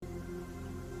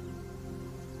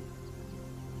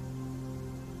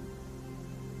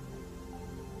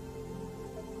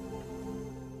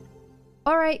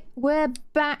All right, we're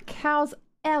back. How's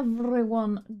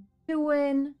everyone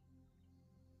doing?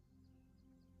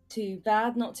 Too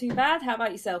bad, not too bad. How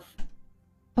about yourself?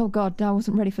 Oh God, I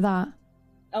wasn't ready for that.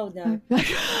 Oh no.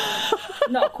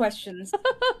 Not questions.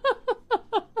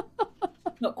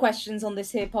 Not questions on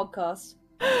this here podcast.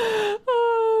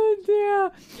 Oh dear.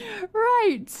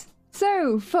 Right.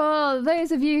 So, for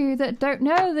those of you that don't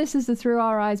know, this is the Through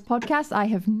Our Eyes podcast. I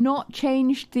have not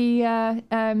changed the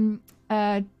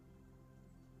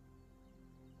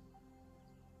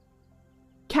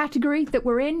category that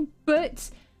we're in, but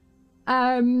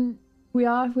we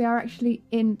are actually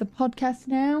in the podcast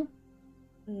now.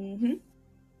 Mm-hmm.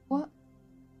 What?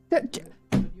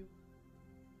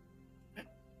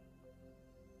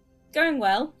 Going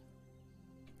well.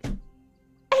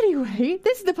 Anyway,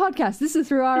 this is the podcast. This is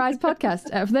Through Our Eyes podcast.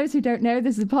 For those who don't know,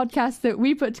 this is a podcast that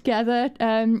we put together,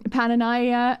 Pan and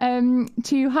I,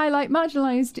 to highlight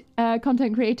marginalised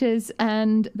content creators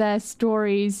and their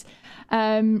stories,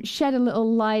 shed a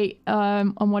little light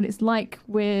on what it's like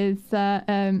with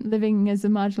living as a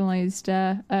marginalised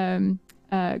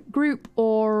group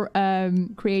or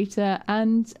creator,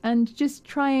 and just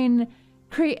try and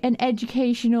create an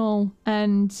educational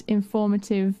and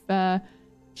informative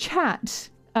chat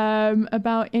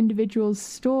about individuals'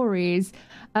 stories.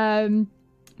 Pan,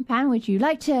 would you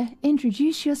like to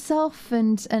introduce yourself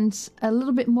and a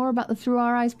little bit more about the Through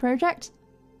Our Eyes project?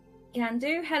 Can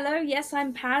do. Hello, yes,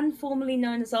 I'm Pan, formerly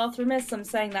known as Arthremis. I'm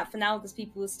saying that for now because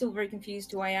people are still very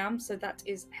confused who I am, so that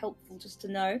is helpful just to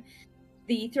know.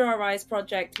 The Through Our Eyes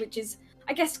project, which is,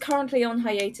 I guess, currently on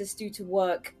hiatus due to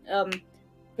work,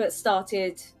 but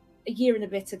started a year and a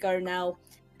bit ago now,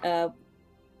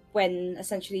 when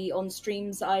essentially on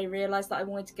streams I realised that I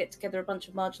wanted to get together a bunch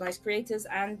of marginalised creators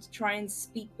and try and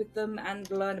speak with them and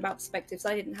learn about perspectives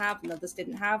I didn't have and others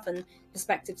didn't have, and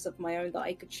perspectives of my own that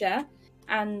I could share.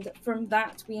 And from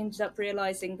that we ended up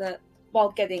realising that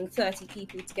while getting 30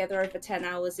 people together over 10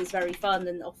 hours is very fun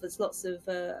and offers lots of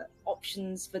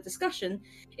options for discussion,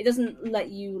 it doesn't let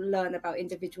you learn about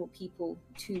individual people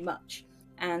too much.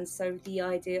 And so the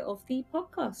idea of the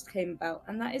podcast came about,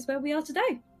 and that is where we are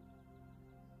today.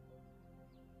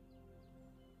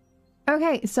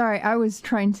 Okay, sorry, I was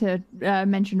trying to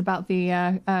mention about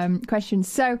the questions.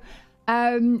 So,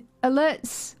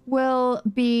 alerts will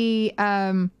be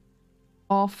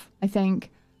off, I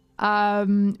think,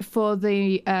 for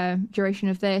the duration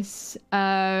of this,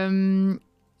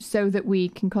 so that we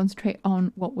can concentrate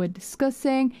on what we're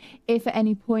discussing. If at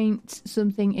any point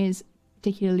something is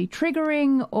particularly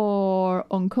triggering or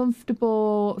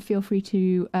uncomfortable, feel free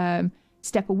to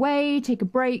step away, take a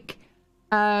break.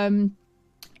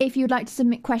 If you'd like to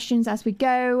submit questions as we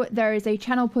go, there is a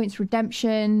channel points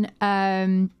redemption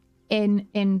in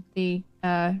the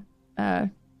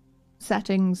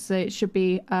settings. It should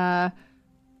be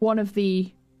one of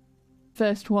the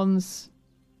first ones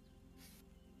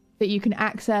that you can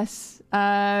access.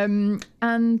 Yeah,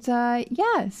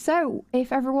 so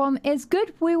if everyone is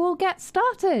good, we will get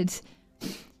started.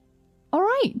 All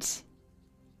right.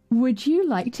 Would you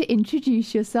like to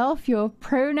introduce yourself, your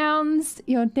pronouns,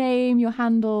 your name, your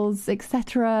handles,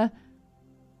 etc.?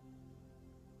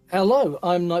 Hello,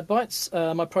 I'm Nightbites.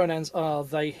 My pronouns are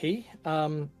they, he.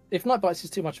 If Nightbites is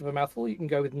too much of a mouthful, you can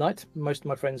go with Night. Most of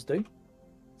my friends do.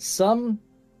 Some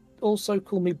also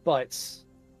call me Bites.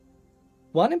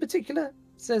 One in particular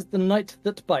says the night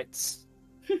that bites.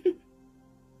 Not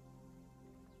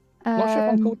sure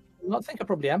if I'm called. I think I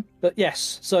probably am, but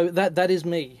yes. So that is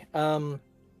me.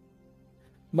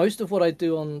 Most of what I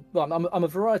do I'm a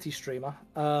variety streamer.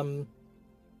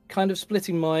 Kind of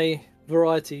splitting my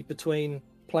variety between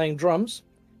playing drums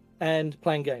and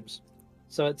playing games.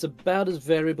 So it's about as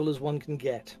variable as one can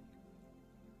get.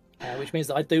 Which means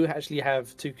that I do actually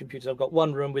have two computers. I've got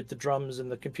one room with the drums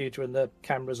and the computer and the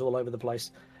cameras all over the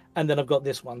place. And then I've got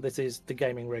this one. This is the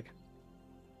gaming rig.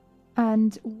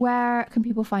 And where can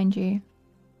people find you?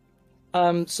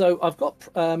 So I've got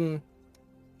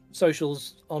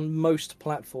socials on most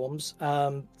platforms.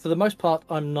 For the most part,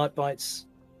 I'm Nightbites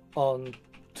on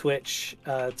Twitch,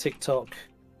 TikTok.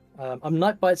 I'm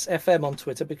Nightbites FM on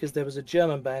Twitter because there was a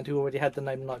German band who already had the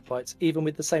name Nightbites, even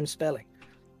with the same spelling.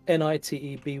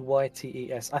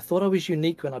 Nitebytes. I thought I was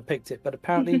unique when I picked it, but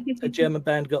apparently a German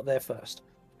band got there first.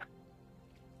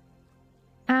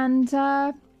 And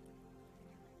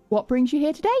what brings you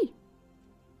here today?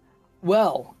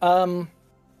 Well, 5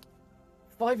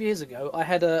 years ago, I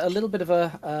had a little bit of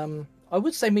a, I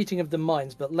would say meeting of the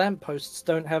minds, but lampposts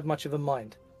don't have much of a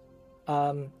mind,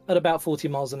 at about 40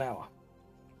 miles an hour.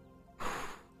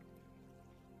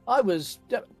 I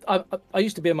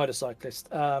used to be a motorcyclist.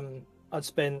 I'd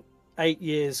spent 8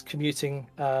 years commuting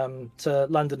to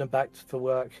London and back for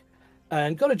work,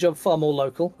 and got a job far more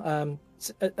local.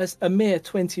 A mere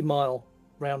 20-mile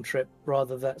round trip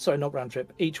rather than, sorry, not round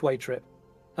trip, each way trip,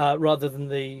 rather than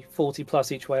the 40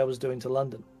 plus each way I was doing to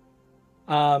London.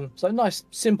 So nice,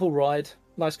 simple ride,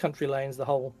 nice country lanes, the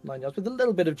whole 9 yards, with a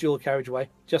little bit of dual carriageway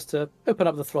just to open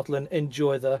up the throttle and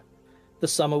enjoy the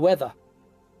summer weather.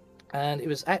 And it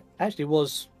was actually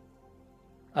was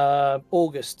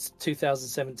August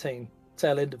 2017,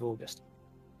 tail end of August.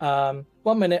 1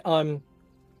 minute I'm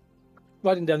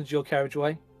riding down the dual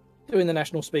carriageway, doing the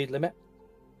national speed limit,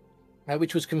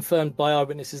 which was confirmed by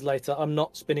eyewitnesses later. I'm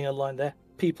not spinning a line there.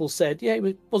 People said, yeah,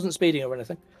 it wasn't speeding or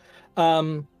anything.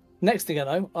 Next thing I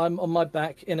know, I'm on my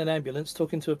back in an ambulance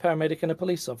talking to a paramedic and a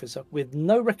police officer with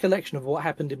no recollection of what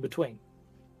happened in between.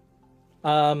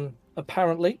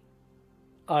 Apparently,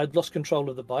 I'd lost control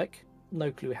of the bike.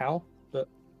 No clue how, but...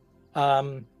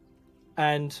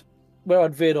 and where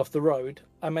I'd veered off the road,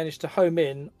 I managed to home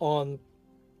in on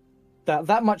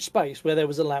that much space where there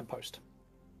was a lamppost.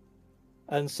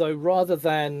 And so rather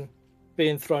than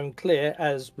being thrown clear,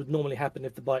 as would normally happen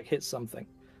if the bike hits something,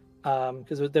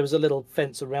 because there was a little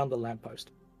fence around the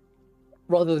lamppost,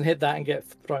 rather than hit that and get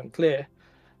thrown clear,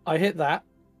 I hit the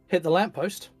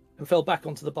lamppost and fell back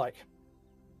onto the bike.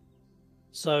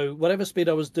 So whatever speed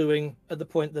I was doing at the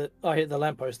point that I hit the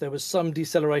lamppost, there was some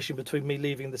deceleration between me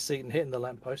leaving the seat and hitting the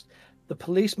lamppost. The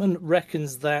policeman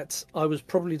reckons that I was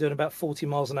probably doing about 40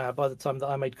 miles an hour by the time that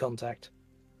I made contact.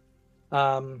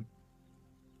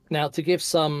 Now, to give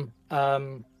some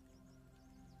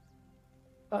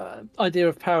idea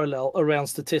of parallel around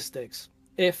statistics,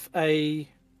 if a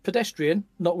pedestrian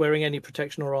not wearing any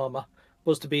protection or armour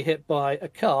was to be hit by a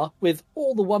car with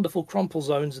all the wonderful crumple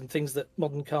zones and things that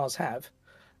modern cars have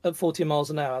at 40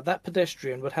 miles an hour, that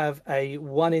pedestrian would have a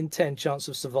 1 in 10 chance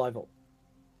of survival.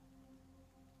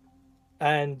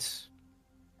 And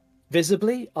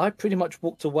visibly, I pretty much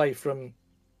walked away from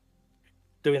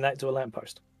doing that to a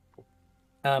lamppost.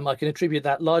 I can attribute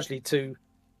that largely to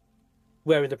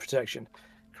wearing the protection,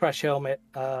 crash helmet,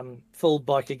 full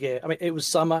biker gear. I mean, it was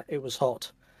summer, it was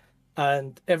hot.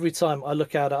 And every time I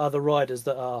look out at other riders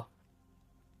that are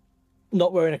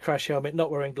not wearing a crash helmet,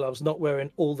 not wearing gloves, not wearing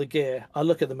all the gear, I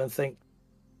look at them and think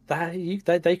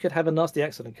that they could have a nasty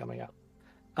accident coming up.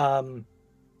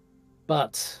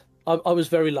 But I was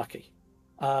very lucky.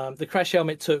 The crash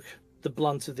helmet took the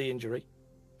blunt of the injury.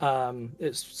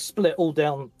 It's split all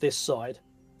down this side.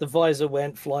 The visor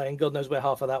went flying. God knows where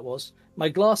half of that was. My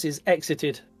glasses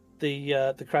exited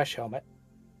the crash helmet.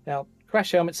 Now,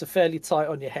 crash helmets are fairly tight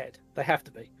on your head. They have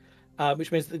to be,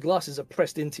 which means that the glasses are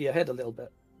pressed into your head a little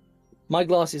bit. My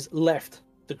glasses left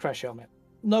the crash helmet.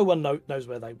 No one knows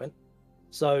where they went.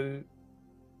 So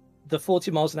the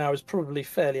 40 miles an hour is probably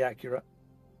fairly accurate.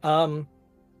 In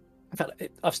fact,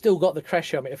 I've still got the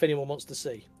crash helmet if anyone wants to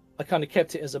see. I kind of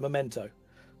kept it as a memento.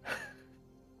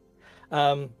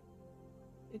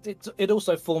 It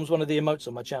also forms one of the emotes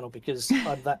on my channel because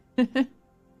I'm that.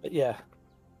 But yeah.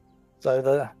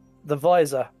 So the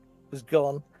visor was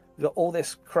gone. We've got all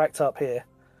this cracked up here.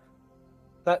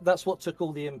 That's what took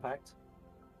all the impact.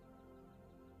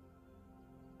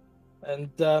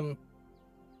 And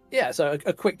yeah, so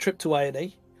a quick trip to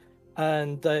A&E,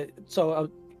 and so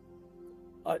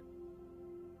I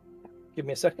give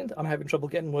me a second. I'm having trouble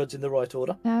getting words in the right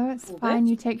order. No, it's fine.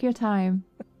 You take your time.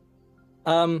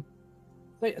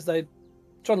 They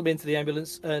trundled me into the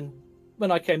ambulance, and when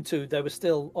I came to, they were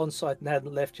still on site and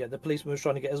hadn't left yet. The policeman was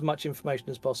trying to get as much information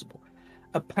as possible.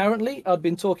 Apparently, I'd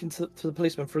been talking to the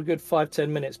policeman for a good 5-10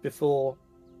 minutes before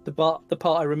the part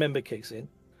I remember kicks in.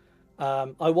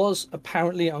 I was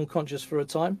apparently unconscious for a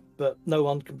time, but no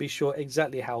one can be sure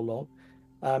exactly how long.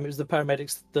 It was the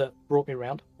paramedics that brought me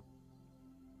around.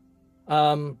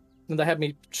 And they had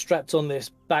me strapped on this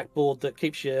backboard that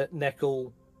keeps your neck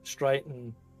all straight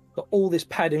and got all this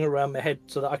padding around my head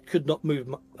so that I could not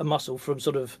move a muscle from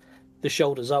sort of the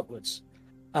shoulders upwards.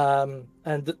 And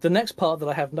the next part that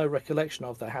I have no recollection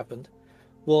of that happened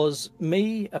was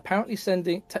me apparently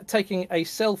taking a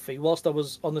selfie whilst I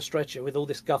was on the stretcher with all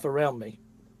this guff around me,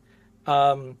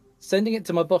 sending it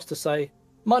to my boss to say,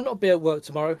 might not be at work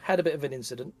tomorrow, had a bit of an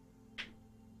incident,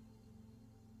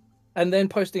 and then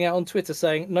posting out on Twitter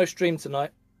saying, no stream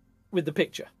tonight, with the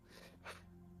picture.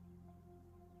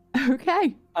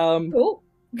 Okay. Cool.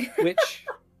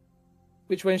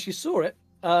 which when she saw it,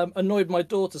 annoyed my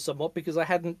daughter somewhat because I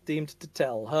hadn't deemed to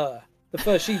tell her. The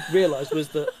first she realised was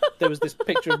that there was this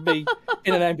picture of me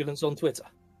in an ambulance on Twitter.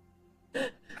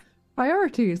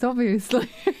 Priorities, obviously.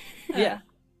 Yeah.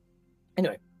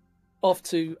 Anyway, off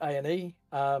to A&E.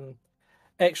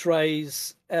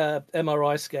 X-rays,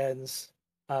 MRI scans,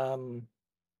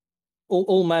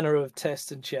 all manner of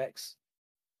tests and checks.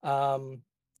 And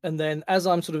then as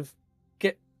I'm sort of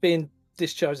being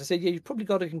discharged, I said, yeah, you've probably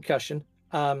got a concussion.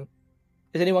 Is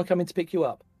anyone coming to pick you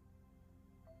up?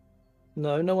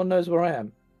 No one knows where I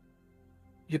am.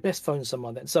 You best phone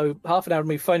someone then. So half an hour of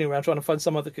me phoning around trying to find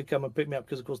someone that could come and pick me up,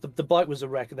 because of course the bike was a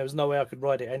wreck and there was no way I could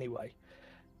ride it anyway.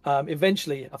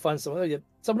 Eventually I find someone. Oh yeah,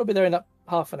 someone will be there in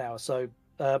half an hour. So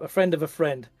a friend of a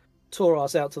friend tore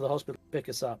us out to the hospital to pick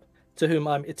us up, to whom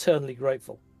I'm eternally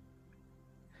grateful.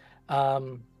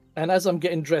 And as I'm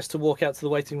getting dressed to walk out to the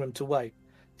waiting room to wait,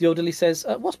 the orderly says,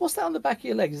 what's that on the back of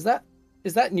your leg? Is that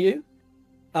new?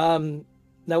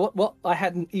 Now what I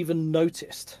hadn't even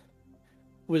noticed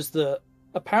was that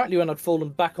apparently when I'd fallen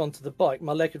back onto the bike,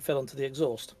 my leg had fell onto the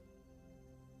exhaust.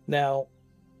 Now,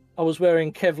 I was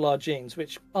wearing Kevlar jeans,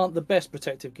 which aren't the best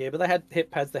protective gear, but they had hip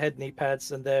pads, they had knee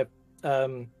pads, and they're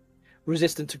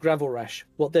resistant to gravel rash.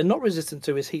 What they're not resistant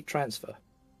to is heat transfer.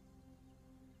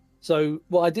 So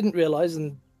what I didn't realise,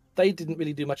 and they didn't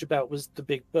really do much about, was the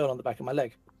big burn on the back of my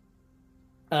leg.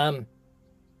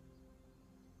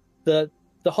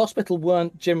 The hospital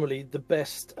weren't generally the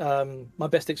best, my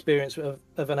best experience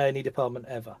of an A&E department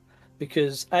ever,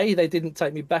 because A, they didn't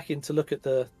take me back in to look at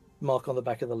the mark on the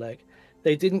back of the leg.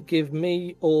 They didn't give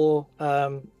me or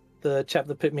the chap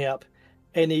that picked me up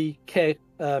any care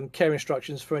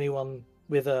instructions for anyone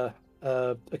with a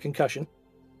concussion.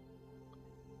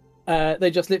 They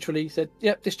just literally said,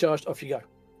 yep, discharged, off you go.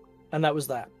 And that was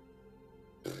that.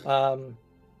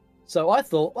 So I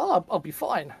thought, well, I'll be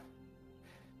fine.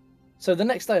 So the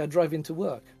next day I drove into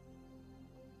work.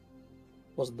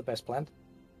 Wasn't the best plan.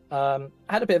 I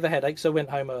had a bit of a headache, so went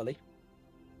home early.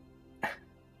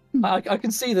 I can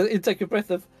see that it'd take a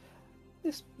breath of,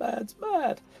 this man's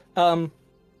mad.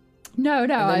 No,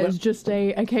 it was just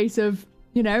a case of,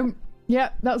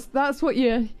 that's what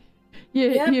your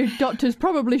doctors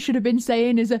probably should have been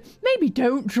saying is maybe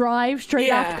don't drive straight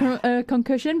after a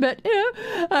concussion, but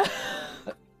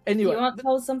anyway, you aren't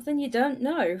told something you don't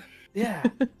know. Yeah,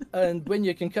 and when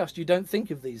you're concussed, you don't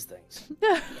think of these things,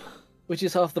 which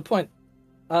is half the point.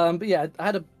 But yeah, I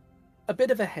had a bit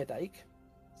of a headache,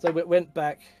 so we went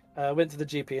back, went to the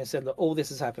GP and said, look, all this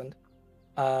has happened.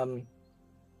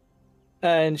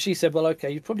 And she said, well, okay,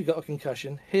 you've probably got a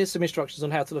concussion. Here's some instructions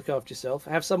on how to look after yourself.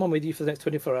 Have someone with you for the next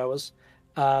 24 hours.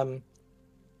 Don't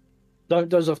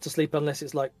doze off to sleep unless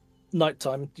it's like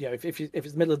nighttime. If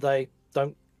it's the middle of the day,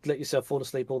 don't let yourself fall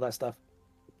asleep, all that stuff.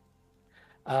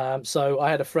 So I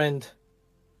had a friend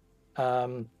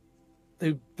who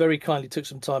very kindly took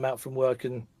some time out from work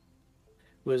and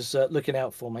was looking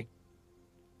out for me.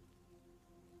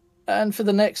 And for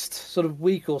the next sort of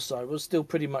week or so, it was still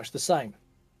pretty much the same.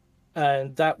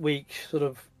 And that week sort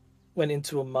of went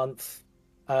into a month.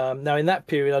 Now, in that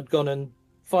period, I'd gone and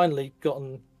finally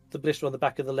gotten the blister on the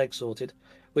back of the leg sorted,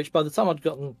 which by the time I'd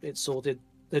gotten it sorted,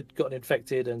 had gotten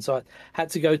infected, and so I had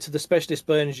to go to the specialist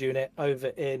burns unit over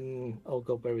in, oh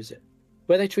god, where is it?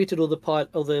 Where they treated all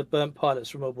the burnt pilots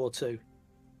from World War II.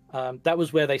 That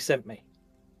was where they sent me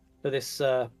for this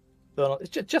burn. It's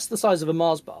just the size of a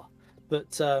Mars bar, but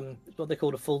it's what they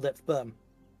called a full depth burn.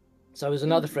 So there was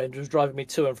another friend who was driving me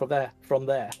to and from there.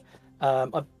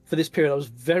 For this period, I was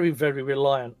very, very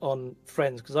reliant on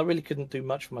friends because I really couldn't do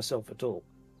much for myself at all.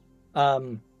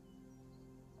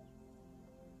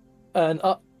 And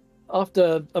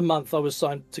after a month, I was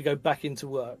signed to go back into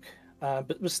work,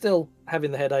 but was still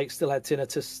having the headache, still had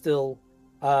tinnitus, still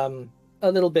a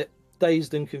little bit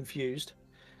dazed and confused,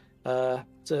 to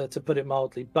put it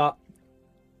mildly. But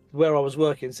where I was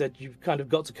working said, you've kind of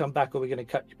got to come back or we're going to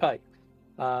cut your pay.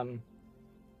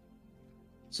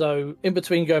 So in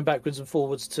between going backwards and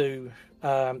forwards to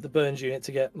the burns unit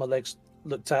to get my legs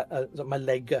looked at,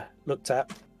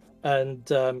 and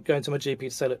going to my GP to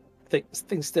say, look,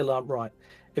 things still aren't right.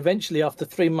 Eventually, after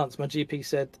 3 months, my GP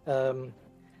said,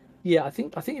 I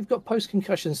think you've got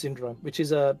post-concussion syndrome, which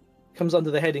comes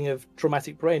under the heading of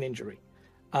traumatic brain injury.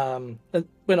 And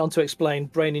went on to explain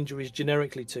brain injuries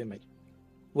generically to me,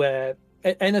 where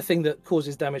anything that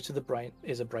causes damage to the brain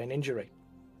is a brain injury.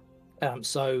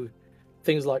 So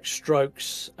things like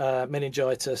strokes,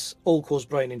 meningitis, all cause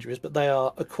brain injuries, but they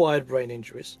are acquired brain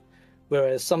injuries.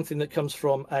 Whereas something that comes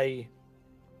from a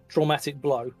traumatic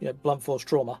blow, blunt force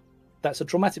trauma, that's a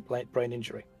traumatic brain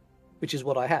injury, which is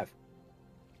what I have.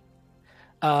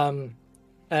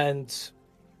 And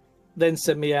then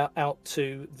sent me out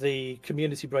to the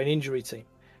community brain injury team,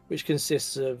 which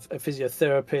consists of a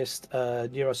physiotherapist, a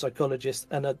neuropsychologist,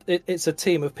 and it's a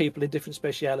team of people in different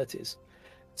specialities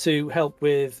to help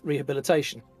with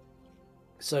rehabilitation.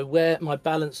 So where my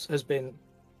balance has been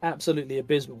absolutely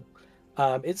abysmal,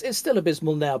 It's still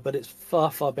abysmal now, but it's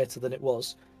far, far better than it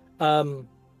was.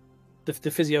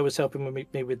 The physio was helping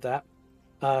me with that.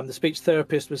 The speech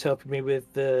therapist was helping me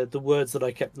with the words that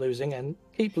I kept losing and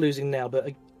keep losing now, but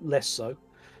less so.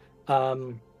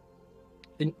 The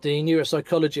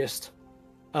neuropsychologist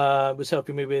was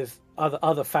helping me with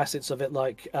other facets of it,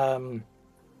 like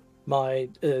my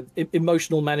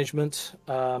emotional management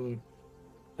and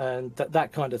that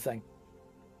kind of thing.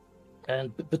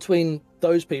 And between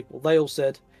those people, they all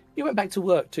said, "You went back to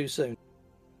work too soon."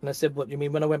 And I said, "What do you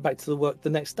mean when I went back to the work the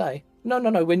next day?" No,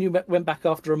 when you went back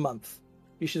after a month.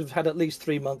 You should have had at least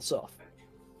 3 months off.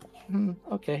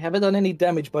 Okay, have I done any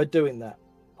damage by doing that?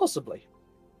 Possibly.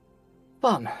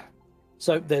 Fun.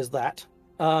 So there's that.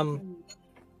 One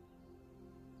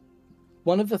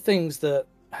of the things that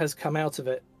has come out of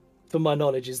it, from my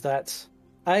knowledge, is that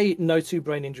no two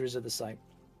brain injuries are the same.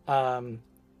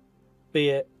 Be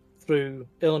it through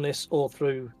illness or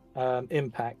through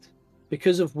impact.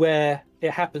 Because of where it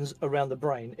happens around the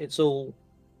brain, it's all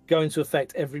going to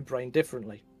affect every brain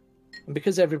differently. And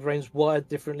because every brain's wired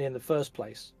differently in the first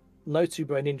place, no two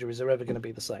brain injuries are ever going to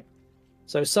be the same.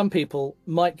 So some people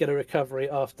might get a recovery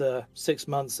after 6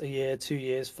 months, a year, 2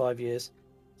 years, 5 years.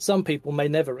 Some people may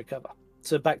never recover,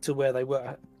 so back to where they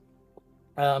were.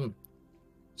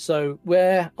 So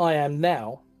where I am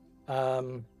now,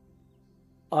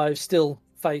 I still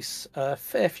face a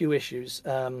fair few issues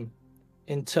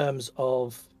in terms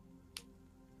of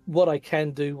what I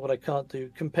can do, what I can't do,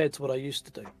 compared to what I used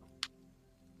to do.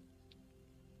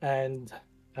 And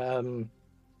one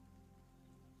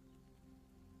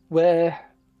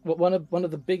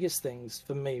of the biggest things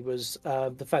for me was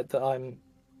the fact that I'm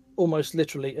almost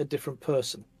literally a different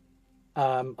person.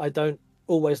 I don't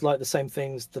always like the same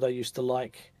things that I used to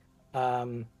like.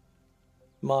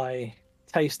 My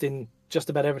taste in just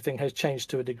about everything has changed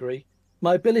to a degree.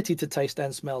 My ability to taste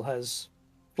and smell has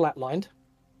flatlined.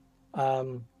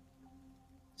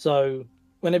 So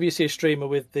whenever you see a streamer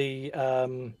with the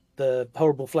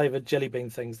horrible flavored jelly bean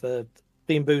things, the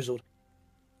Bean Boozled,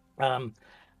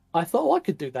 I thought, I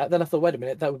could do that. Then I thought, wait a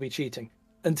minute, that would be cheating.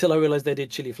 Until I realized they did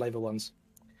chili flavor ones,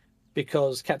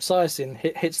 because capsaicin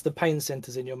hits the pain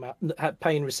centers in your mouth,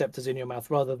 pain receptors in your mouth,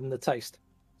 rather than the taste.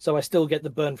 So I still get the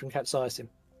burn from capsaicin.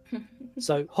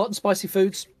 So hot and spicy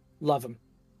foods, love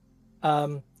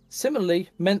them. Similarly,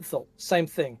 menthol, same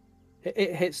thing.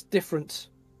 It hits different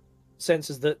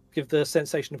senses that give the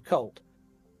sensation of cold.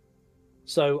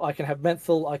 So I can have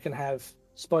menthol, I can have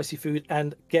spicy food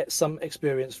and get some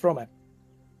experience from it.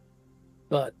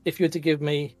 But if you were to give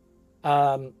me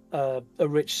a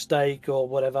rich steak or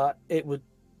whatever, it would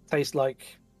taste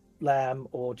like lamb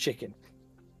or chicken,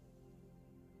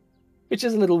 which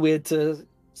is a little weird to.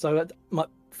 So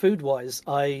food-wise,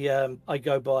 I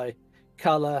go by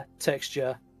color,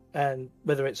 texture, and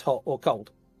whether it's hot or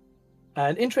cold.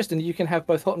 And interestingly, you can have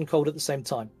both hot and cold at the same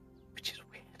time, which is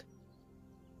weird.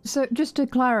 So just to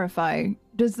clarify,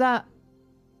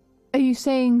 are you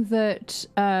saying that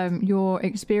your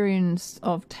experience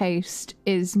of taste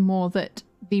is more that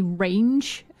the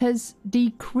range has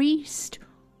decreased,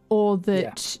 or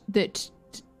that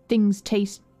things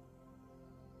taste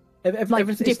like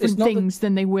different things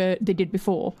than they did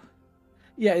before?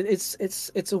 Yeah,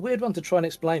 it's a weird one to try and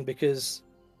explain, because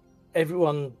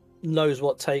everyone knows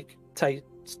what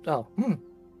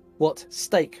what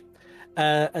steak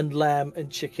and lamb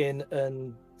and chicken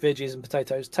and veggies and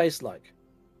potatoes taste like.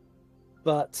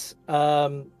 But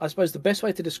I suppose the best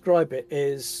way to describe it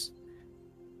is,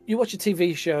 you watch a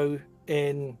TV show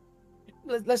in,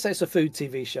 let's say it's a food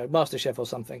TV show, MasterChef or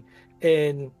something,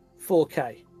 in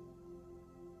 4K.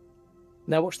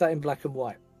 Now watch that in black and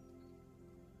white.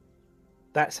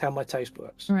 That's how my taste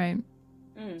works. Right.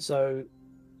 So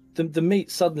the meat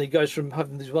suddenly goes from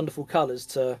having these wonderful colours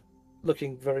to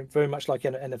looking very, very much like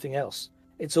anything else.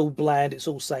 It's all bland, it's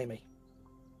all samey.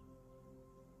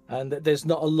 And there's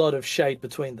not a lot of shade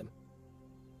between them.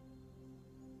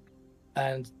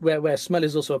 And where smell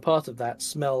is also a part of that,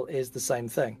 smell is the same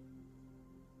thing.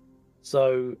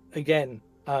 So again,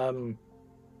 I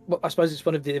suppose it's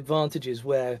one of the advantages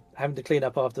where, having to clean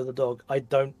up after the dog, I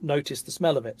don't notice the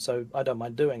smell of it, so I don't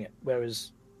mind doing it,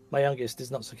 whereas my youngest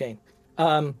is not so keen.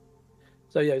 So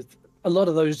yeah, a lot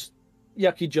of those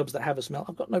yucky jobs that have a smell,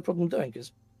 I've got no problem doing,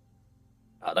 because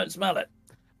I don't smell it.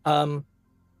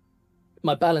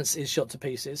 My balance is shot to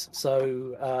pieces,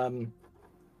 so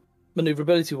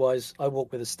maneuverability wise, I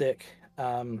walk with a stick.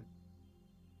 For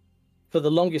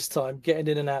the longest time, getting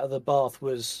in and out of the bath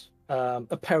was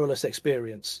a perilous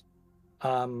experience.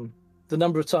 The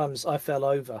number of times I fell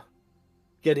over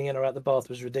getting in or out the bath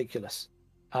was ridiculous.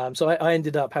 So I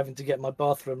ended up having to get my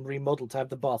bathroom remodeled to have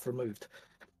the bath removed.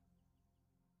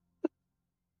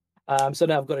 So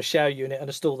now I've got a shower unit and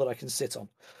a stool that I can sit on,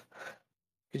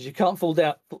 because you can't fall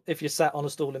down if you're sat on a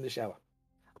stool in the shower.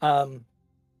 I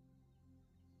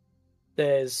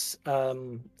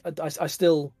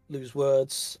still lose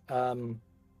words.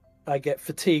 I get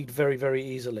fatigued very, very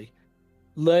easily.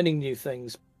 Learning new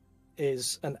things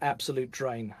is an absolute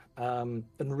drain, and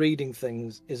reading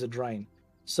things is a drain.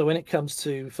 So when it comes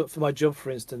to, for my job,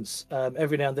 for instance,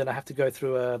 every now and then I have to go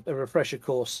through a refresher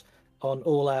course on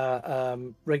all our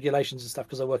regulations and stuff,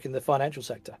 because I work in the financial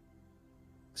sector.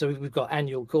 So we've got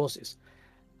annual courses,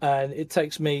 and it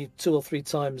takes me 2 or 3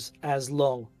 times as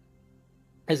long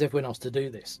as everyone else to do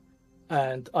this.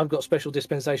 And I've got special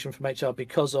dispensation from HR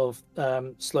because of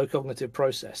slow cognitive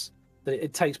process, that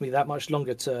it takes me that much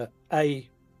longer to A,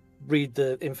 read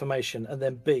the information, and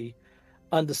then B,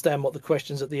 understand what the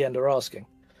questions at the end are asking.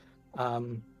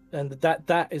 And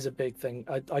that is a big thing.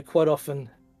 I quite often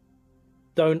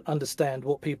don't understand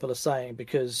what people are saying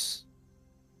because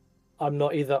I'm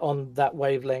not either on that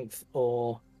wavelength,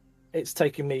 or it's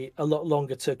taken me a lot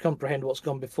longer to comprehend what's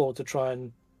gone before to try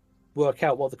and work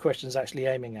out what the question is actually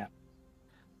aiming at.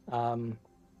 And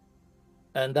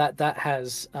that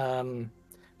has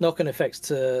knock-on effects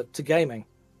to gaming.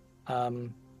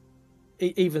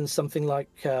 Even something like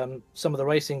some of the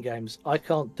racing games, I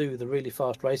can't do the really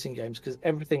fast racing games because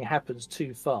everything happens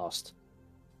too fast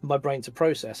for my brain to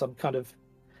process. I'm kind of,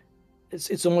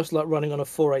 it's almost like running on a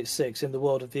 486 in the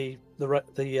world of the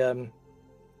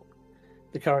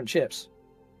current chips,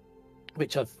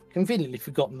 which I've conveniently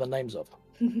forgotten the names of.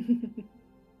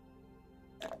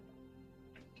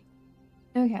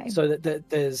 Okay. So that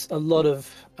there's a lot of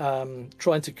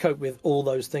trying to cope with all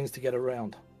those things to get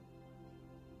around.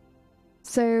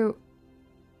 So,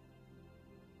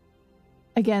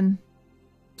 again,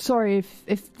 sorry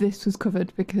if this was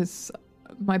covered because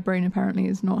my brain apparently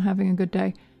is not having a good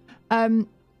day.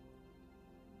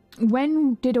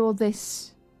 When did all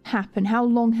this happen? How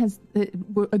long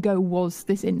ago was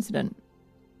this incident?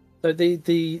 So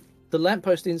the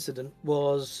lamppost incident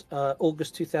was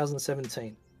August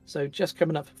 2017. So just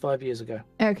coming up for 5 years ago.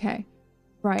 Okay,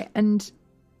 right. And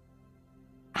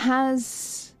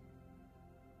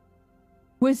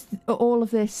was all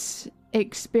of this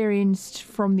experienced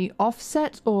from the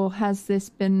offset, or has this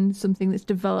been something that's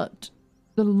developed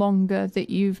the longer that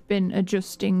you've been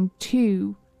adjusting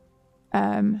to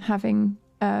having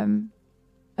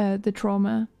the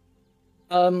trauma?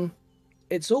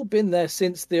 It's all been there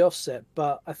since the offset,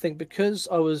 but I think because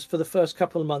I was, for the first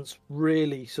couple of months,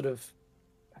 really sort of,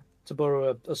 to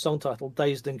borrow a song title,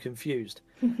 dazed and confused.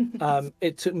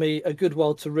 It took me a good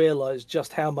while to realize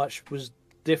just how much was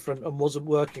different and wasn't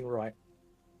working right.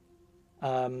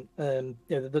 And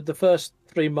the first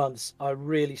 3 months, I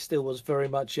really still was very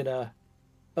much in a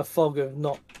fog of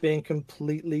not being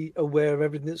completely aware of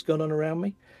everything that's gone on around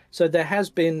me. So there has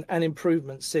been an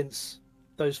improvement since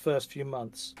those first few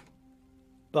months,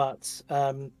 but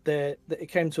it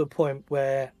came to a point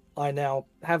where I now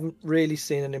haven't really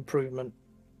seen an improvement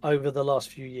over the last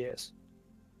few years.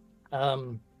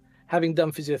 Having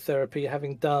done physiotherapy,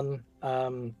 having done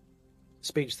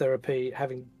speech therapy,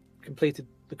 having completed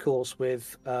the course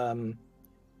with the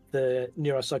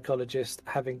neuropsychologist,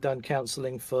 having done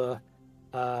counselling for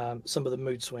some of the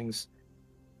mood swings,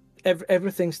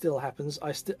 everything still happens.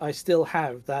 I still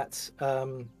have that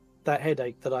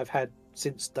headache that I've had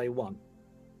since day one.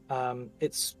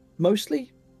 It's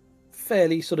mostly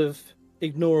fairly sort of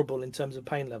ignorable in terms of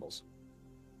pain levels.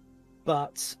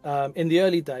 But in the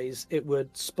early days, it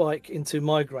would spike into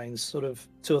migraines sort of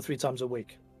 2 or 3 times a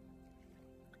week,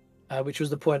 which was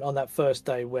the point on that first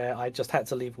day where I just had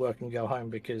to leave work and go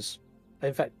home because,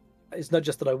 in fact, it's not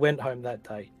just that I went home that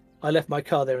day. I left my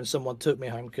car there and someone took me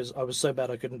home because I was so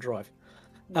bad I couldn't drive.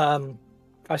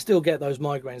 I still get those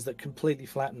migraines that completely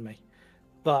flatten me.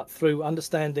 But through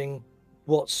understanding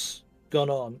what's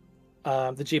gone on,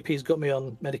 the GP's got me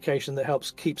on medication that helps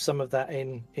keep some of that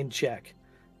in check.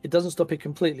 It doesn't stop it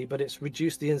completely, but it's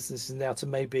reduced the instances now to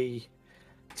maybe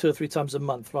 2 or 3 times a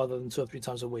month rather than 2 or 3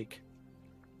 times a week.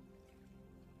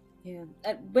 Yeah.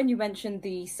 When you mentioned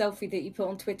the selfie that you put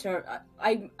on Twitter,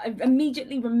 I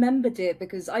immediately remembered it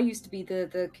because I used to be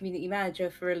the community manager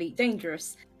for Elite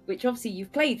Dangerous, which obviously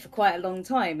you've played for quite a long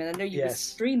time, and I know you were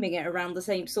streaming it around the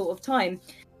same sort of time.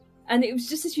 And it was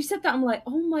just as you said that, I'm like,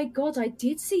 oh my god, I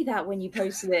did see that when you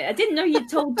posted it. I didn't know you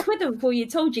told Twitter before you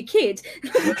told your kid.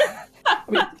 I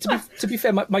mean, to be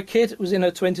fair, my kid was in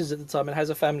her 20s at the time and has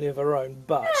a family of her own,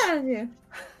 but... Yeah.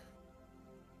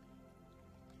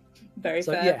 Very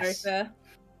fair.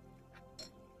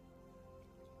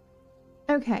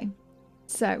 Okay,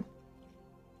 so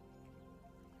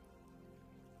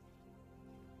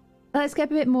let's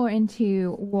get a bit more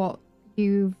into what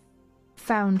you've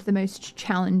found the most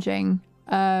challenging.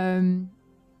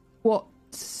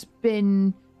 What's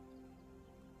been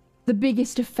the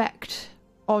biggest effect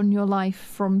on your life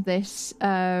from this,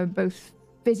 both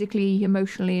physically,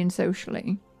 emotionally, and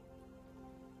socially?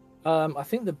 I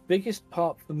think the biggest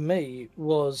part for me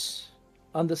was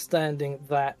understanding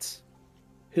that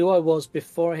who I was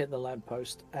before I hit the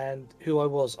lamppost and who I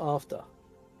was after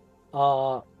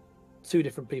are two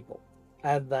different people,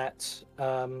 and that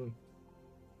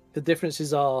the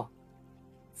differences are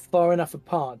far enough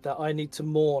apart that I need to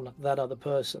mourn that other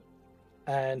person.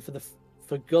 And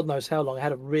for God knows how long, I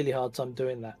had a really hard time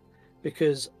doing that,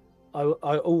 because I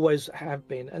always have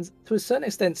been, and to a certain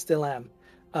extent still am,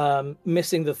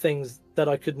 missing the things that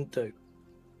I couldn't do,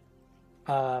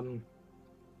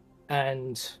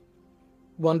 and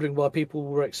wondering why people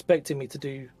were expecting me to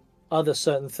do other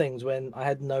certain things when I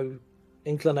had no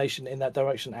inclination in that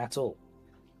direction at all.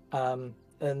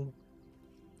 And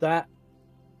that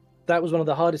was one of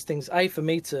the hardest things, for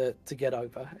me to get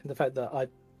over, in the fact that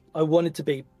I wanted to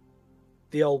be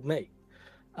the old me,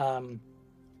 and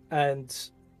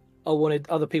I wanted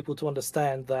other people to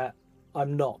understand that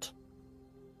I'm not,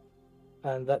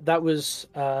 and that was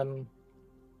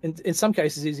in some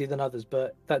cases easier than others,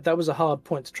 but that was a hard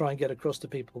point to try and get across to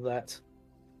people, that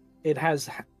it has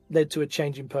led to a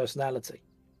change in personality.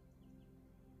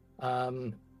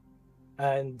 And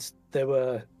there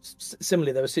were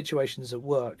situations at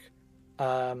work.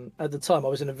 At the time, I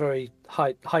was in a very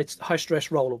high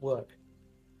stress role at work.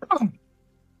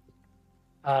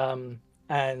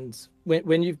 And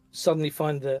when you suddenly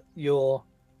find that your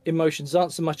emotions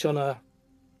aren't so much on a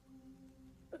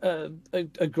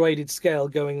graded scale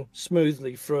going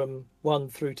smoothly from 1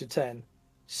 through to 10,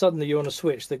 suddenly you're on a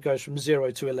switch that goes from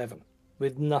 0 to 11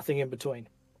 with nothing in between.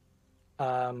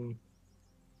 And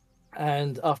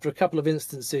after a couple of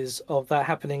instances of that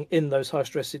happening in those high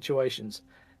stress situations,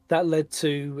 that led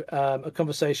to a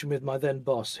conversation with my then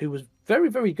boss, who was very,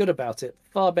 very good about it,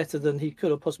 far better than he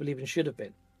could or possibly even should have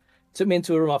been. Took me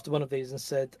into a room after one of these and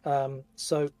said,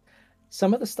 so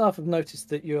some of the staff have noticed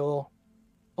that you're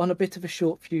on a bit of a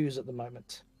short fuse at the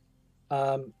moment.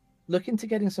 Look into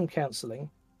getting some counselling,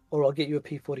 or I'll get you a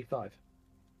P45.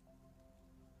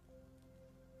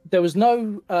 There was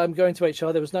no going to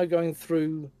HR. There was no going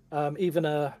through even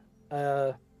a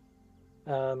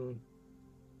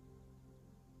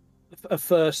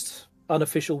first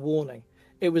unofficial warning.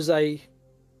 It was a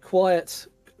quiet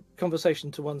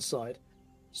conversation to one side.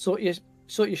 Sort your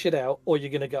shit out, or you're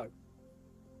going to go.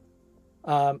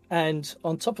 And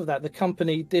on top of that, the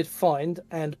company did find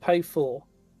and pay for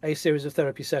a series of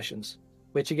therapy sessions,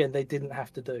 which again they didn't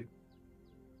have to do.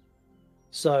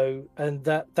 So, and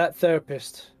that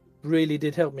therapist really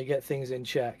did help me get things in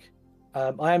check.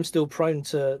 I am still prone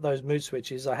to those mood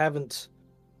switches. I haven't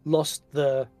lost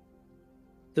the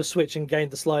switch and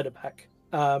gained the slider back,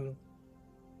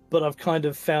 but I've kind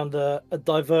of found a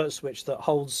divert switch that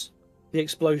holds the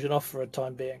explosion off for a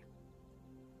time being.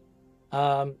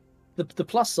 The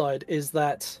plus side is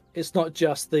that it's not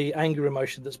just the anger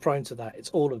emotion that's prone to that, it's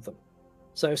all of them.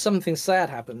 So if something sad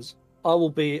happens, I will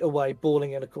be away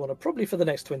bawling in a corner probably for the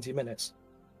next 20 minutes.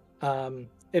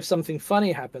 If something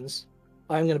funny happens,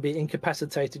 I'm going to be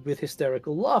incapacitated with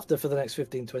hysterical laughter for the next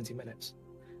 15-20 minutes.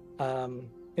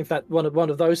 In fact, one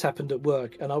of those happened at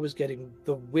work, and I was getting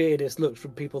the weirdest looks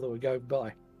from people that were going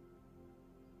by.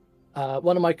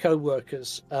 One of my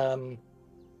co-workers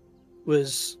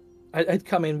had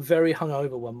come in very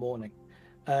hungover one morning,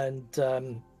 and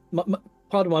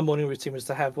part of my morning routine was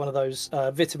to have one of those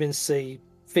vitamin C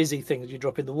fizzy things you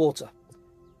drop in the water.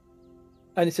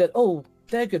 And he said, "Oh,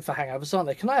 they're good for hangovers, aren't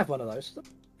they? Can I have one of those?"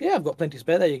 "Yeah, I've got plenty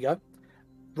spare. There you go."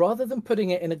 Rather than putting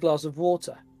it in a glass of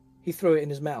water, he threw it in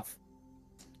his mouth.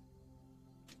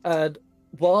 And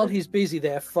while he's busy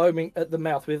there foaming at the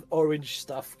mouth with orange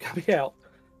stuff coming out,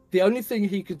 the only thing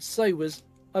he could say was,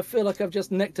 "I feel like I've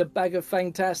just necked a bag of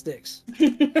Fantastics."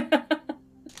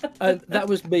 And that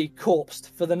was me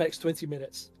corpsed for the next 20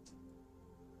 minutes.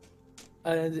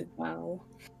 And Wow.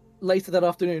 later that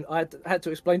afternoon, I had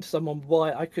to explain to someone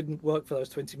why I couldn't work for those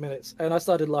 20 minutes. And I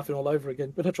started laughing all over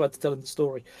again when I tried to tell him the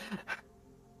story.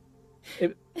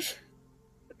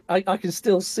 I can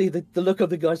still see the look on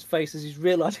the guy's face as he's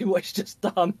realising what he's just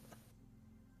done.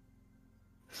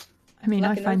 I mean,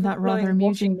 Like I find that rather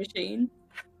amusing. Machine.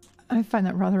 I find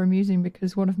that rather amusing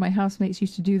because one of my housemates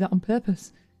used to do that on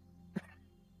purpose.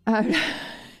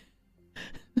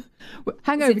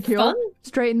 Hangover cure, fun?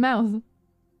 straight in mouth.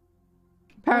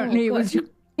 Apparently, it was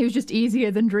just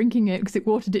easier than drinking it because it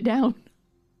watered it down.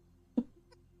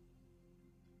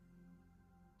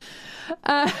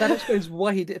 That explains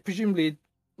why he did. Presumably,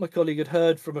 my colleague had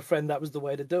heard from a friend that was the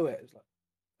way to do it. It was like,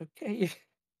 okay.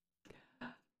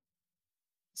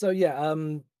 So yeah,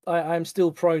 I'm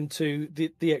still prone to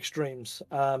the extremes,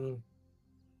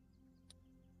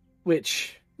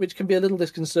 which can be a little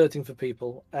disconcerting for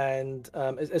people, and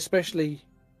especially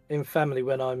in family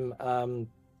when I'm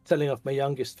telling off my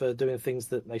youngest for doing things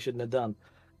that they shouldn't have done.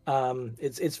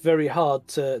 It's very hard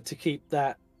to keep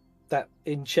that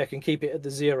in check and keep it at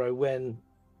the zero when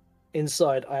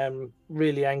inside I am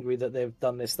really angry that they've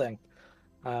done this thing.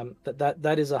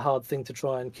 That is a hard thing to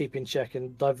try and keep in check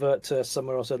and divert to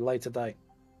somewhere else at a later date.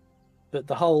 But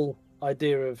the whole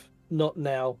idea of not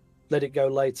now, let it go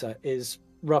later is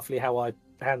roughly how I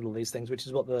handle these things, which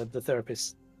is what the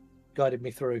therapist guided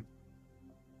me through.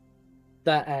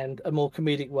 That and a more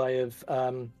comedic way of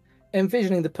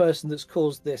envisioning the person that's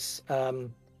caused this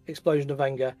explosion of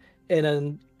anger in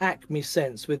an Acme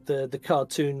sense, with the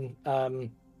cartoon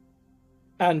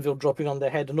anvil dropping on their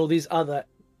head and all these other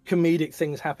comedic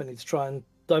things happening to try and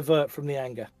divert from the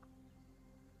anger.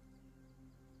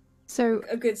 So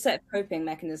a good set of coping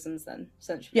mechanisms then,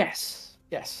 essentially. Yes.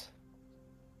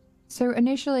 So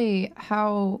initially,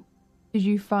 how did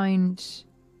you find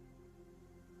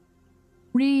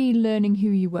relearning who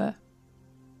you were?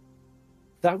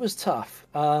 That was tough.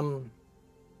 One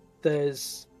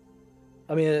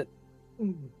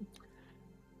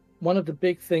of the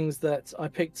big things that I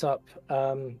picked up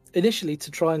initially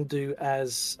to try and do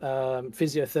as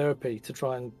physiotherapy to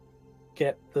try and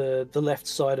get the left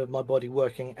side of my body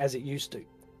working as it used to.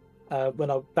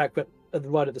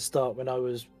 Right at the start, when I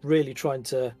was really trying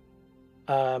to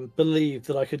believe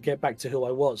that I could get back to who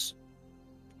I was,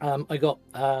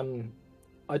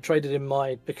 I traded in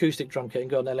my acoustic drum kit and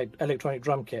got an electronic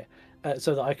drum kit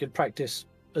so that I could practice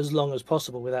as long as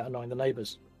possible without annoying the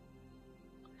neighbours.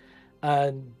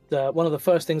 And one of the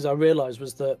first things I realised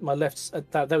was that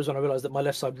that was when I realised that my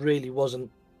left side really wasn't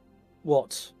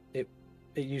what it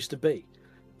used to be.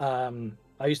 I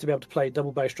used to be able to play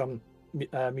double bass drum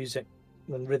music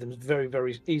and rhythms very,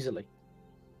 very easily,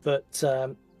 but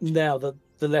now the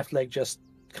left leg just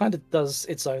kind of does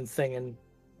its own thing and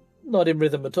not in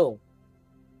rhythm at all.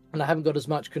 And I haven't got as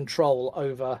much control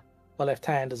over my left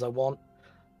hand as I want,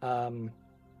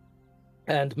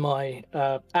 and my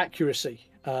accuracy.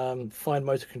 Fine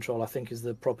motor control, I think, is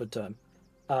the proper term,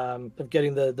 of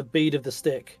getting the bead of the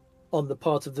stick on the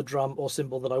part of the drum or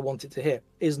cymbal that I want it to hit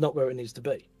is not where it needs to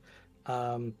be.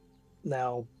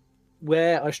 Now,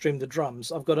 where I stream the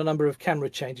drums, I've got a number of camera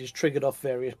changes triggered off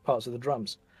various parts of the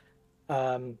drums.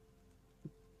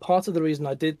 Part of the reason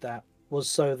I did that was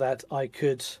so that I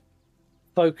could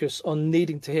focus on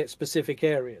needing to hit specific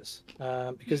areas,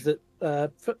 because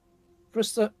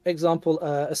for example,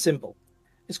 a cymbal.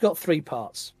 It's got three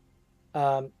parts.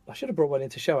 I should have brought one in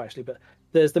to show, actually, but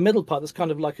there's the middle part that's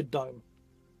kind of like a dome.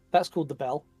 That's called the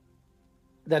bell.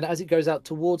 Then as it goes out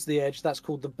towards the edge, that's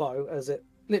called the bow, as it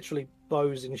literally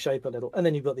bows in shape a little. And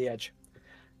then you've got the edge.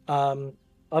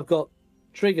 I've got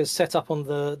triggers set up on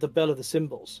the bell of the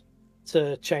cymbals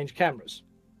to change cameras,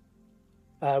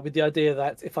 with the idea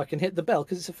that if I can hit the bell,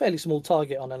 because it's a fairly small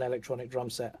target on an electronic drum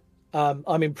set,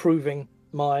 I'm improving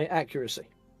my accuracy.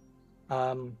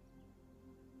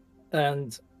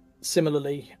 And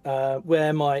similarly,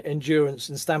 where my endurance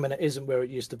and stamina isn't where it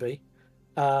used to be,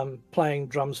 playing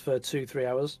drums for 2-3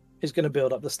 hours is going to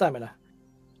build up the stamina.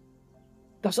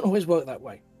 Doesn't always work that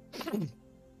way.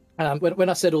 When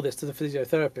I said all this to the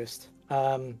physiotherapist,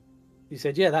 he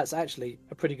said, yeah, that's actually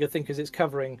a pretty good thing, because it's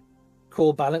covering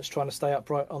core balance, trying to stay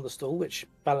upright on the stool, which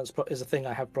balance is a thing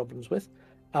I have problems with.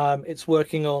 It's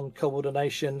working on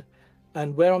coordination,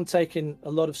 and where I'm taking a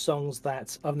lot of songs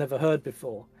that I've never heard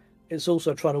before, it's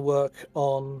also trying to work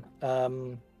on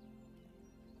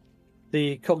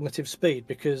the cognitive speed,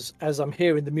 because as I'm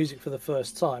hearing the music for the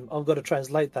first time, I've got to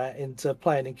translate that into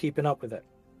playing and keeping up with it.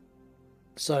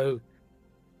 So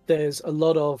there's a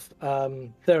lot of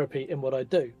therapy in what I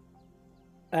do.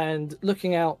 And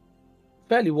looking out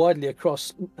fairly widely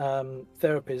across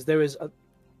therapies, there is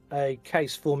a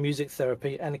case for music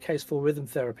therapy and a case for rhythm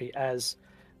therapy as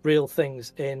real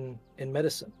things in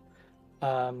medicine.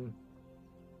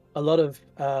 A lot of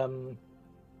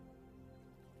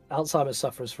Alzheimer's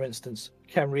sufferers, for instance,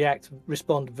 can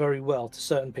respond very well to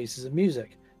certain pieces of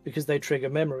music because they trigger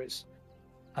memories.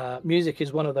 Music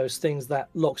is one of those things that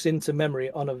locks into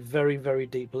memory on a very, very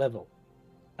deep level.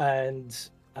 And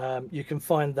you can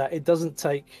find that it doesn't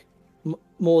take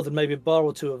more than maybe a bar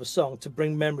or two of a song to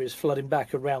bring memories flooding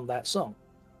back around that song.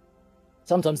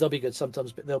 Sometimes they'll be good,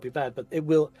 sometimes they'll be bad, but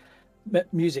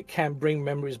music can bring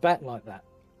memories back like that.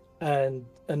 and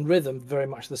rhythm very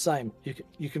much the same.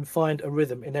 You can find a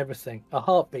rhythm in everything. A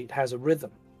heartbeat has a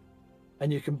rhythm,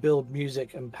 and you can build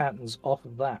music and patterns off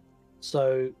of that.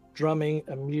 So drumming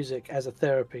and music as a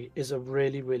therapy is a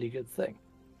really, really good thing.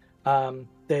 Then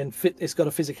it's got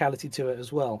a physicality to it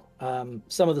as well.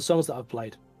 Some of the songs that I've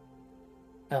played,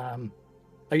 I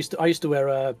used to wear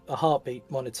a heartbeat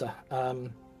monitor.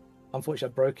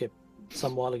 Unfortunately, I broke it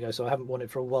some while ago, so I haven't worn it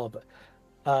for a while.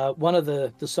 But one of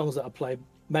the songs that I played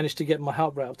managed to get my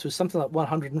heart rate up to something like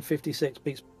 156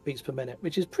 beats per minute,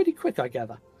 which is pretty quick, I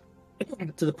gather.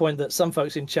 To the point that some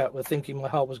folks in chat were thinking my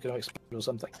heart was going to explode or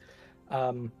something.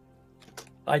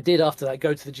 I did after that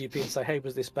go to the GP and say, hey,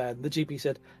 was this bad? And the GP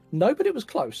said, no, but it was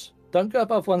close. Don't go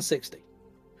above 160.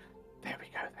 There we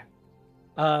go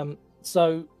then.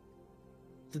 So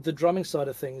the drumming side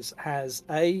of things has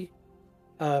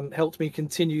helped me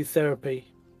continue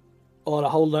therapy on a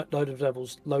whole load of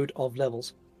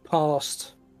levels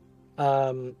past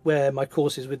where my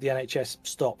courses with the NHS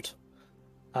stopped.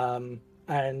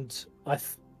 And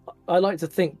I like to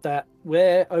think that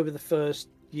where over the first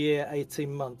year,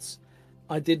 18 months,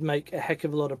 I did make a heck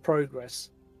of a lot of progress,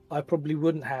 I probably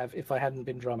wouldn't have if I hadn't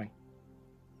been drumming.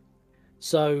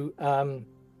 So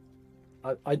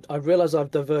I realize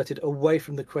I've diverted away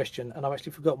from the question, and I've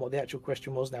actually forgotten what the actual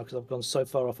question was now because I've gone so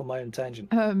far off on my own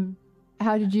tangent.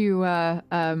 How did you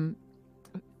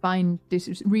find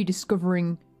this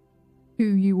rediscovering who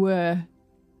you were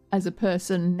as a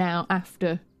person now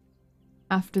after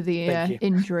the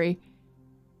injury?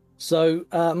 So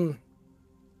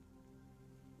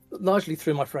largely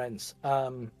through my friends,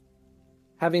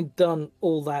 having done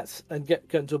all that and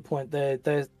gotten to a point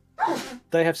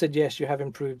they have said, yes, you have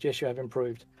improved,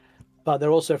 but there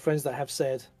are also friends that have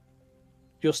said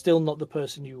you're still not the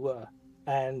person you were,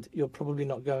 and you're probably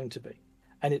not going to be.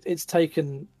 And it's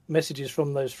taken messages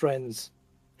from those friends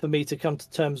for me to come to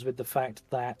terms with the fact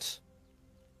that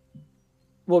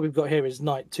what we've got here is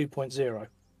Knight 2.0.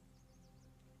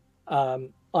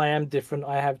 I am different.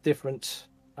 I have different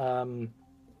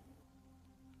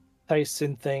tastes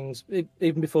in things,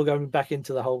 even before going back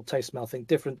into the whole taste smell thing.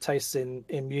 Different tastes in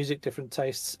music, different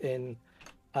tastes in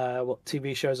what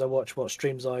TV shows I watch, what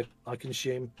streams I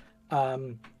consume.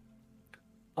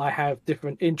 I have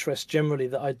different interests generally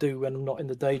that I do when I'm not in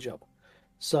the day job.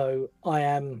 So I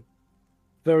am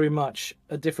very much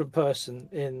a different person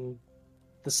in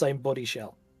the same body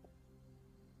shell.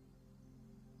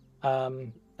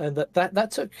 And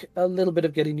that took a little bit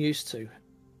of getting used to.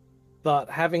 But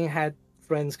having had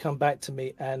friends come back to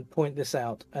me and point this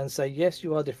out and say, yes,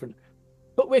 you are different,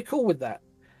 but we're cool with that,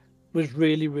 was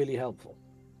really, really helpful.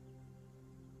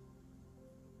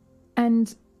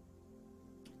 And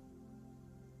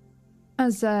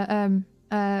as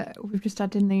we've just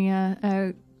had in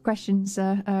the questions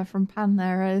from Pan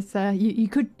there, as you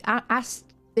could ask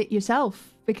it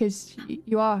yourself because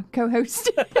you are co-host.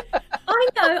 I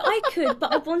know, I could,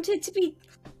 but I wanted to be...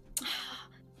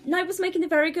 Knight was making a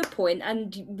very good point,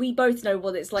 and we both know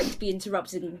what it's like to be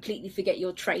interrupted and completely forget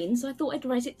your train, so I thought I'd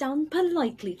write it down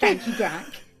politely. Thank you, Jack.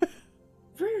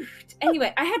 Rude.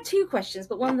 Anyway, I had two questions,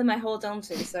 but one of them I hold on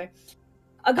to, so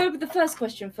I'll go with the first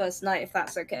question first, Knight, if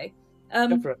that's okay.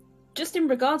 Go for it. Just in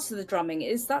regards to the drumming,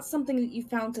 is that something that you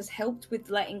found has helped with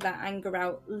letting that anger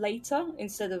out later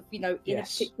instead of, in a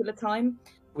particular time?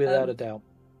 Without a doubt.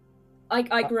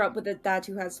 I grew up with a dad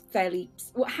who had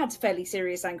fairly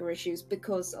serious anger issues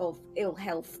because of ill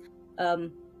health,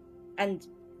 and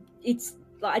it's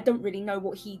like I don't really know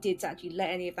what he did to actually let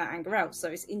any of that anger out. So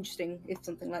it's interesting if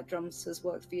something like drums has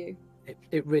worked for you.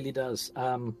 It really does.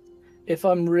 If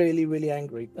I'm really, really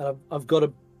angry and I've got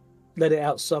to let it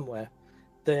out somewhere,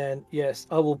 then yes,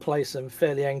 I will play some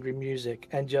fairly angry music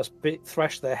and just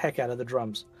thrash the heck out of the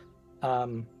drums.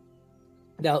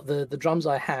 Now, the drums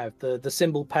I have, the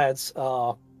cymbal pads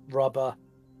are rubber.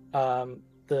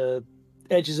 The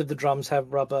edges of the drums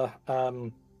have rubber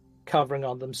covering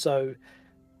on them, so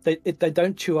they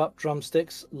don't chew up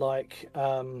drumsticks like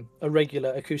a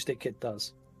regular acoustic kit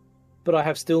does. But I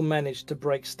have still managed to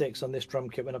break sticks on this drum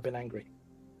kit when I've been angry.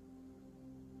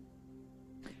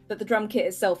 But the drum kit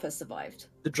itself has survived?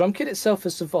 The drum kit itself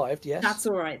has survived, yes. That's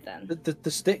all right, then.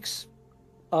 The sticks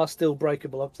are still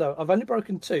breakable. So I've only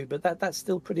broken two, but that's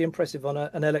still pretty impressive on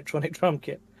an electronic drum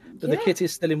kit. But the kit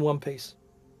is still in one piece.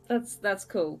 That's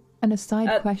cool. And a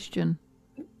side question.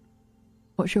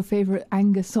 What's your favourite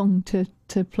anger song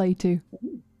to play to?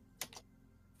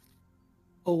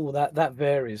 Oh, that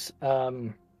varies.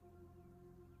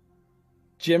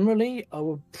 Generally, I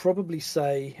would probably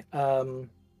say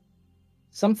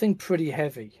something pretty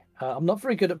heavy. I'm not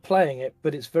very good at playing it,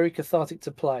 but it's very cathartic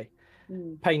to play.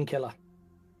 Painkiller,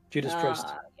 Judas Priest.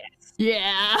 Yes.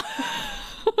 Yeah.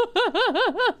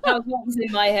 That was what was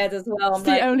in my head as well. It's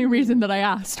the only reason that I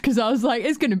asked, because I was like,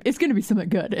 it's gonna be something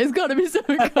good. It's gotta be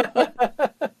something good.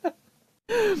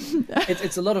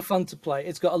 It's a lot of fun to play.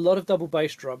 It's got a lot of double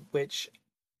bass drum, which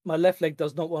my left leg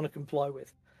does not want to comply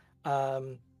with.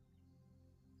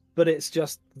 But it's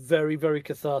just very, very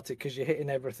cathartic because you're hitting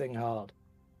everything hard.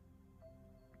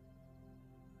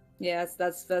 Yes,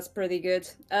 that's pretty good.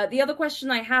 The other question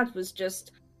I had was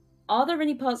just, are there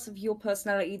any parts of your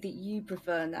personality that you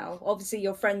prefer now? Obviously,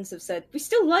 your friends have said we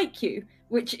still like you,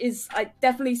 which is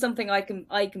definitely something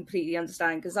I completely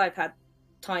understand, because I've had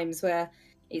times where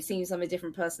it seems I'm a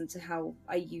different person to how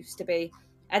I used to be,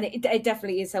 and it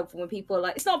definitely is helpful when people are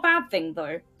like, it's not a bad thing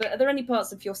though. But are there any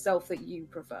parts of yourself that you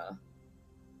prefer?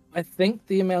 I think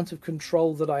the amount of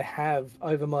control that I have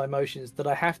over my emotions that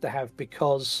I have to have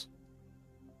because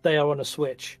they are on a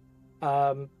switch,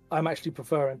 I'm actually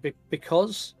preferring,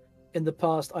 because in the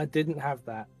past I didn't have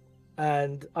that,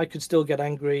 and I could still get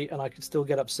angry and I could still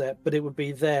get upset, but it would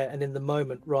be there and in the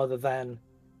moment rather than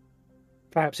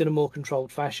perhaps in a more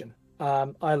controlled fashion.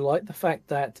 I like the fact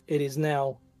that it is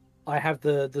now, I have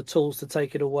the tools to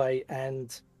take it away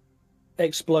and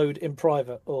explode in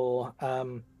private, or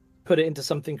put it into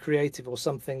something creative or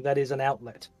something that is an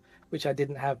outlet, which I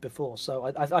didn't have before.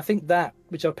 So I think that,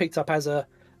 which I've picked up as a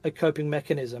coping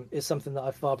mechanism, is something that I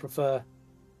far prefer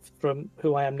from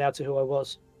who I am now to who I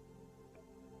was.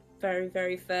 Very,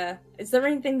 very fair. Is there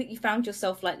anything that you found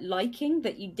yourself liking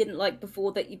that you didn't like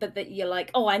before, but that you're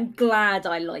like, oh, I'm glad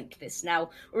I like this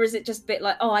now? Or is it just a bit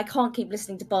like, oh, I can't keep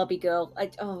listening to Barbie Girl? I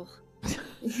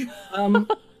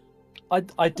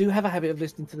do have a habit of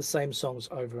listening to the same songs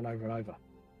over and over and over.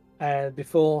 And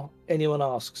before anyone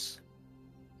asks,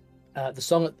 the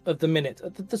song of the minute,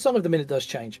 the song of the minute does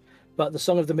change, but the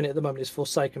song of the minute at the moment is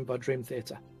Forsaken by Dream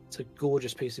Theater. It's a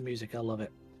gorgeous piece of music. I love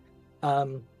it.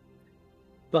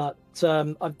 But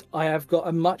I have got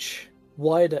a much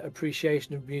wider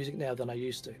appreciation of music now than I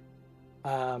used to.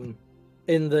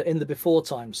 In the before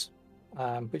times,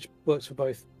 which works for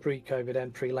both pre-COVID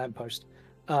and pre-Lamppost,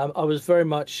 I was very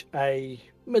much a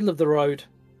middle-of-the-road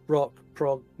rock,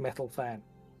 prog, metal fan.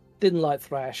 Didn't like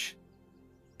thrash,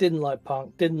 didn't like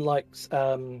punk, didn't like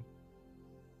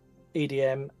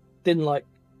EDM, didn't like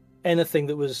anything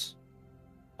that was,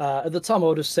 at the time I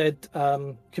would have said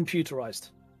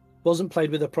computerized. Wasn't played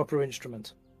with a proper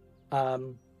instrument.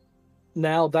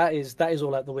 Now that is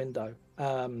all out the window.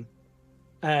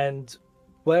 And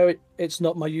where it's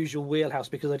not my usual wheelhouse,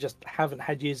 because I just haven't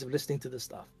had years of listening to this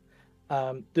stuff.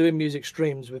 Doing music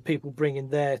streams with people bringing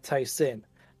their tastes in,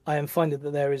 I am finding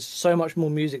that there is so much more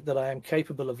music that I am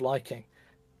capable of liking.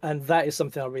 And that is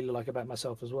something I really like about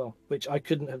myself as well, which I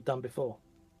couldn't have done before.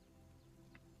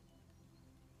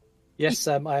 Yes,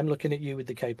 I am looking at you with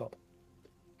the K-pop.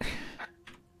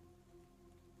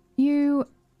 You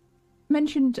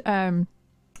mentioned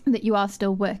that you are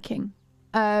still working.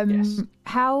 Yes.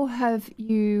 How have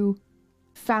you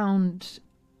found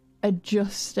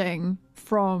adjusting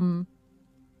from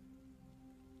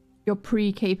your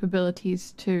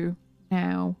pre-capabilities to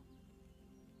now?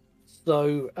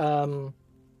 So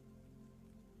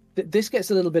this gets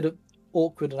a little bit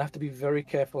awkward, and I have to be very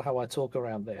careful how I talk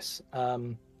around this,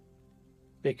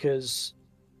 because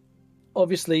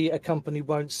obviously a company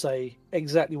won't say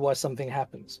exactly why something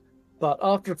happens. But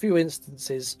after a few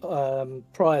instances,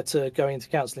 prior to going into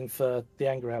counselling for the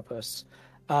anger outbursts,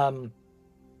 not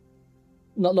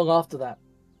long after that,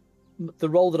 the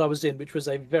role that I was in, which was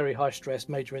a very high-stress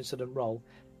major incident role,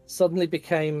 suddenly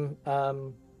became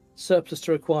surplus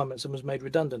to requirements and was made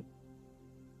redundant.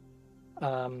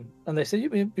 And they said,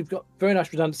 we've got a very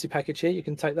nice redundancy package here. You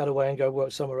can take that away and go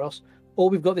work somewhere else. Or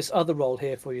we've got this other role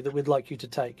here for you that we'd like you to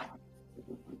take.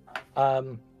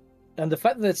 And the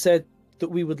fact that they said that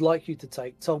we would like you to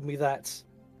take told me that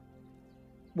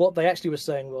what they actually were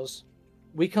saying was,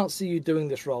 we can't see you doing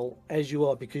this role as you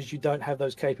are because you don't have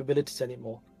those capabilities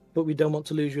anymore, but we don't want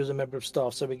to lose you as a member of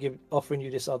staff, so we're offering you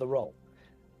this other role.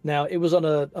 Now, it was on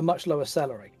a much lower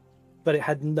salary, but it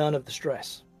had none of the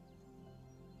stress.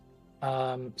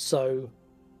 So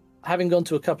having gone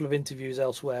to a couple of interviews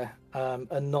elsewhere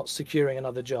and not securing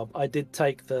another job, I did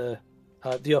take the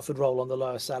offered role on the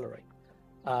lower salary.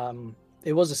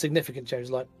 It was a significant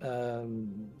change, like a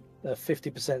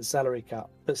 50% salary cut,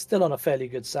 but still on a fairly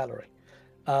good salary.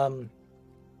 But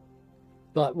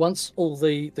once all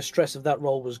the stress of that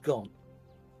role was gone,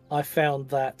 I found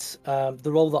that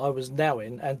the role that I was now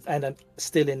in and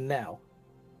still in now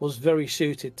was very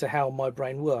suited to how my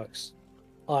brain works.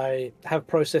 I have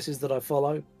processes that I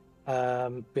follow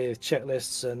with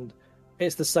checklists, and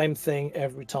it's the same thing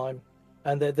every time.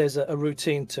 And there's a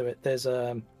routine to it. There's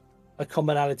a a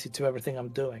commonality to everything I'm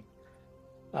doing.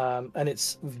 And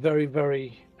it's very,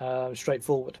 very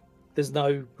straightforward. There's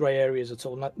no grey areas at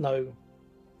all, no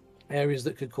areas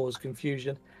that could cause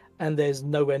confusion, and there's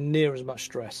nowhere near as much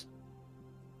stress.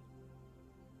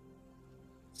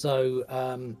 So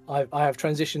I have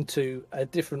transitioned to a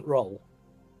different role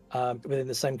within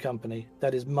the same company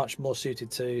that is much more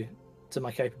suited to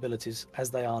my capabilities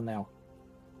as they are now.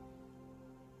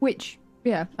 Which,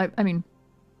 yeah, I mean,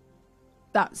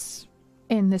 that's,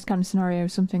 in this kind of scenario,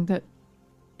 something that,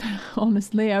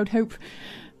 honestly, I would hope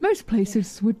most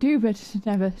places would do, but it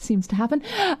never seems to happen.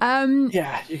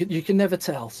 Yeah, you can never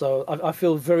tell. So I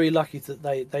feel very lucky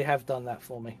that they have done that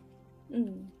for me.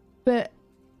 But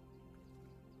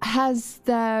has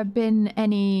there been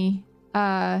any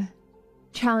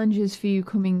challenges for you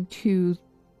coming to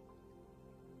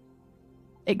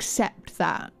accept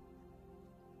that?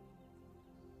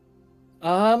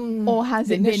 Or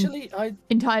has it been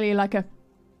entirely like a,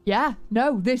 yeah,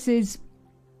 no, this is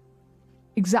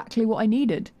exactly what I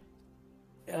needed?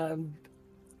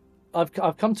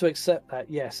 I've come to accept that,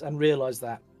 yes, and realise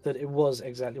that it was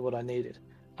exactly what I needed.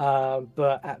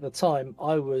 But at the time,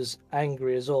 I was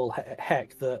angry as all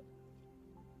heck that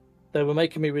they were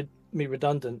making me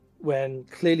redundant when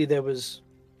clearly there was,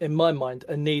 in my mind,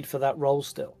 a need for that role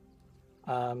still.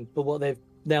 But what they've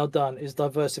now done is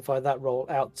diversify that role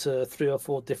out to 3 or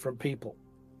 4 different people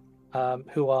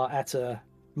who are at a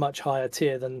much higher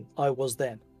tier than I was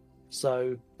then.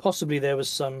 So possibly there was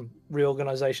some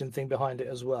reorganization thing behind it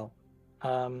as well.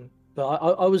 But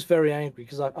I was very angry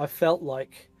because I felt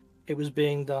like it was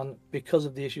being done because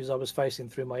of the issues I was facing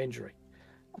through my injury.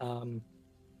 But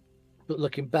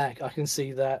looking back, I can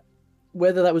see that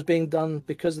whether that was being done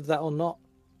because of that or not,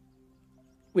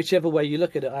 whichever way you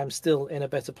look at it, I'm still in a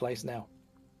better place now.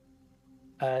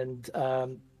 And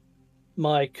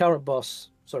my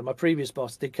previous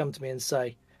boss did come to me and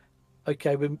say,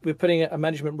 okay, we're putting a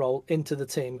management role into the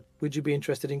team. Would you be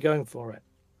interested in going for it?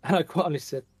 And I quite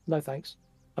honestly said, no, thanks.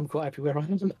 I'm quite happy where I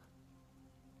am.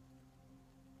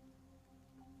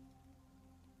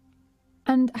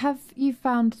 And have you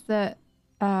found that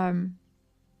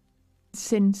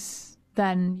since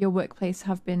then your workplace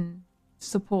have been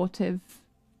supportive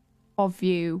of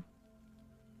you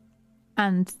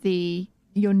and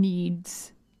your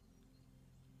needs?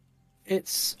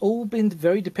 It's all been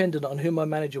very dependent on who my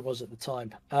manager was at the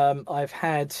time.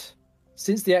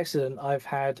 Since the accident, I've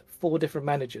had 4 different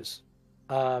managers.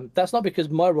 That's not because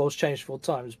my role's changed 4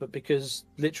 times, but because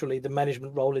literally the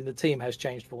management role in the team has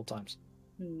changed 4 times.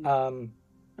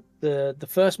 The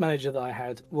first manager that I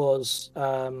had was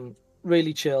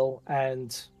really chill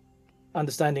and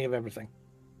understanding of everything.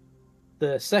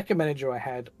 The second manager I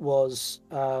had was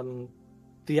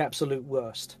the absolute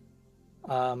worst.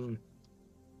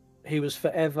 He was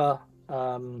forever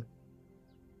calling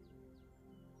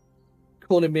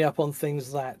me up on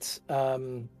things that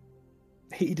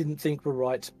he didn't think were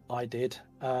right. I did.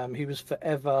 He was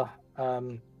forever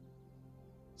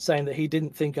saying that he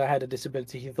didn't think I had a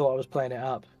disability. He thought I was playing it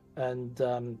up. And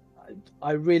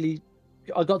I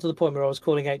got to the point where I was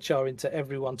calling HR into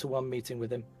every one-to-one meeting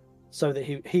with him so that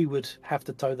he would have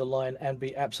to toe the line and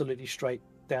be absolutely straight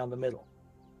down the middle,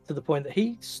 to the point that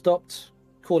he stopped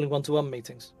calling one-to-one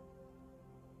meetings.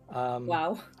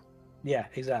 Wow. Yeah,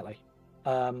 exactly.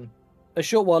 A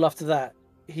short while after that,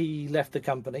 he left the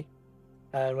company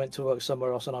and went to work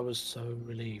somewhere else, and I was so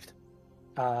relieved.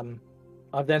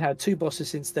 I've then had 2 bosses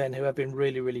since then who have been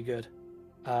really, really good,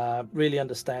 really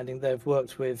understanding. They've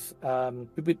worked with,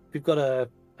 we've got a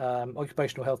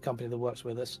occupational health company that works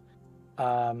with us.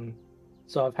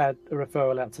 So I've had a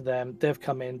referral out to them. They've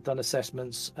come in, done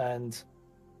assessments, and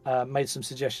made some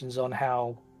suggestions on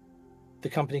how the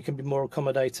company can be more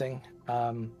accommodating,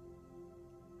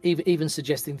 even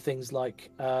suggesting things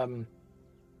like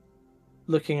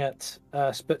looking at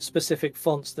specific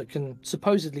fonts that can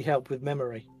supposedly help with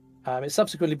memory. It's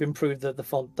subsequently been proved that the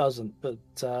font doesn't, but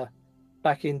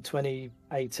back in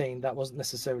 2018 that wasn't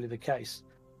necessarily the case.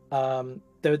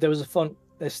 There was a font,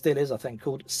 there still is I think,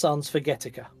 called Sans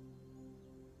Forgetica,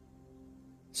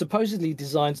 supposedly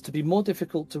designed to be more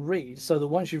difficult to read so that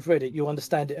once you've read it you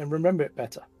understand it and remember it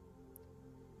better.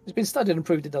 It's been studied and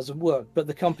proved it doesn't work, but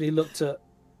the company looked at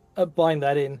buying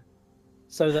that in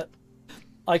so that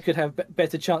I could have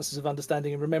better chances of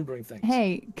understanding and remembering things.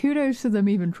 Hey, kudos to them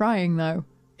even trying, though.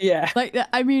 Yeah. Like,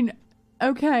 I mean,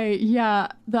 okay, yeah,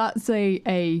 that's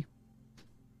a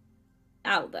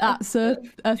out there. That's a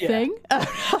thing.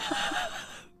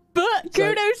 But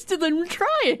kudos to them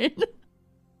trying.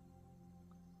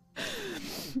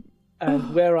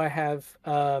 And where I have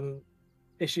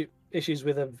issues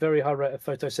with a very high rate of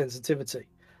photosensitivity,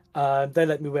 They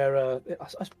let me wear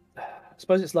I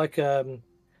suppose it's like a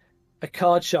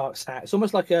card shark's hat. It's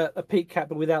almost like a peak cap,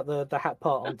 but without the hat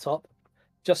part on top,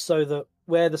 just so that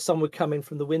where the sun would come in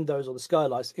from the windows or the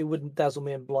skylights, it wouldn't dazzle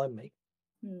me and blind me.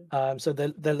 So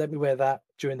they let me wear that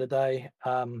during the day.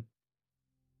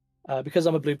 Because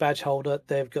I'm a blue badge holder,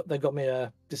 they got me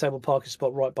a disabled parking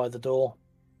spot right by the door.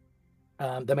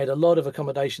 They made a lot of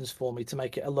accommodations for me to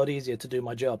make it a lot easier to do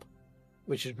my job,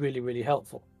 which is really, really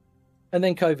helpful. And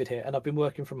then COVID hit, and I've been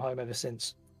working from home ever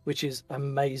since, which is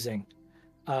amazing.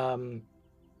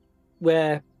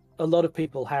 Where a lot of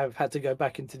people have had to go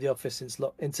back into the office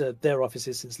into their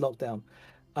offices since lockdown.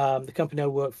 The company I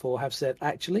work for have said,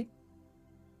 actually,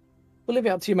 we'll leave it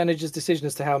up to your manager's decision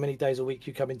as to how many days a week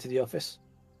you come into the office.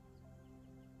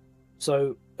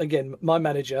 So again, my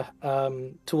manager,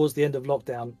 towards the end of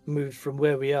lockdown, moved from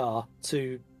where we are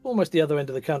to almost the other end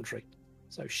of the country.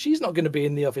 So she's not going to be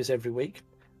in the office every week.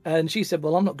 And she said,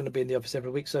 well, I'm not going to be in the office every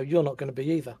week, so you're not going to be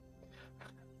either.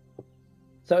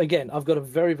 So again, I've got a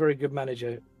very, very good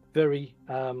manager, very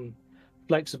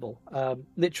flexible.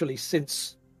 Literally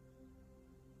since,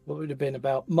 what would have been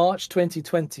about March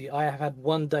 2020, I have had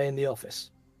one day in the office.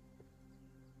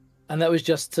 And that was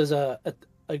just as a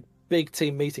big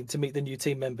team meeting to meet the new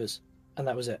team members, and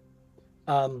that was it.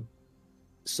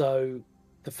 So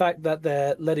the fact that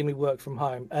they're letting me work from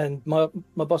home, and my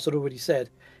boss had already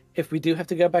said, if we do have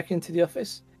to go back into the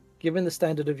office, given the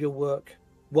standard of your work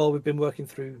while we've been working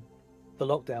through the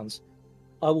lockdowns,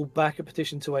 I will back a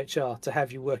petition to HR to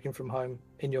have you working from home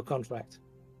in your contract.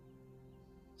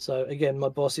 So again, my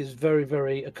boss is very,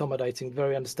 very accommodating,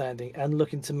 very understanding, and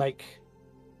looking to make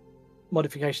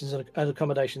modifications and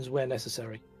accommodations where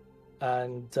necessary.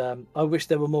 And I wish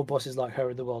there were more bosses like her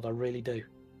in the world. I really do.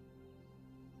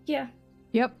 Yeah.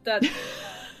 Yep.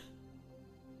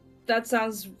 That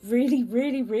sounds really,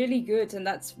 really, really good, and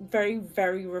that's very,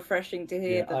 very refreshing to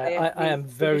hear. Yeah, I am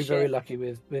very, very lucky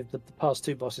with the past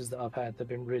two bosses that I've had. They've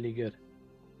been really good.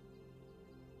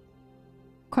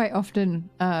 Quite often,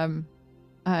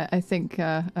 I think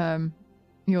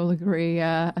you'll agree,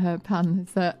 Pan,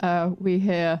 is that we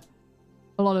hear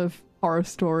a lot of horror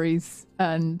stories,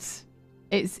 and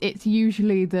it's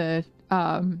usually the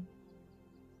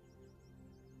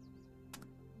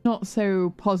not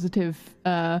so positive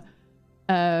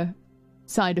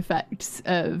side effects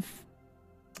of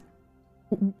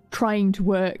trying to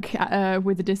work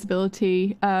with a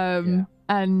disability,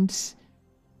 and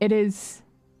it is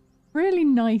really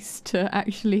nice to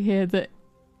actually hear that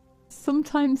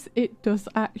sometimes it does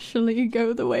actually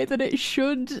go the way that it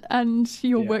should, and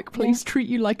your workplace treat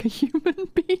you like a human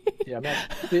being. Yeah,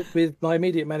 with my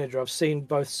immediate manager, I've seen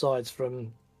both sides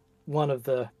from one of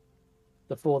the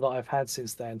four that I've had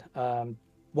since then.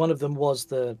 One of them was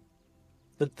the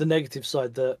negative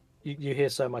side that you hear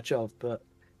so much of, but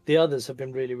the others have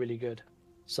been really, really good.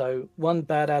 So one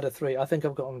bad out of three. I think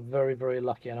I've gotten very, very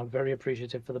lucky, and I'm very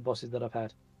appreciative for the bosses that I've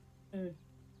had.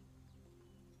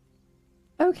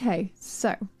 Okay,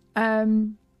 so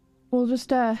we'll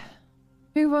just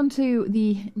move on to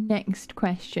the next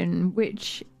question,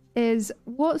 which is,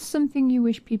 what's something you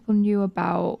wish people knew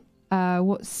about?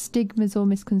 What stigmas or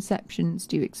misconceptions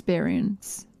do you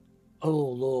experience? Oh,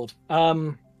 Lord.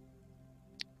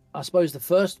 I suppose the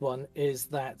first one is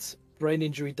that brain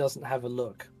injury doesn't have a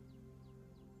look.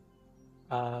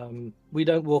 We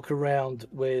don't walk around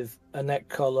with a neck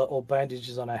collar or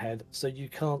bandages on our head, so you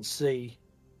can't see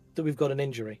that we've got an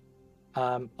injury.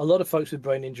 A lot of folks with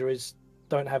brain injuries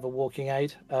don't have a walking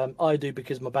aid. I do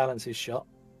because my balance is shot.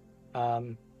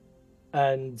 And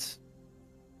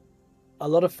a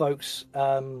lot of folks,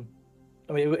 I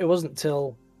mean, it wasn't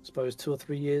until, I suppose, 2 or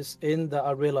 3 years in that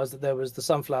I realized that there was the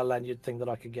sunflower lanyard thing that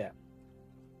I could get.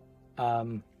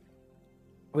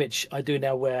 Which I do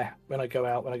now wear when I go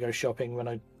out, when I go shopping, when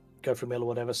I go for a meal or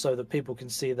whatever, so that people can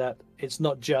see that it's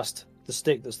not just the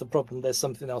stick that's the problem, there's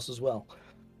something else as well.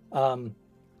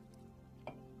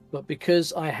 But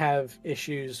because I have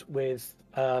issues with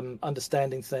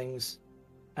understanding things,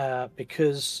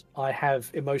 because I have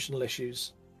emotional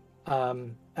issues,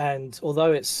 and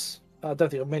although I don't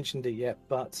think I've mentioned it yet,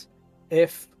 but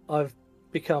if I've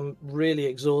become really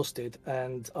exhausted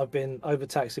and I've been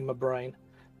overtaxing my brain,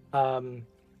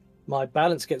 my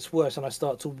balance gets worse and I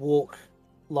start to walk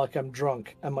like I'm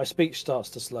drunk and my speech starts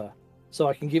to slur. So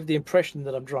I can give the impression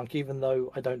that I'm drunk even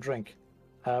though I don't drink,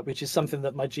 which is something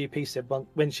that my GP said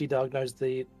when she diagnosed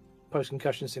the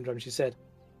post-concussion syndrome. She said,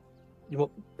 you're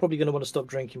probably going to want to stop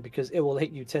drinking because it will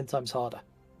hit you 10 times harder.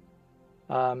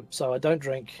 So I don't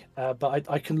drink, but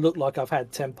I can look like I've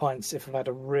had 10 pints if I've had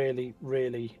a really,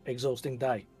 really exhausting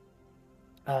day.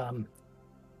 And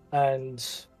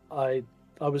I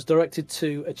I was directed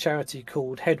to a charity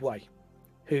called Headway,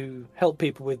 who help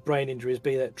people with brain injuries,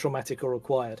 be that traumatic or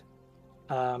acquired.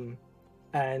 And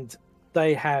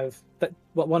they have that.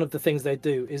 One of the things they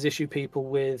do is issue people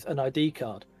with an ID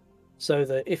card, so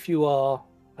that if you are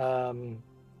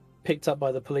picked up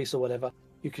by the police or whatever,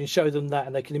 you can show them that,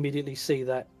 and they can immediately see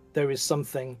that there is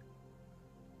something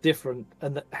different,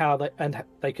 and that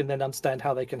they can then understand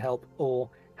how they can help or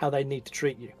how they need to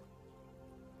treat you.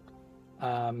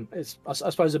 It's I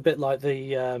suppose a bit like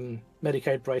the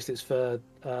Medicaid bracelets for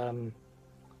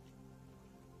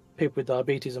people with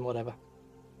diabetes and whatever.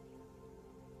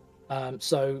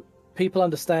 So people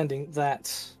understanding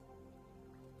that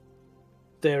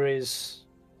there is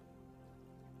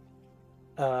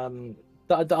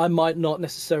that I might not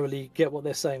necessarily get what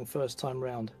they're saying first time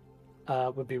round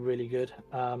would be really good,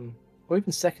 or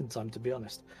even second time, to be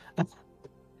honest.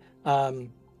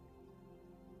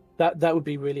 That would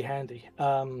be really handy.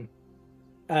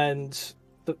 And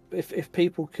if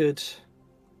people could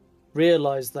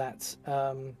realize that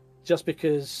just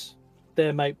because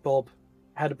their mate Bob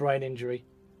had a brain injury,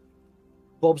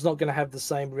 Bob's not going to have the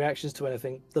same reactions to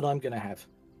anything that I'm going to have.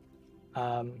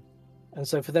 And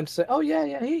so for them to say, oh,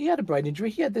 yeah, he had a brain injury.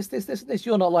 He had this.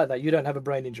 You're not like that. You don't have a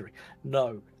brain injury.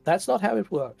 No, that's not how it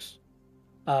works.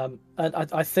 And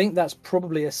I think that's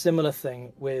probably a similar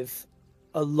thing with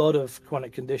a lot of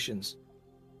chronic conditions,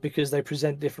 because they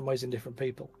present different ways in different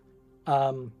people.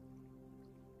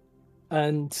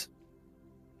 And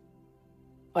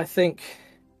I think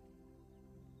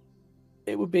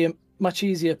it would be a much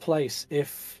easier place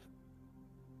if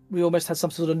we almost had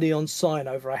some sort of neon sign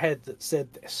over our head that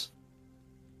said this.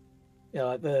 You know,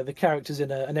 like the characters in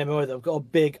an MMO that have got a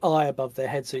big eye above their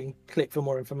head so you can click for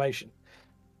more information.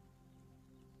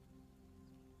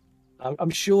 I'm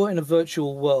sure in a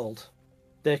virtual world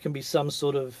there can be some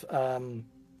sort of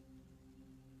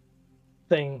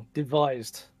thing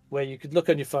devised where you could look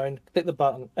on your phone, click the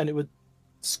button, and it would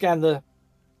scan the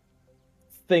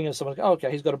thing as someone, oh, okay,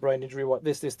 he's got a brain injury, what,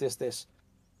 this,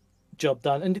 job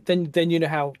done. And then you know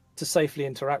how to safely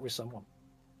interact with someone.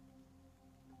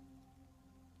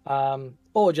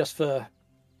 Or just for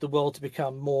the world to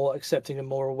become more accepting and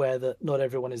more aware that not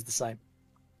everyone is the same.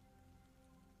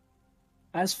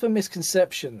 As for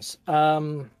misconceptions,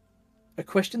 a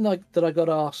question that I got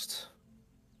asked,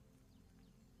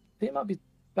 I think it might be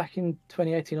back in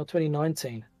 2018 or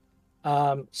 2019.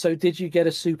 So did you get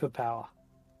a superpower?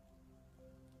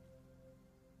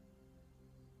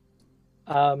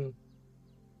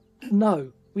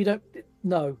 No, we don't.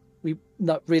 No,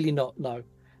 really not. No.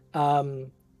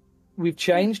 We've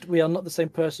changed. We are not the same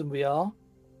person we are.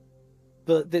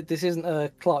 But this isn't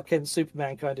a Clark Kent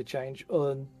Superman kind of change,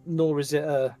 nor is it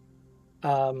a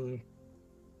Dr.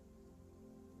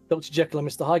 Jekyll and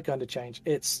Mr. Hyde kind of change.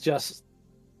 It's just,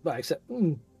 well, except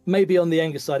maybe on the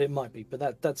anger side it might be,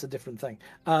 but that's a different thing.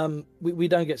 We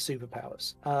don't get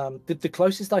superpowers. The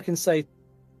closest I can say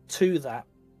to that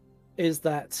is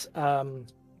that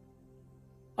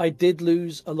I did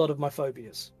lose a lot of my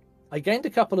phobias. I gained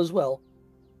a couple as well,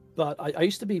 but I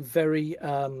used to be very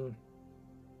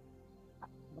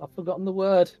I've forgotten the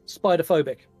word,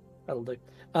 spider-phobic. That'll do.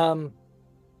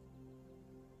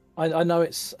 I know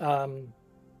it's a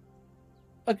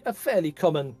fairly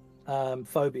common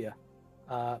phobia,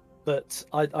 but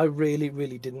I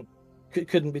really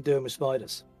couldn't be doing with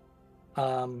spiders.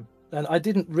 And I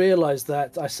didn't realize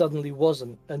that I suddenly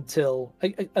wasn't until,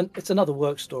 and it's another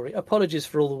work story. Apologies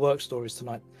for all the work stories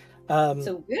tonight.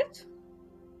 So good.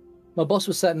 My boss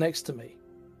was sat next to me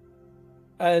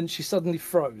and she suddenly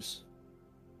froze.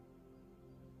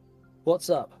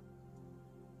 What's up?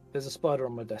 There's a spider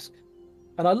on my desk.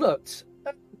 And I looked.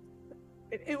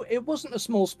 It wasn't a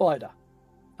small spider.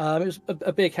 It was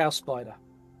a big house spider.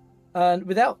 And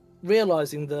without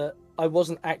realizing that I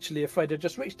wasn't actually afraid, I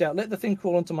just reached out, let the thing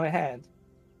crawl onto my hand,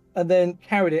 and then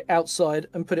carried it outside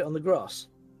and put it on the grass.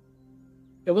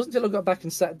 It wasn't until I got back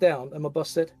and sat down and my boss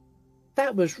said,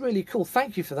 "That was really cool.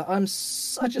 Thank you for that. I'm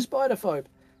such a spider phobe."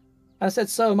 And I said,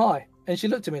 "So am I." And she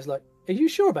looked at me and was like, "Are you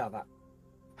sure about that?"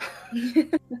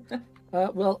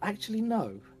 Well, actually,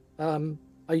 no.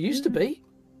 I used to be.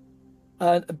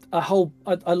 I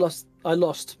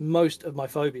lost most of my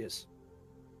phobias.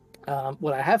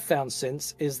 What I have found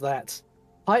since is that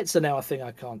heights are now a thing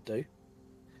I can't do.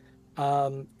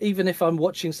 Even if I'm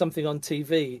watching something on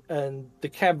TV and the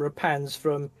camera pans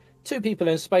from two people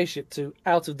in a spaceship to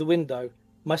out of the window,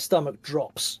 my stomach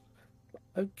drops.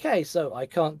 Okay, so I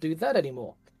can't do that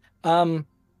anymore.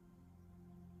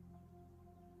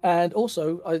 And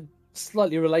also,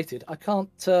 slightly related, I can't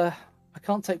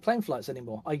take plane flights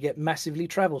anymore. I get massively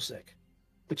travel sick,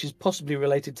 which is possibly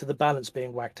related to the balance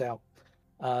being whacked out.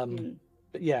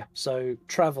 But yeah, so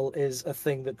travel is a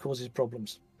thing that causes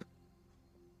problems.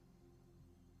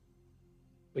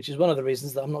 Which is one of the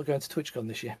reasons that I'm not going to TwitchCon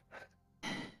this year.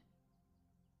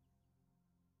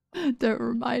 Don't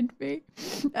remind me.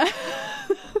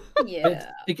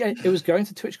 Yeah. It was going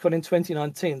to TwitchCon in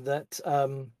 2019 that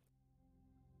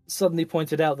suddenly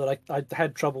pointed out that I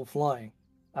had trouble flying.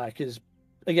 Because,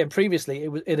 again, previously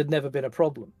it had never been a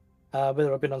problem.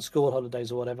 Whether I've been on school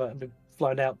holidays or whatever, and been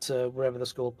flown out to wherever the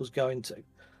school was going to.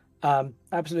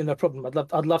 Absolutely no problem.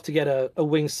 I'd love to get a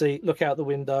wing seat, look out the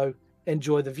window,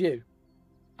 enjoy the view.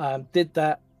 Did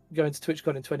that going to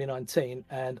TwitchCon in 2019,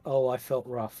 and I felt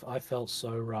rough. I felt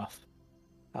so rough.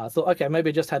 I thought, okay, maybe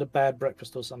I just had a bad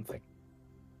breakfast or something.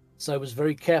 So I was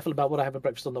very careful about what I have for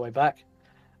breakfast on the way back.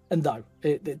 And no,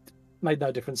 it made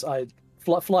no difference.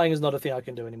 Flying is not a thing I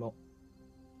can do anymore.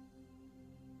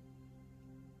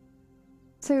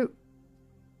 So,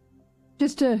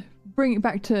 just to bring it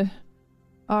back to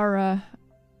our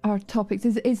topics,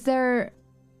 is there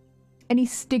any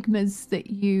stigmas that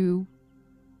you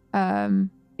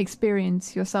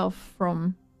experience yourself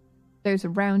from those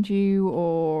around you,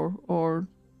 or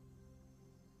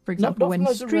for example, not when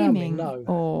from streaming? No.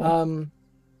 Or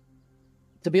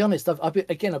to be honest, I've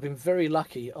been very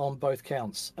lucky on both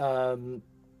counts. The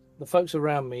folks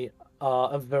around me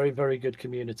are a very, very good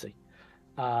community,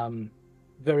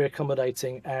 very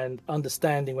accommodating and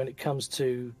understanding when it comes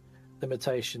to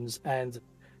limitations. And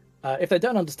if they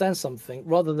don't understand something,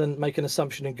 rather than make an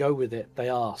assumption and go with it, they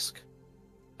ask.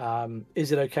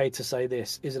 Is it okay to say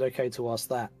this? Is it okay to ask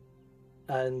that?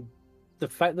 And the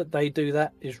fact that they do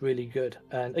that is really good.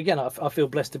 And again, I feel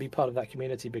blessed to be part of that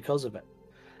community because of it.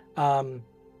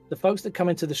 The folks that come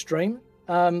into the stream,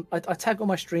 I tag all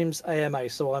my streams AMA,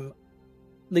 so I'm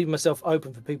leaving myself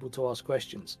open for people to ask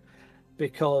questions,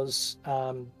 because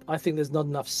I think there's not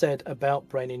enough said about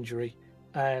brain injury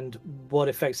and what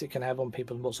effects it can have on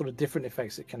people and what sort of different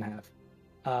effects it can have.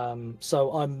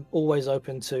 So I'm always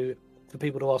open for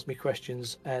people to ask me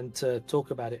questions and to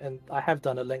talk about it, and I have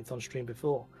done at length on stream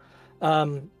before.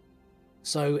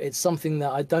 So it's something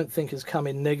that I don't think has come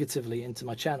in negatively into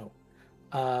my channel.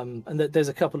 And that there's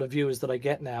a couple of viewers that I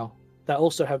get now that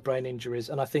also have brain injuries,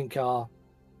 and I think are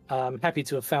happy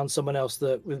to have found someone else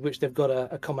with which they've got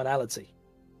a commonality.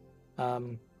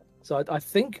 So I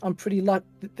think I'm pretty lucky.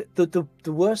 The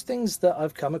worst things that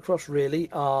I've come across really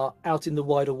are out in the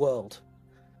wider world,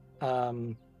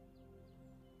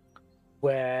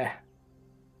 where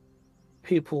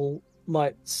people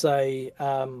might say,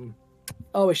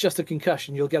 "Oh, it's just a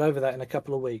concussion. You'll get over that in a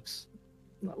couple of weeks."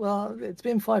 Well, it's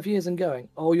been 5 years and going.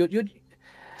 Oh, you're just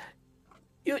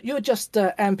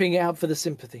amping it out for the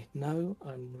sympathy. No,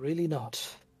 I'm really not.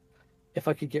 If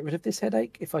I could get rid of this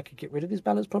headache, if I could get rid of these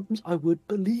balance problems, I would,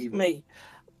 believe me.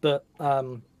 But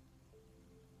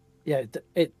yeah,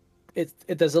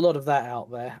 there's a lot of that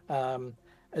out there,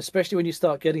 especially when you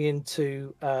start getting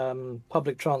into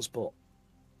public transport.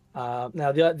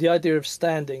 Now, the idea of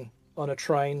standing on a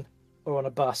train or on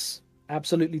a bus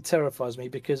absolutely terrifies me,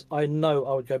 because I know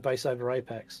I would go base over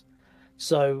apex.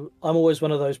 So I'm always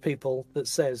one of those people that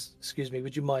says, "Excuse me,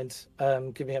 would you mind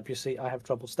giving up your seat? I have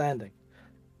trouble standing."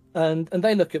 And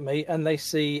they look at me and they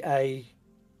see a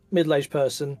middle-aged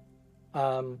person,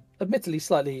 admittedly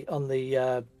slightly on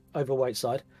the overweight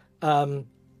side, and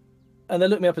they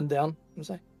look me up and down and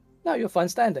say, "No, you're fine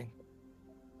standing."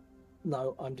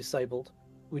 "No, I'm disabled.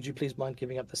 Would you please mind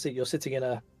giving up the seat? You're sitting in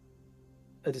a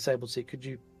disabled seat. Could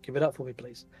you give it up for me,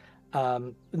 please?"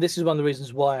 And this is one of the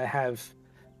reasons why I have,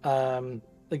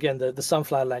 again, the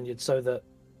sunflower lanyard, so that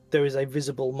there is a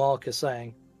visible marker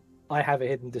saying I have a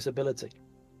hidden disability.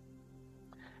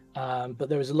 But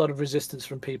there is a lot of resistance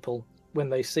from people when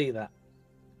they see that.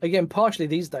 Again, partially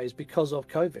these days because of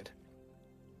COVID.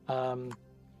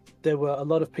 There were a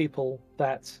lot of people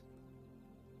that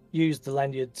used the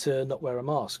lanyard to not wear a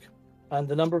mask. And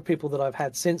the number of people that I've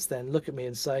had since then look at me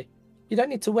and say, "You don't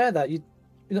need to wear that. You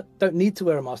don't need to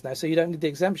wear a mask now, so you don't need the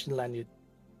exemption lanyard."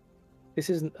 This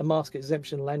isn't a mask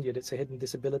exemption lanyard, it's a hidden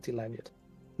disability lanyard.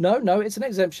 No, it's an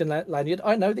exemption lanyard.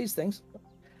 I know these things.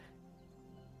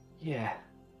 Yeah,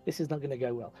 this is not going to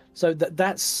go well. So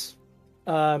that's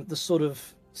the sort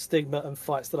of stigma and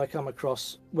fights that I come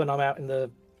across when I'm out in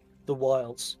the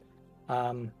wilds.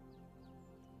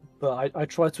 But I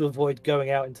try to avoid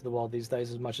going out into the wild these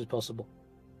days as much as possible.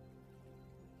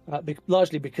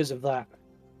 Largely because of that.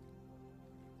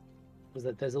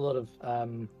 Because there's a lot of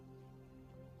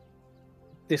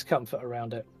discomfort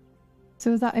around it.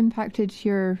 So has that impacted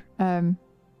your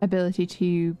ability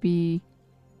to be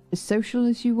as social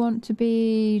as you want to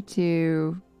be,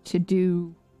 to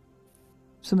do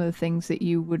some of the things that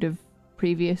you would have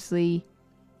previously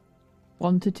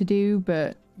wanted to do,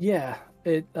 but yeah,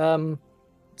 it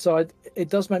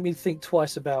does make me think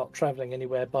twice about travelling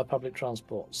anywhere by public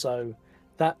transport. So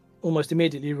that almost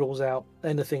immediately rules out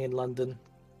anything in London,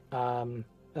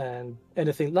 and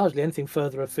largely anything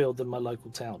further afield than my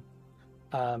local town.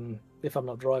 If I'm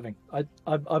not driving, I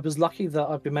was lucky that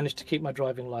I've been managed to keep my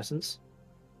driving license.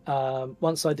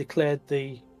 Once I declared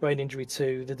the brain injury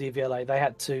to the DVLA, they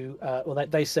had to,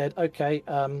 they said, okay,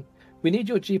 we need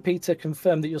your GP to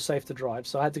confirm that you're safe to drive.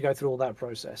 So I had to go through all that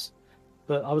process.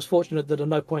 But I was fortunate that at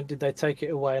no point did they take it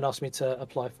away and ask me to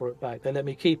apply for it back. They let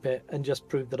me keep it and just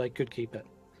proved that I could keep it.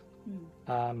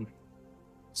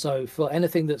 So for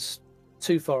anything that's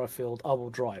too far afield, I will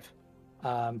drive.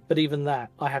 But even that,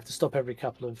 I have to stop every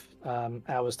couple of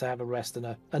hours to have a rest and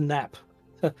a nap.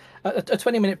 a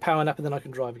 20-minute power nap, and then I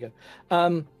can drive again.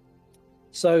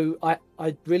 So I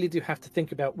really do have to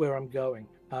think about where I'm going.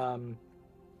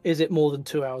 Is it more than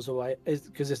 2 hours away?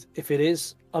 Because if it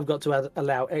is, I've got to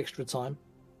allow extra time.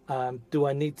 Do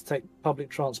I need to take public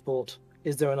transport?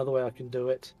 Is there another way I can do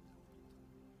it?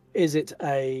 Is it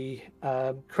a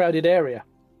crowded area?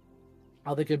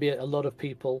 Are there going to be a lot of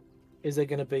people? Is there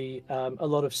going to be a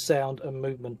lot of sound and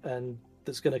movement, and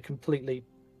that's going to completely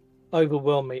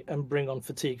overwhelm me and bring on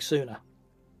fatigue sooner?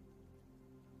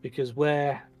 Because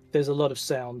where there's a lot of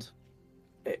sound,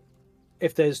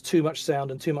 if there's too much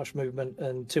sound and too much movement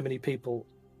and too many people,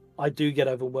 I do get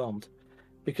overwhelmed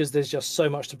because there's just so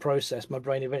much to process. My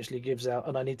brain eventually gives out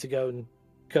and I need to go and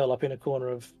curl up in a corner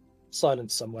of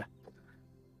silence somewhere.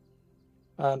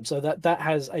 So that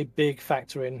has a big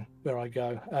factor in where I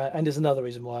go, and is another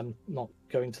reason why I'm not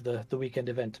going to the weekend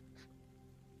event.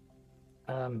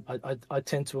 I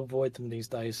tend to avoid them these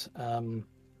days.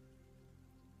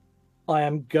 I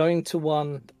am going to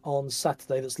one on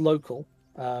Saturday that's local,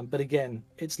 but again,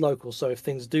 it's local, so if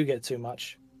things do get too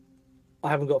much, I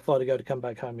haven't got far to go to come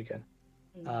back home again.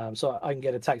 So I can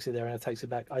get a taxi there and a taxi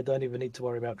back. I don't even need to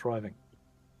worry about driving.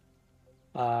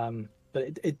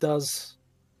 But it does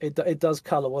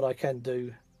colour what I can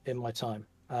do in my time.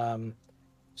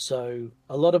 So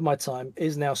a lot of my time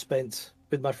is now spent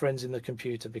with my friends in the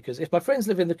computer, because if my friends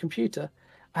live in the computer,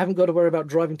 I haven't got to worry about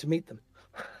driving to meet them.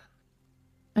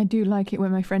 I do like it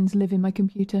when my friends live in my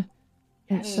computer.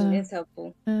 It's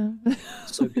helpful.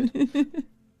 So good.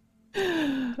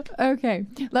 Okay,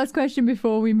 last question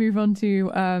before we move on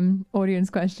to audience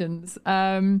questions.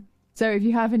 So if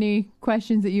you have any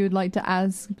questions that you would like to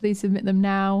ask, please submit them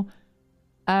now.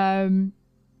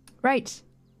 Right.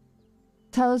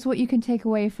 Tell us what you can take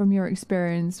away from your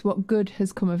experience. What good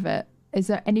has come of it? Is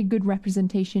there any good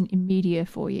representation in media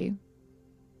for you?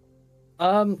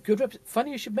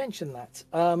 Funny you should mention that.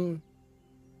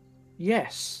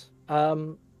 Yes.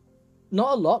 Not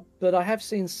a lot, but I have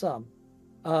seen some.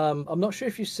 I'm not sure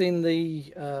if you've seen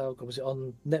the was it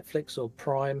on Netflix or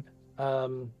Prime?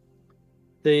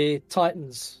 The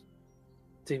Titans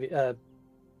TV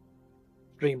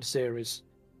streamed series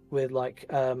with like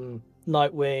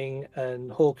Nightwing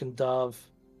and Hawk and Dove,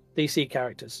 DC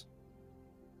characters.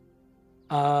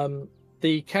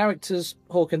 The characters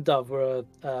Hawk and Dove were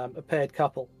a paired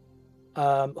couple.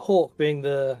 Hawk, being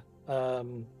the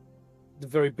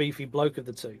very beefy bloke of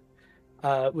the two,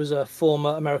 was a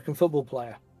former American football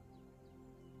player.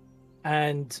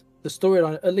 And the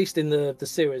storyline, at least in the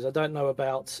series, I don't know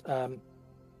about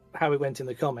how it went in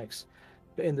the comics,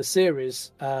 but in the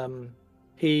series,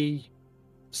 he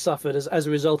suffered as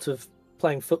a result of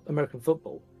playing American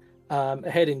football, a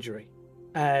head injury.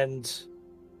 And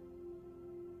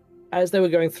as they were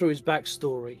going through his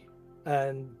backstory,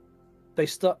 and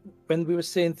when we were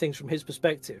seeing things from his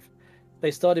perspective,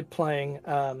 they started playing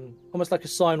almost like a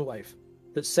sine wave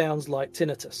that sounds like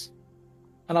tinnitus.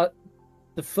 And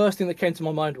the first thing that came to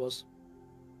my mind was,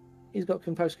 he's got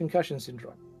post-concussion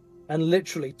syndrome. And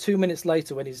literally 2 minutes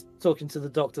later, when he's talking to the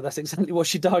doctor, that's exactly what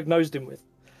she diagnosed him with.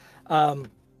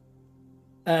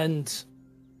 And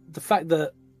the fact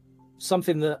that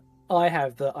something that I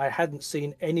have that I hadn't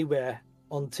seen anywhere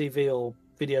on TV or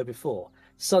video before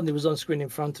suddenly was on screen in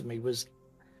front of me was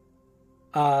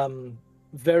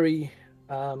very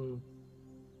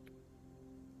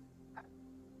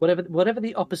whatever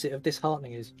the opposite of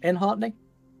disheartening is, enheartening.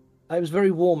 It was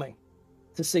very warming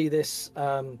to see this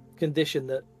condition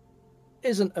that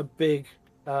isn't a big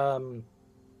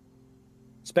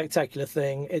spectacular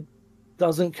thing. It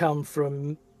doesn't come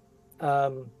from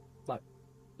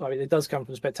it does come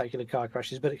from spectacular car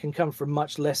crashes, but it can come from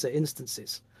much lesser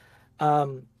instances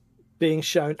being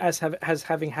shown as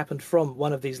having happened from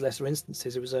one of these lesser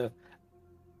instances. It was a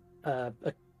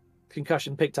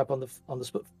concussion picked up on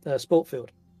the sport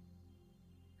field,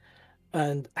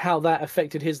 and how that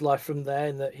affected his life from there,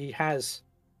 and that he has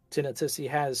tinnitus, he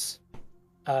has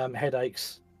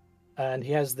headaches, and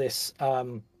he has this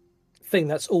thing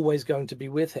that's always going to be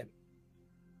with him.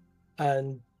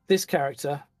 And this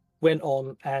character went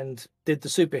on and did the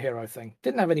superhero thing.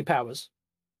 Didn't have any powers,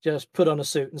 just put on a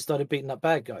suit and started beating up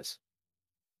bad guys,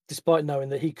 despite knowing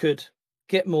that he could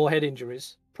get more head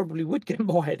injuries, probably would get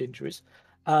more head injuries,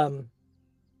 but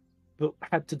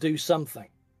had to do something.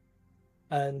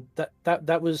 And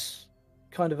that was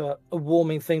kind of a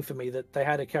warming thing for me, that they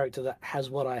had a character that has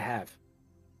what I have.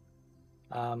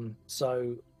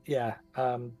 So yeah,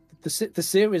 the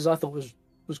series I thought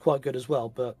was quite good as well,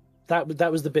 but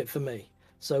that was the bit for me.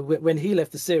 So when he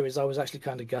left the series, I was actually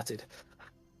kind of gutted.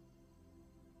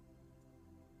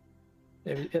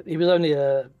 He was only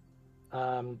a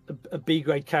B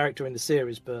grade character in the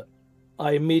series, but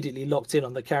I immediately locked in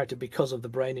on the character because of the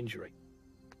brain injury.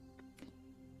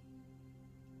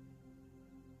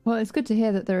 Well, it's good to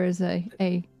hear that there is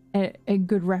a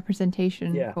good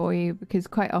representation for you, because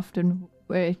quite often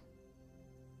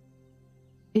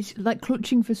it's like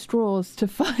clutching for straws to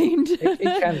find it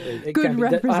can be. Good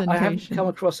representation. I haven't come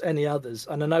across any others,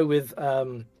 and I know with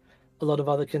a lot of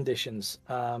other conditions,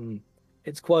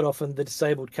 it's quite often the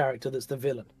disabled character that's the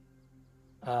villain.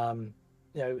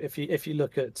 If you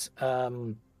look at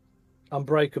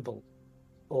Unbreakable,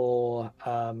 or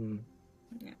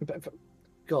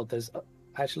God, there's a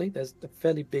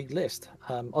fairly big list.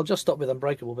 I'll just stop with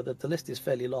Unbreakable, but the list is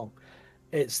fairly long.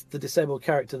 It's the disabled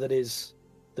character that is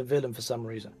the villain for some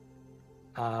reason.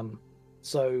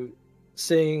 So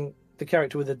seeing the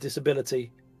character with a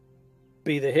disability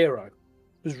be the hero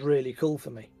was really cool for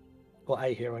me. Or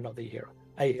a hero, not the hero.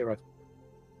 A hero.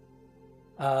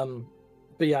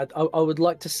 But yeah, I would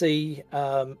like to see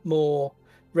more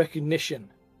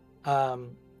recognition,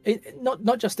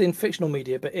 not just in fictional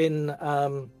media, but in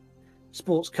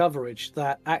sports coverage,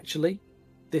 that actually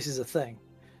this is a thing.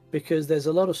 Because there's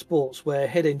a lot of sports where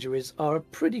head injuries are a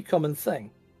pretty common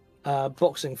thing.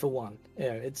 Boxing, for one,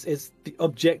 it's the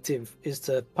objective is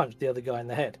to punch the other guy in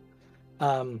the head.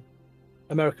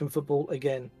 American football,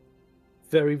 again,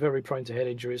 very, very prone to head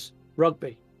injuries.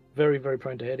 Rugby, very, very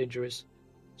prone to head injuries.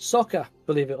 Soccer,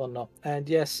 believe it or not. And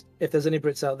yes, if there's any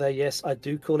Brits out there, yes, I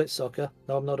do call it soccer.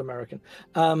 No, I'm not American.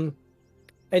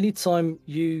 Anytime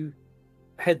you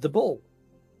head the ball,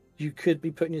 you could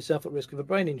be putting yourself at risk of a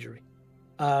brain injury.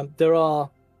 There are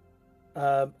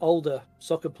older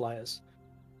soccer players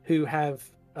who have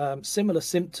similar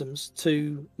symptoms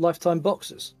to lifetime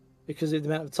boxers because of the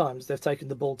amount of times they've taken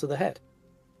the ball to the head.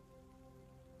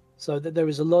 So that there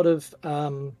is a lot of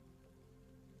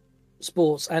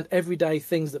sports and everyday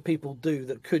things that people do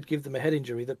that could give them a head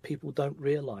injury that people don't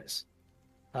realize.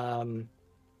 And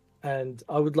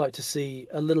I would like to see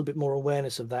a little bit more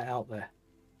awareness of that out there,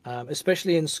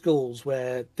 especially in schools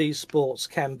where these sports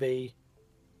can be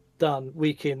done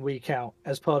week in, week out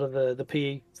as part of the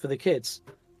PE for the kids.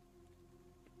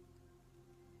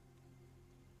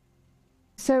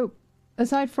 So,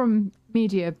 aside from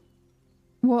media,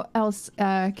 what else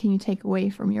can you take away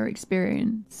from your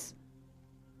experience?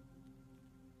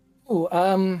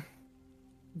 Oh,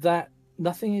 that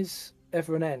nothing is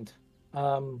ever an end.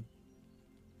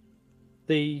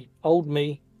 The old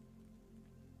me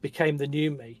became the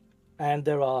new me, and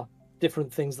there are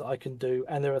different things that I can do,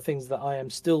 and there are things that I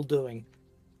am still doing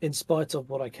in spite of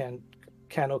what I can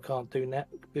or can't do now,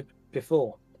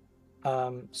 before.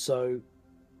 So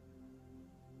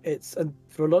it's, and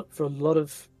for a lot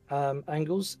of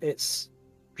angles, it's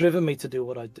driven me to do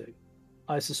what I do.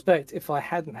 I suspect if I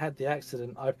hadn't had the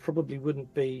accident, I probably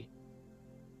wouldn't be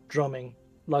drumming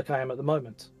like I am at the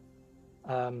moment.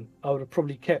 I would have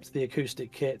probably kept the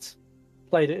acoustic kit,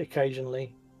 played it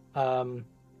occasionally,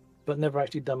 but never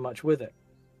actually done much with it.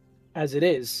 As it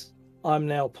is, I'm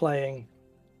now playing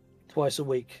twice a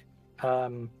week,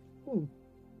 health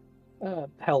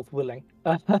willing.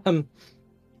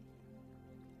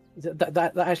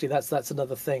 That's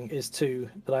another thing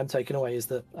that I'm taking away, is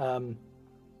that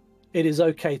it is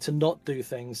okay to not do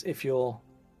things if you're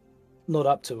not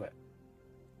up to it.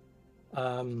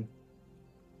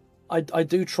 I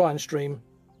do try and stream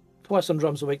twice on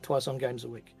drums a week, twice on games a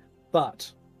week,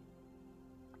 but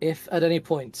if at any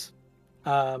point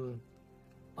I'm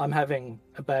having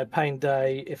a bad pain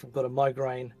day, if I've got a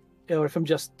migraine, or if I'm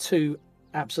just too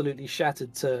absolutely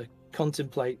shattered to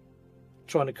contemplate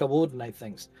trying to coordinate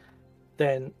things,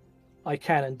 then I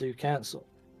can and do cancel.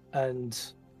 And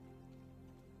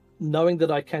knowing that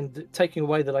I can, taking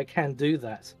away that I can do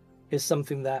that, is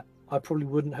something that I probably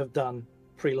wouldn't have done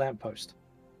pre-Lamppost.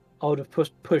 I would have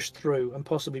pushed through and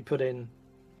possibly put in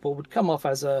what would come off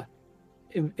as a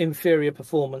inferior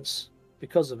performance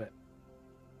because of it.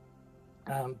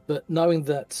 But knowing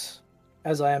that,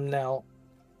 as I am now,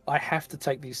 I have to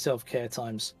take these self-care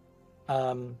times.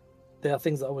 There are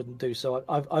things that I wouldn't do. So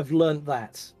I've learned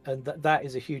that, and that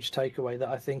is a huge takeaway that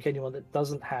I think anyone that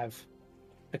doesn't have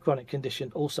a chronic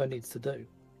condition also needs to do.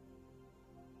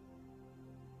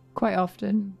 Quite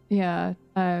often, yeah.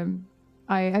 I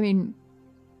mean,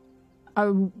 I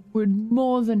would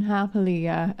more than happily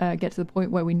get to the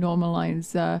point where we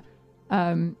normalize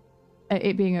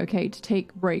it being okay to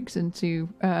take breaks and to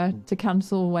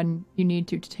cancel when you need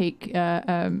to take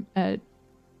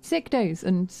sick days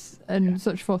and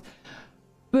such forth.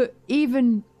 But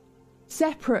even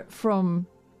separate from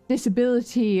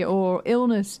disability or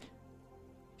illness,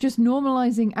 just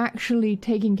normalizing actually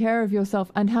taking care of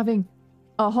yourself and having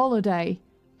a holiday,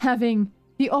 having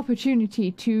the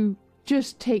opportunity to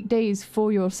just take days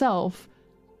for yourself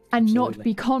and Absolutely. not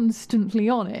be constantly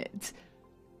on it.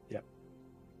 Yep.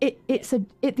 It's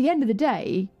at the end of the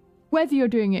day, whether you're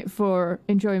doing it for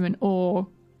enjoyment or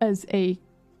as a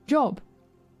job,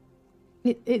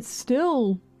 it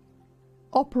still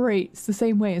operates the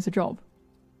same way as a job.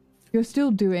 You're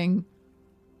still doing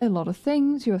a lot of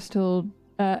things. You're still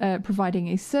providing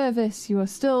a service. You are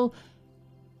still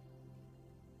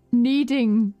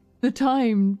needing the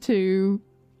time to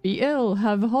be ill,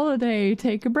 have a holiday,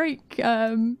 take a break.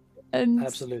 And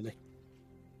Absolutely.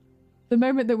 the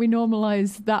moment that we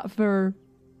normalize that for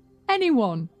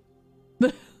anyone,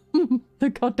 the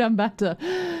goddamn better.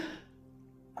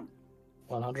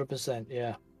 100%,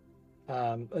 yeah.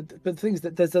 But the thing is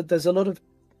that there's a lot of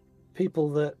people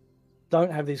that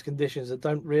don't have these conditions that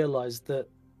don't realize that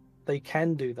they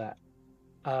can do that.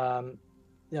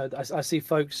 I see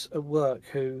folks at work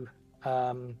who,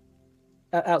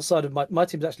 outside of my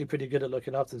team's actually pretty good at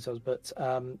looking after themselves, but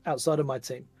outside of my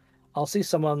team, I'll see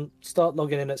someone start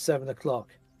logging in at 7 o'clock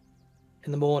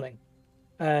in the morning,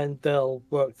 and they'll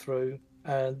work through,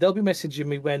 and they'll be messaging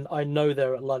me when I know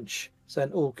they're at lunch,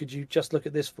 saying, "Oh, could you just look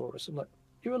at this for us?" I'm like,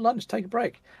 "You're at lunch, take a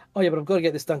break." "Oh yeah, but I've got to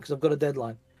get this done because I've got a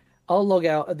deadline." I'll log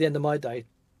out at the end of my day.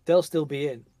 They'll still be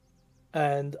in,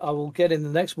 and I will get in the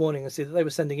next morning and see that they were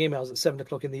sending emails at 7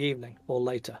 o'clock in the evening or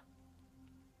later.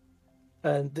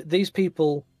 And these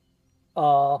people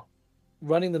are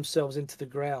running themselves into the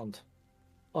ground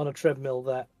on a treadmill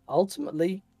that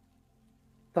ultimately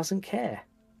doesn't care.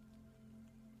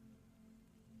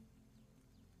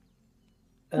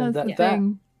 And That's the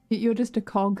thing. You're just a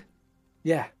cog.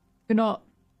 Yeah. You're not.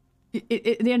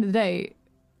 At the end of the day,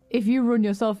 if you run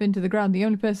yourself into the ground, the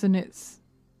only person it's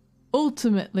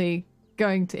ultimately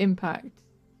going to impact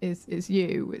is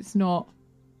you. It's not.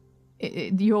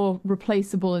 You're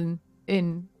replaceable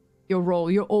in your role.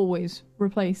 You're always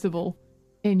replaceable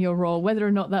in your role. Whether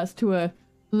or not that's to a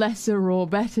lesser or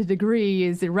better degree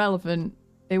is irrelevant.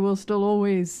 They will still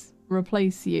always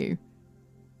replace you.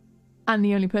 And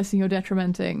the only person you're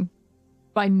detrimenting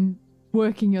by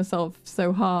working yourself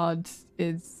so hard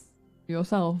is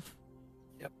yourself.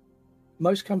 Yep.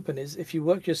 Most companies, if you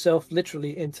work yourself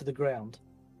literally into the ground,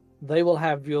 they will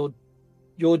have your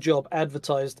job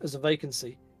advertised as a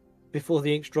vacancy before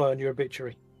the ink's dry on your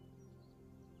obituary.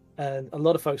 And a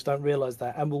lot of folks don't realize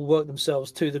that and will work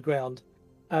themselves to the ground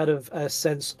out of a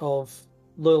sense of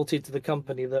loyalty to the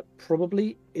company that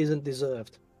probably isn't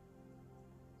deserved.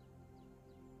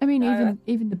 I mean,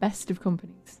 even the best of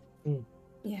companies.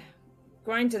 Yeah.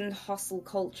 Grind and hustle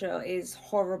culture is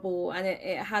horrible, and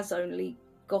it has only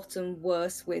gotten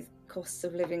worse with cost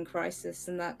of living crisis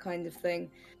and that kind of thing.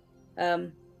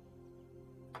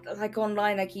 Like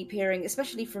online, I keep hearing,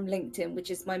 especially from LinkedIn,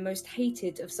 which is my most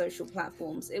hated of social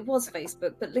platforms. It was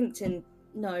Facebook, but LinkedIn,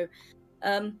 no.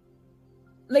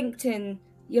 LinkedIn,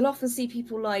 you'll often see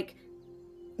people like,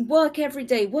 work every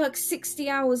day, work 60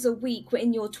 hours a week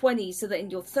in your 20s so that in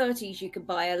your 30s you can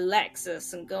buy a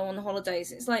Lexus and go on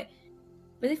holidays. It's like,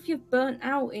 but if you're burnt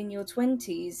out in your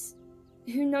 20s,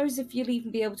 who knows if you'll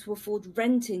even be able to afford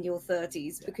rent in your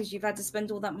 30s because you've had to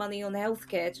spend all that money on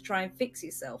healthcare to try and fix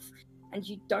yourself. And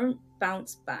you don't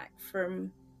bounce back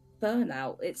from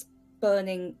burnout. It's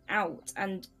burning out.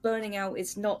 And burning out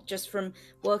is not just from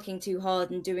working too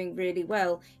hard and doing really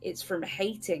well. It's from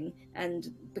hating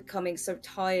and becoming so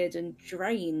tired and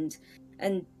drained.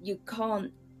 And you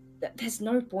can't... There's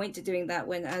no point to doing that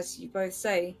when, as you both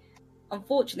say,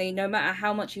 unfortunately, no matter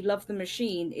how much you love the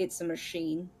machine, it's a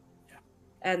machine. Yeah.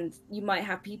 And you might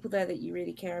have people there that you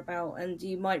really care about, and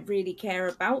you might really care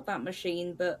about that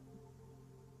machine, but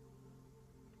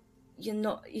you're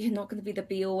not going to be the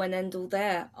be all and end all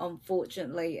there,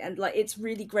 unfortunately. And like, it's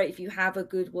really great if you have a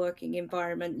good working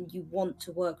environment and you want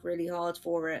to work really hard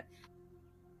for it,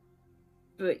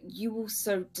 but you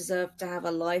also deserve to have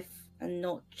a life and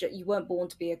not you weren't born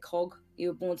to be a cog. You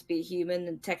were born to be a human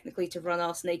and technically to run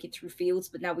ass naked through fields,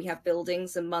 but now we have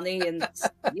buildings and money and,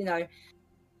 you know.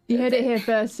 You heard it here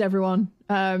first, everyone.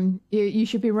 You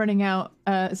should be running out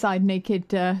side naked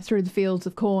through the fields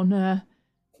of corn.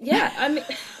 Yeah,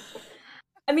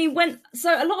 I mean,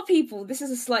 so a lot of people, this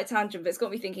is a slight tangent, but it's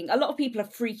got me thinking, a lot of people are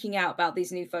freaking out about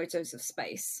these new photos of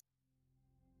space.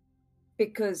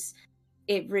 Because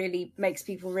it really makes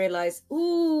people realize,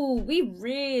 ooh, we're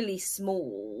really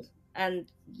small.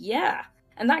 And yeah,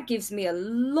 and that gives me a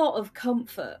lot of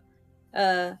comfort.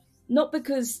 Not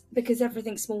because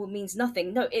everything small means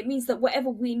nothing. No, it means that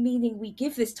whatever meaning we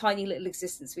give this tiny little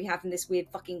existence we have in this weird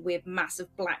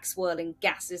massive black swirling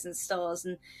gases and stars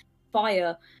and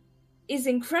fire is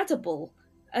incredible.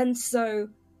 And so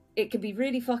it can be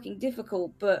really fucking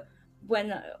difficult, but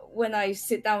when I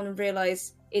sit down and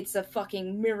realize it's a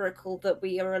fucking miracle that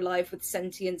we are alive with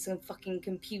sentience and fucking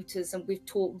computers, and we've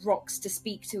taught rocks to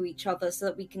speak to each other so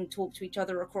that we can talk to each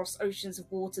other across oceans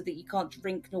of water that you can't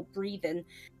drink nor breathe in.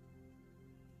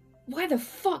 Why the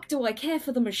fuck do I care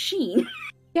for the machine?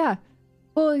 Yeah,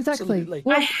 well, exactly.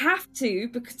 I have to,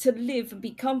 because to live and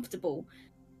be comfortable.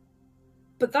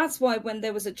 But that's why when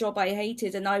there was a job I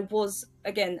hated, and I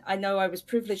know I was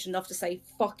privileged enough to say,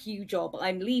 fuck you, job,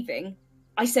 I'm leaving.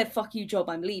 I said, fuck you, job,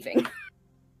 I'm leaving.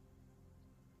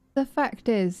 The fact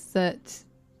is that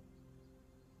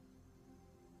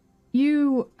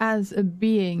you as a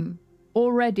being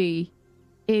already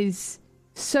is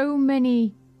so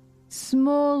many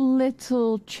small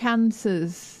little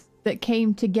chances that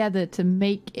came together to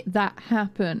make that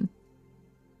happen.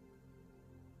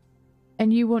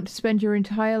 And you want to spend your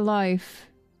entire life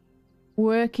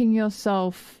working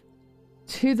yourself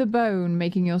to the bone,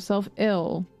 making yourself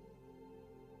ill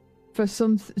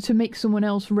to make someone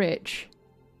else rich,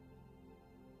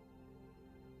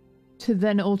 to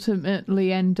then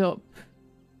ultimately end up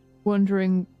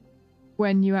wondering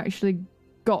when you actually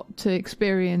got to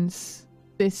experience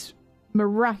this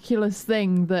miraculous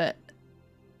thing that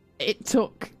it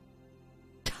took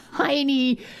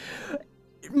tiny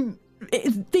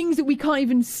things that we can't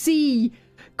even see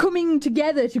coming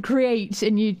together to create,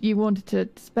 and you wanted to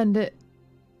spend it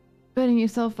burning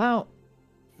yourself out,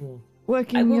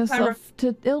 working yourself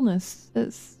to illness.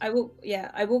 I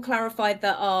will clarify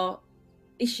that our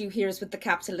issue here is with the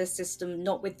capitalist system,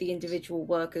 not with the individual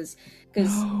workers,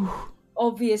 because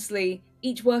obviously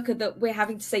each worker that we're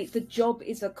having to say the job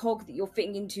is a cog that you're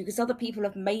fitting into because other people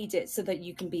have made it so that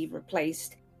you can be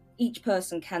replaced. Each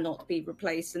person cannot be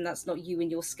replaced, and that's not you and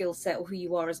your skill set or who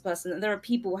you are as a person. And there are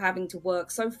people having to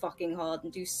work so fucking hard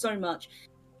and do so much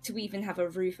to even have a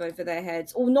roof over their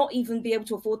heads, or not even be able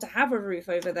to afford to have a roof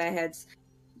over their heads.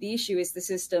 The issue is the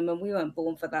system, and we weren't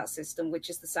born for that system,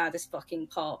 which is the saddest fucking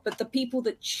part. But the people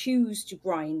that choose to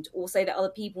grind, or say that other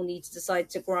people need to decide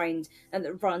to grind, and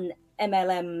that run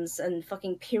MLMs and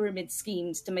fucking pyramid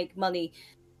schemes to make money,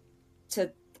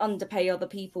 to underpay other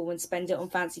people and spend it on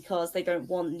fancy cars they don't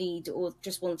want, need, or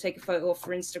just want to take a photo of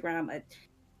for Instagram.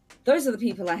 Those are the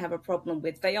people I have a problem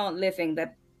with. They aren't living,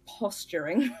 they're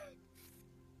posturing.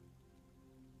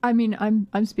 I mean,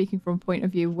 I'm speaking from a point of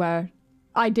view where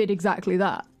I did exactly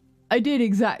that.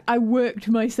 I worked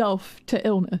myself to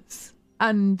illness.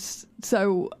 And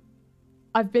so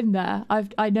I've been there.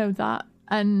 I know that.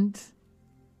 And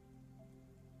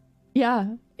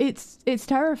yeah, it's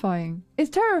terrifying. It's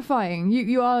terrifying.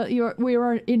 We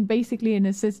are basically in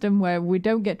a system where we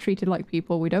don't get treated like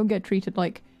people. We don't get treated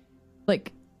like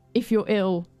if you're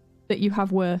ill, that you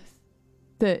have worth,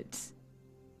 that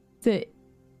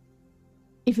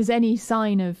if there's any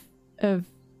sign of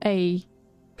a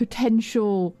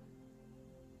potential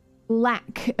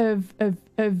lack of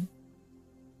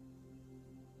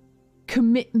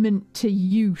commitment to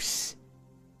use,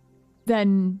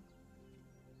 then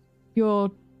you're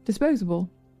disposable.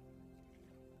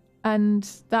 And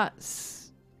I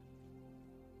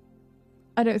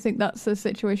don't think that's a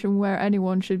situation where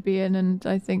anyone should be in, and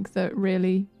I think that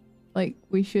really,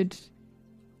 we should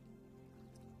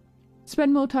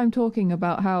spend more time talking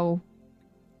about how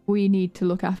we need to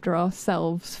look after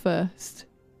ourselves first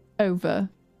over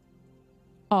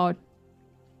our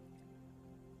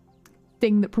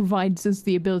thing that provides us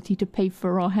the ability to pay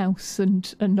for our house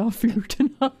and our food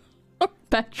and our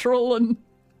petrol and...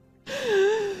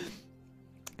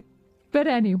 But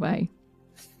anyway.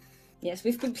 Yes,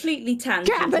 we've completely tangented.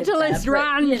 Capitalist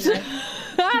rant! You know,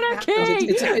 anarchy!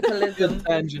 It's a good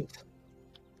tangent.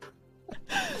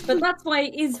 But that's why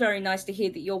it is very nice to hear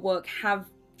that your work have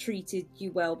treated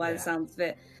you well by the sounds of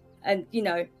it. And,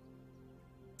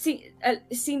 it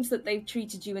seems that they've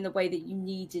treated you in the way that you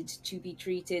needed to be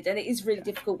treated, and it is really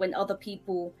difficult when other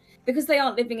people, because they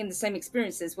aren't living in the same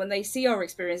experiences, when they see our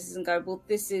experiences and go, well,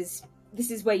 this is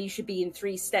where you should be in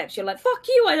 3 steps. You're like, fuck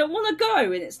you, I don't want to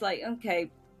go, and it's like,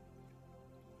 okay,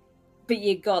 but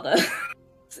you gotta.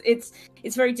 It's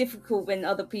very difficult when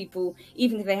other people,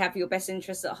 even if they have your best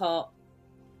interests at heart,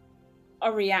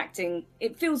 are reacting.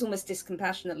 It feels almost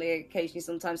discompassionately occasionally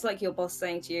sometimes, like your boss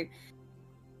saying to you,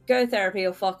 go to therapy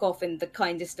or fuck off, in the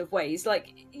kindest of ways.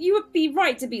 Like, you would be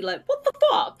right to be like, what the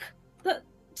fuck? But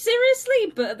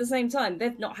seriously? But at the same time,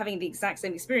 they're not having the exact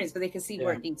same experience, but they can see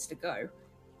where it needs to go.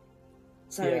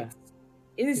 So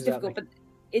it is difficult, but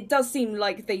it does seem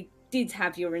like they did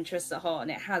have your interests at heart,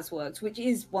 and it has worked, which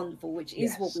is wonderful, which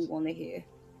is what we want to hear.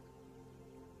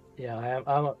 Yeah,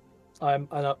 I'm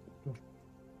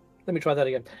let me try that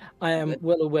again. I am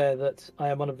well aware that I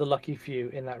am one of the lucky few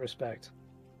in that respect.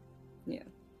 Yeah.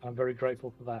 I'm very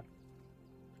grateful for that.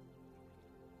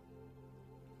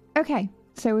 Okay,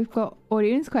 so we've got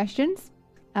audience questions.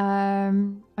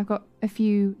 I've got a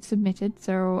few submitted,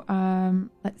 so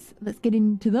let's get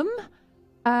into them.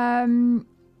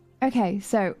 Okay,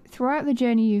 so throughout the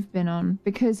journey you've been on,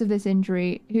 because of this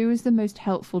injury, who was the most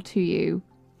helpful to you?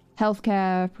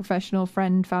 Healthcare, professional,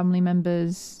 friend, family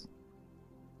members?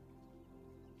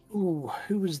 Ooh,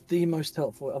 who was the most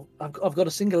helpful? I've got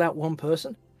to single out one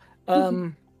person.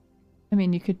 I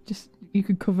mean, you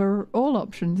could cover all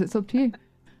options. It's up to you.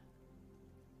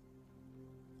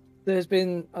 There's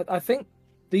been, I think,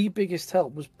 the biggest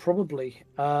help was probably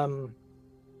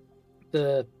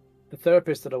the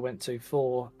therapist that I went to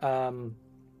for trying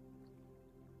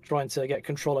to get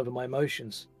control over my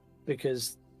emotions,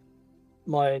 because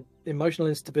my emotional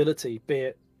instability, be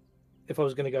it if I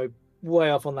was going to go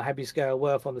way off on the happy scale,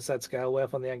 way off on the sad scale, way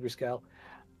off on the angry scale,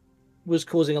 was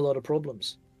causing a lot of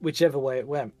problems, whichever way it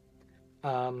went.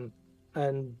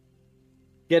 And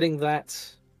getting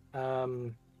that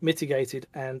mitigated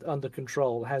and under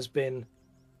control has been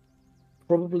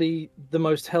probably the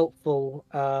most helpful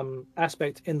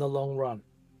aspect in the long run.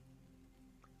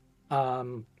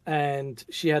 And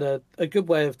she had a good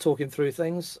way of talking through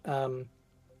things,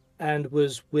 and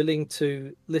was willing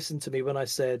to listen to me when I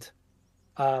said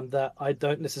that I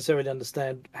don't necessarily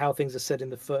understand how things are said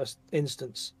in the first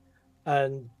instance.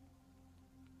 And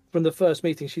from the first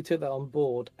meeting, she took that on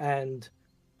board and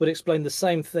would explain the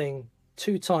same thing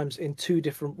 2 times in 2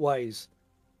 different ways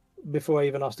before I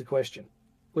even asked a question,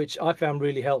 which I found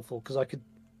really helpful, because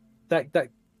that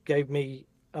gave me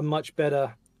a much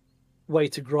better way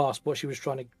to grasp what she was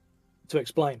trying to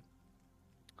explain.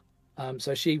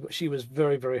 So she was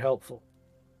very, very helpful.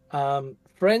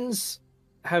 Friends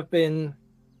have been,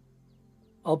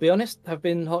 I'll be honest, have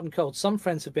been hot and cold. Some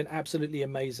friends have been absolutely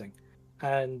amazing,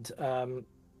 and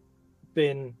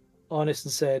been honest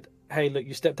and said, hey, look,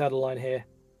 you stepped out of line here.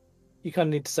 You kind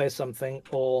of need to say something,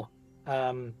 or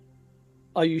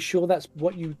are you sure that's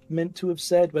what you meant to have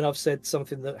said, when I've said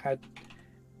something that had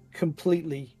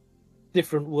completely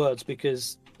different words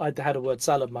because I'd had a word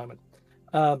salad moment.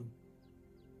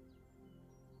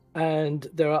 And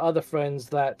there are other friends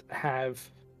that have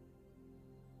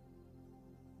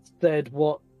said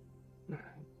what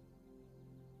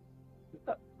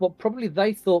probably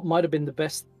they thought might have been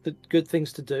the good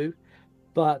things to do,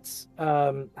 but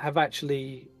have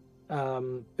actually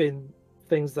been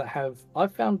things that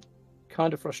I've found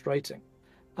kind of frustrating.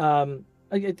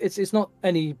 It's not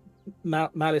any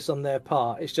malice on their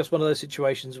part. It's just one of those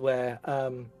situations where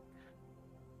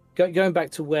going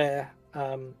back to where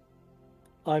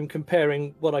I'm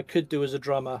comparing what I could do as a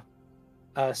drummer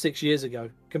 6 years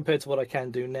ago compared to what I can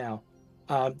do now.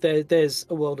 There's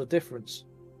a world of difference.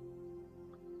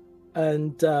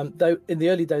 And though in the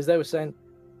early days they were saying,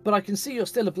 but I can see you're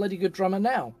still a bloody good drummer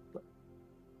now.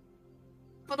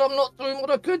 But I'm not doing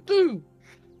what I could do.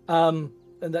 And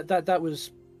that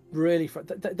was really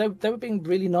they were being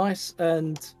really nice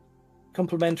and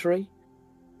complimentary,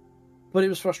 but it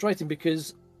was frustrating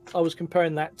because I was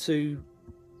comparing that to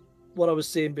what I was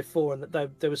seeing before, and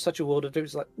that there was such a world of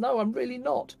difference. Like, no, I'm really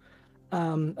not.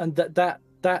 And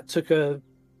that took a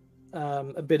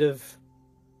bit of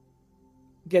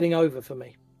getting over for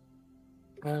me,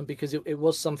 because it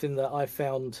was something that I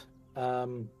found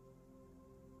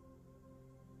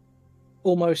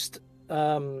almost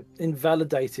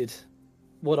invalidated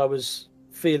what I was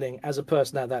feeling as a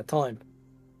person at that time,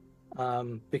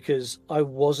 because I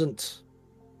wasn't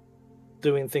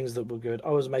doing things that were good.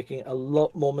 I was making a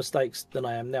lot more mistakes than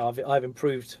I am now. I've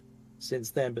improved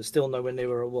since then, but still nowhere near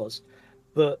where I was.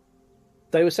 But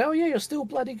they would say, oh yeah, you're still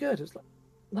bloody good. It's like,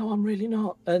 no, I'm really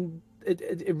not. And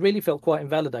it really felt quite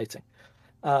invalidating.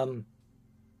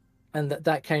 and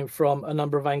that came from a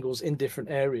number of angles in different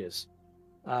areas.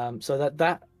 So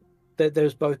that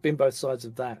there's been both sides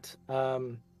of that.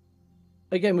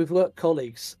 Again, we've worked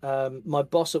colleagues. My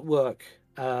boss at work,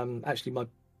 actually my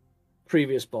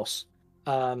previous boss,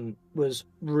 was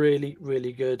really,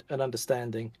 really good and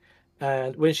understanding.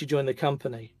 And when she joined the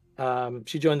company,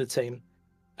 she joined the team,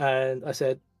 and I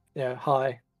said,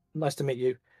 hi, nice to meet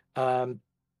you. I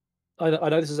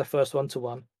know this is our first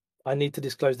one-to-one. I need to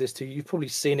disclose this to you. You've probably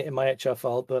seen it in my HR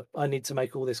file, but I need to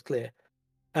make all this clear.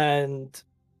 And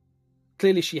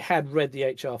clearly she had read the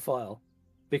HR file,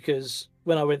 because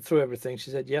when I went through everything, she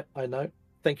said, yep, I know.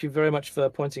 Thank you very much for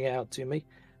pointing it out to me.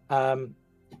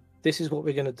 This is what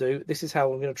we're going to do. This is how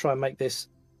we're going to try and make this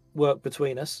work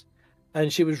between us.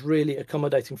 And she was really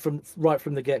accommodating right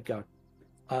from the get-go,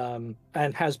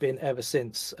 and has been ever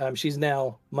since. She's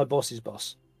now my boss's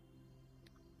boss.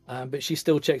 But she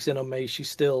still checks in on me. She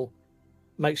still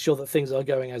makes sure that things are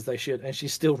going as they should, and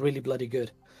she's still really bloody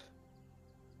good.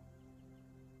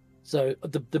 So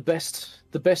the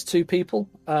best two people,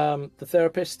 the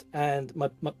therapist and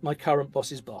my current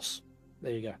boss's boss.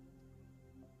 There you go.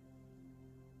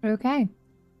 Okay.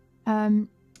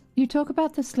 You talk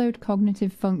about the slowed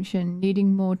cognitive function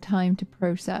needing more time to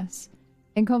process.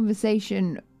 In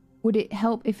conversation, would it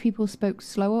help if people spoke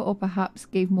slower or perhaps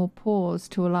gave more pause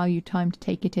to allow you time to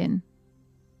take it in?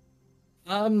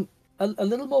 A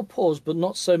little more pause, but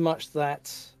not so much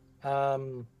that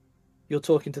you're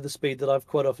talking to the speed that I've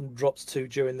quite often dropped to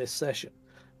during this session.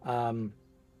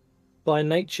 By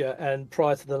nature, and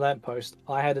prior to the lamppost,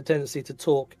 I had a tendency to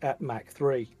talk at Mach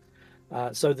 3.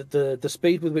 So that the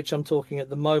speed with which I'm talking at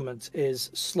the moment is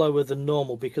slower than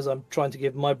normal, because I'm trying to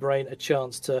give my brain a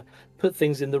chance to put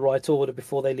things in the right order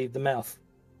before they leave the mouth.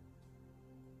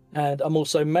 And I'm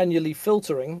also manually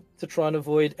filtering to try and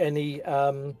avoid any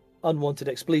unwanted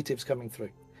expletives coming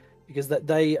through, because that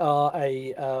they are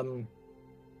a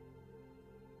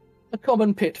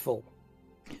common pitfall.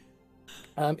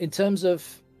 In terms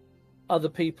of other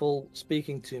people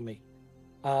speaking to me,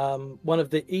 one of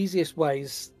the easiest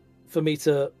ways for me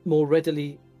to more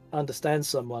readily understand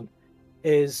someone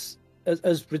is,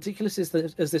 as ridiculous as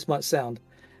this might sound,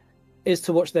 is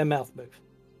to watch their mouth move.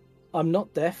 I'm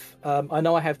not deaf. I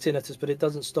know I have tinnitus, but it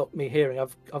doesn't stop me hearing.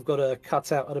 I've got a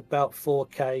cutout at about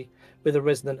 4K with a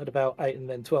resonant at about 8 and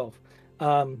then 12.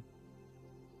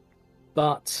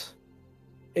 But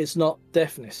it's not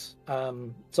deafness.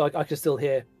 So I can still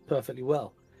hear perfectly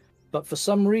well. But for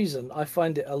some reason, I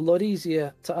find it a lot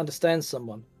easier to understand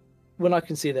someone when I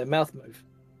can see their mouth move.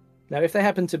 Now, if they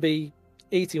happen to be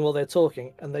eating while they're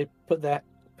talking and they put their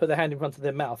hand in front of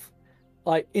their mouth,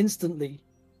 I instantly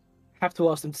have to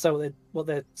ask them to say what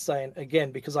they're saying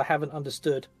again, because I haven't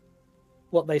understood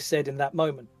what they said in that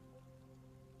moment.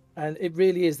 And it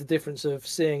really is the difference of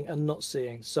seeing and not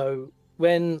seeing. So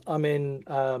when I'm in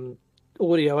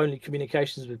audio-only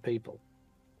communications with people,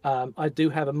 I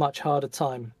do have a much harder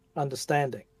time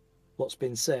understanding what's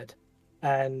been said.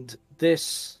 And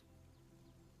this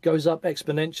goes up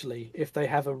exponentially if they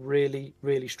have a really,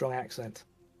 really strong accent.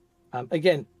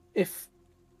 Again, if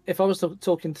I was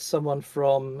talking to someone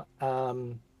from,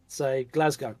 say,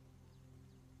 Glasgow,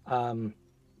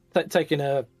 taking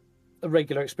a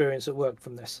regular experience at work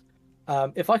from this,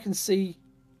 if I can see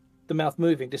the mouth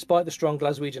moving, despite the strong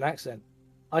Glaswegian accent,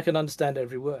 I can understand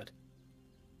every word.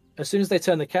 As soon as they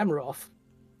turn the camera off,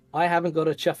 I haven't got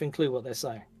a chuffing clue what they're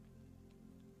saying.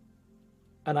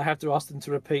 And I have to ask them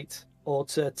to repeat or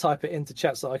to type it into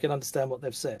chat so I can understand what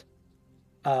they've said.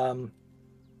 And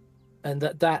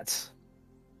that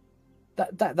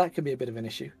can be a bit of an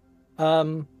issue.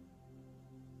 And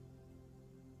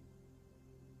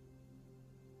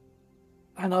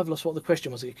I've lost what the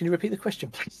question was. Can you repeat the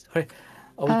question, please? Sorry.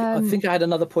 I think I had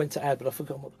another point to add, but I've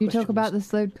forgotten what the question was. You talk about the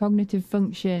slowed cognitive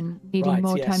function needing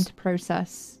more time to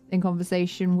process in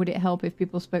conversation. Would it help if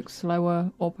people spoke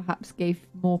slower or perhaps gave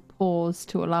more pause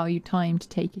to allow you time to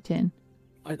take it in?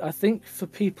 I think for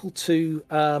people to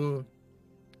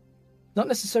not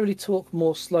necessarily talk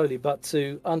more slowly, but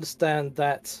to understand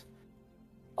that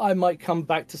I might come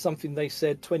back to something they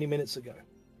said 20 minutes ago,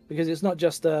 because it's not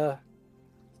just a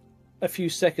few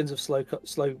seconds of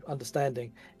slow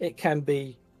understanding. It can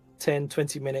be 10,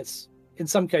 20 minutes. In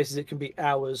some cases, it can be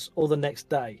hours or the next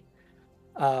day,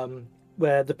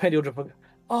 where the penny will drop.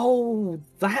 Oh,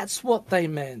 that's what they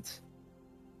meant.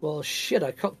 Well, shit,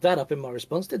 I cocked that up in my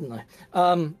response, didn't I?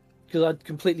 Because I'd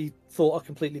completely thought a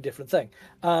completely different thing.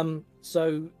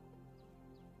 So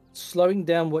slowing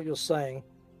down what you're saying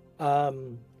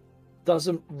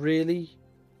doesn't really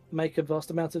make a vast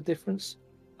amount of difference.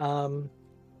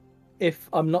 If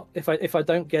I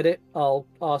don't get it, I'll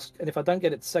ask, and if I don't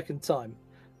get it the second time,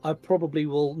 I probably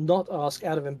will not ask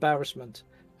out of embarrassment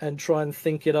and try and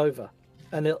think it over,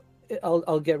 and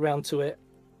I'll get round to it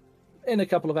in a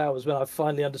couple of hours when I've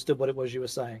finally understood what it was you were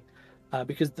saying,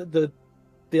 because the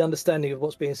understanding of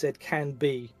what's being said can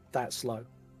be that slow.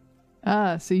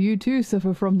 Ah, so you too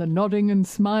suffer from the nodding and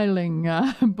smiling,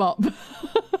 Bob.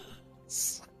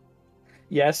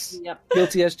 Yes. Yep.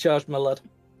 Guilty as charged, my lad.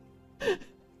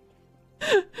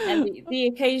 And the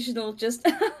occasional just,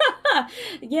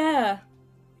 yeah.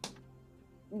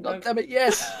 Oh, damn it,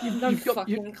 yes. You've got,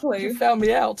 fucking clue. You found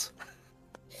me out.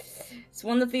 It's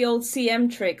one of the old CM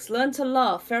tricks. Learn to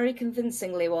laugh very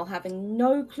convincingly while having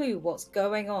no clue what's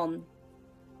going on.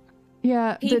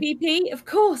 Yeah. PvP, of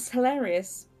course,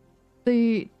 hilarious.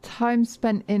 The time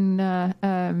spent in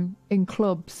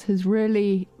clubs has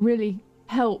really, really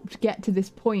helped get to this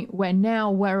point where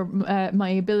my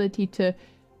ability to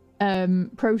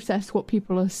process what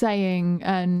people are saying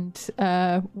and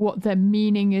what their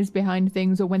meaning is behind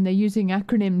things, or when they're using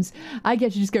acronyms, I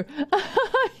get to just go,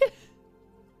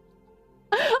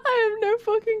 I have no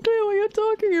fucking clue what you're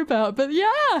talking about, but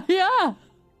yeah.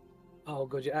 Oh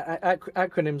god, yeah.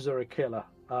 Acronyms are a killer.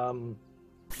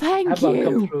 Thank you. you.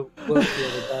 Come through work the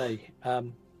other day.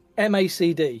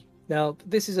 MACD. Now,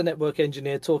 this is a network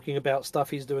engineer talking about stuff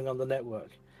he's doing on the network,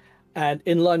 and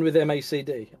in line with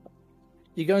MACD,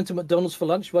 you going to McDonald's for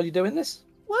lunch while you're doing this?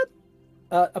 What?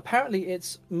 Apparently,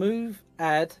 it's move,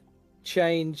 add,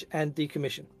 change, and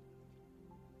decommission.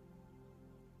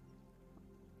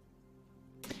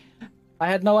 I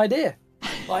had no idea.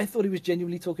 I thought he was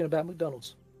genuinely talking about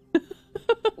McDonald's.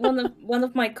 One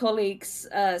of my colleagues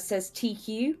says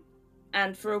TQ,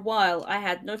 and for a while I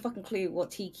had no fucking clue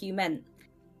what TQ meant.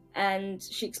 And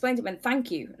she explained it meant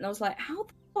thank you, and I was like, how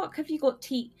the fuck have you got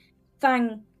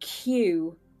thank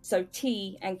you? So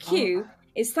T and Q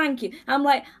is thank you. And I'm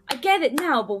like, I get it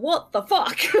now, but what the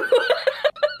fuck?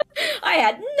 I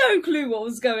had no clue what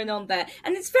was going on there.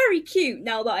 And it's very cute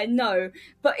now that I know,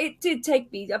 but it did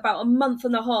take me about a month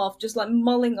and a half just like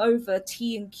mulling over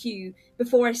T and Q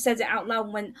before I said it out loud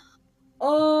and went,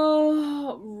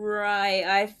 oh, right,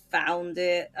 I found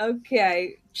it.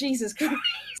 Okay, Jesus Christ.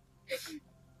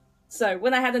 So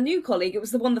when I had a new colleague, it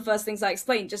was one of the first things I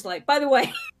explained, just like, by the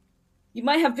way, you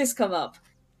might have this come up.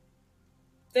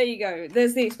 There you go.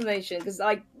 There's the explanation, because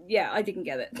I didn't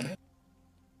get it.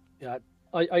 Yeah,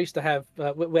 I used to have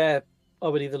where I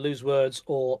would either lose words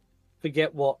or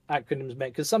forget what acronyms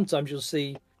meant, because sometimes you'll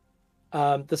see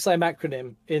the same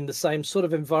acronym in the same sort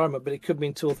of environment, but it could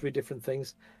mean 2 or 3 different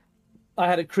things. I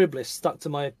had a crib list stuck to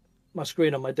my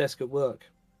screen on my desk at work,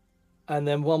 and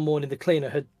then one morning the cleaner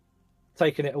had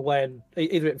taken it away, and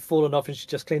either it had fallen off and she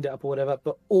just cleaned it up or whatever,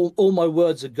 but all my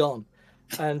words are gone.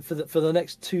 And for the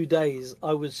next 2 days,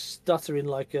 I was stuttering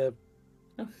like a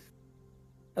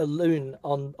loon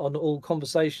on all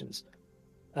conversations.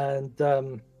 And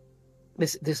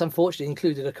this unfortunately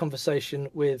included a conversation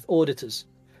with auditors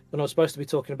when I was supposed to be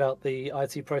talking about the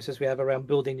IT process we have around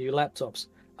building new laptops.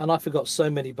 And I forgot so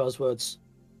many buzzwords.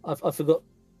 I forgot.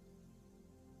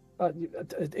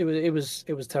 It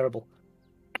was terrible.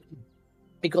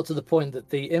 It got to the point that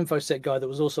the InfoSec guy that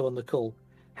was also on the call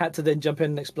had to then jump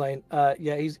in and explain,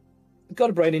 yeah, he's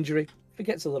got a brain injury,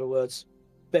 forgets a lot of words,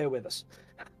 bear with us.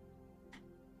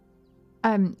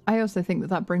 I also think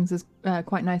that brings us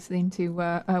quite nicely into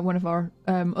one of our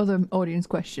other audience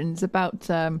questions about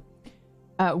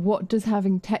what does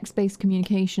having text-based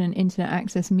communication and internet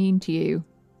access mean to you?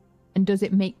 And does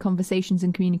it make conversations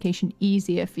and communication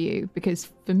easier for you? Because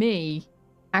for me,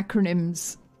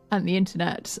 acronyms and the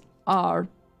internet are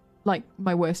like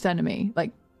my worst enemy.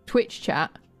 Like Twitch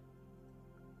chat,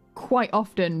 quite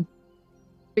often,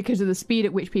 because of the speed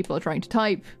at which people are trying to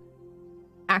type,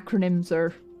 acronyms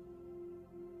are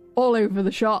all over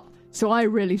the shop. So I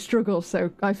really struggle.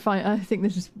 So I think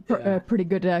this is a pretty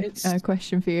good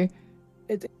question for you.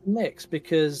 It's mixed,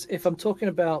 because if I'm talking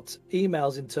about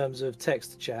emails in terms of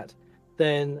text chat,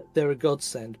 then they're a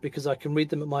godsend, because I can read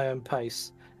them at my own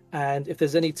pace. And if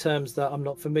there's any terms that I'm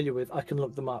not familiar with, I can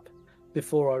look them up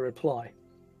before I reply.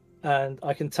 And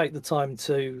I can take the time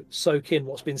to soak in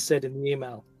what's been said in the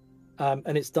email.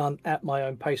 And it's done at my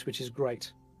own pace, which is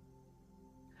great.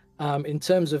 In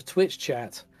terms of Twitch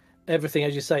chat, everything,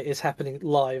 as you say, is happening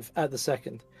live at the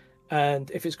second. And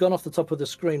if it's gone off the top of the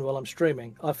screen while I'm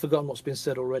streaming, I've forgotten what's been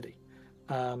said already.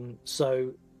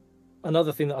 So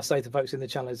another thing that I say to folks in the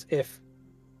channel is if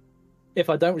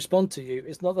I don't respond to you,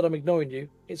 it's not that I'm ignoring you,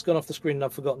 it's gone off the screen and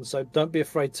I've forgotten. So don't be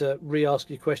afraid to re-ask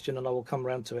your question, and I will come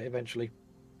around to it eventually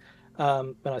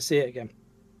when I see it again.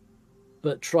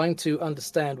 But trying to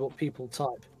understand what people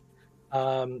type,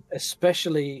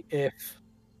 especially if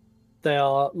they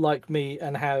are like me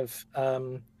and have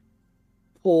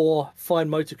poor fine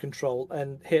motor control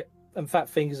and fat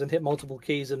fingers and hit multiple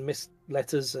keys and miss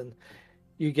letters, and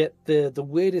you get the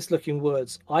weirdest looking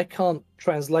words. I can't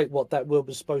translate what that word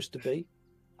was supposed to be.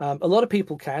 A lot of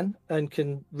people can and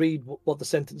can read what the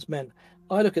sentence meant.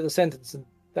 I look at the sentence and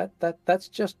that's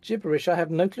just gibberish. I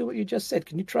have no clue what you just said.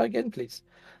 Can you try again, please?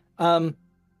 And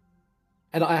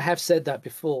I have said that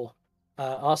before.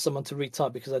 Asked someone to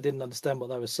retype because I didn't understand what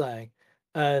they were saying.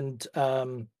 And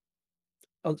on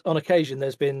occasion,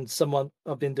 there's been someone,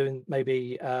 I've been doing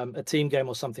maybe a team game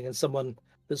or something, and someone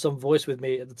that's on voice with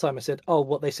me at the time, I said, oh,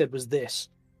 what they said was this.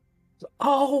 So,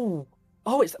 oh,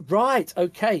 it's right.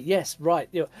 Okay. Yes. Right.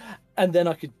 You know, and then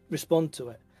I could respond to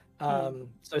it.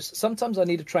 So sometimes I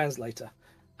need a translator.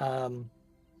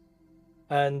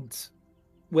 And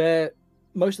where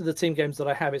most of the team games that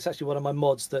I have, it's actually one of my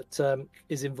mods that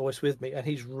is in voice with me, and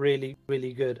he's really,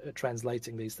 really good at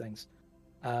translating these things.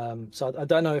 So I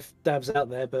don't know if Dav's out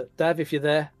there, but Dav, if you're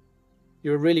there,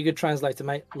 you're a really good translator,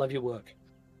 mate. Love your work.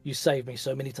 You saved me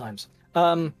so many times.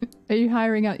 Are you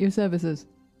hiring out your services?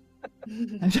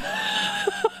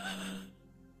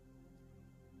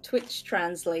 Twitch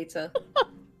translator.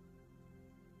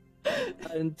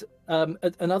 And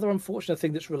another unfortunate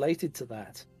thing that's related to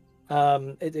that,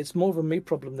 it's more of a me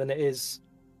problem than it is.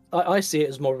 I see it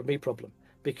as more of a me problem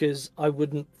because I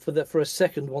wouldn't for a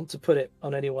second want to put it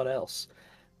on anyone else.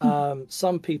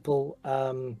 Some people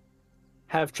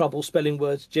have trouble spelling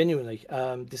words genuinely.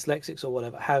 Dyslexics or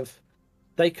whatever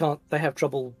they have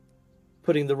trouble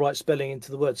putting the right spelling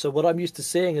into the word. So what I'm used to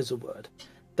seeing as a word,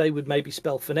 they would maybe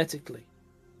spell phonetically,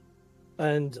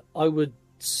 and I would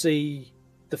see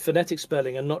the phonetic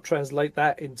spelling and not translate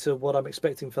that into what I'm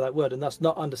expecting for that word, and thus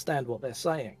not understand what they're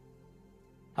saying.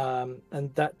 And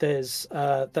that's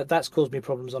caused me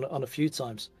problems on a few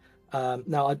times.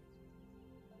 Now,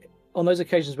 on those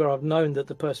occasions where I've known that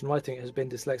the person writing it has been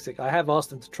dyslexic, I have asked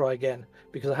them to try again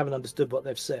because I haven't understood what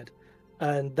they've said,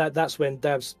 and that's when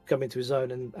Dav's come into his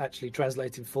own and actually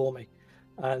translated for me.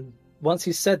 And once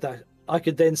he said that, I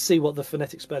could then see what the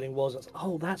phonetic spelling was. I was like,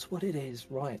 oh, that's what it is,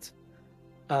 right?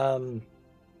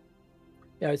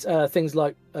 It's things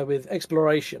like with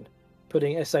exploration,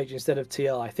 putting sh instead of ti,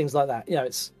 things like that.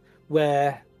 It's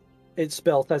where it's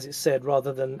spelt as it's said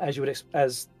rather than as you would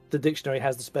as the dictionary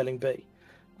has the spelling be.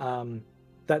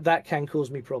 That can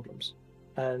cause me problems,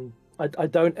 and I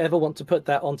don't ever want to put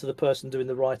that onto the person doing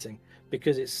the writing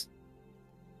because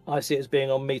I see it as being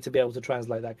on me to be able to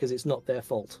translate that because it's not their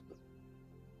fault.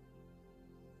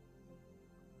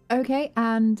 Okay,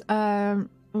 and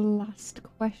last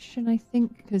question, I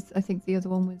think, because I think the other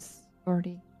one was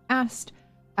already asked.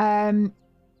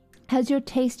 Has your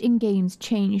taste in games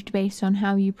changed based on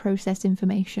how you process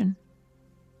information?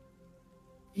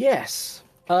 Yes.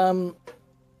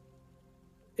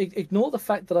 Ignore the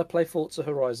fact that I play Forza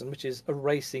Horizon, which is a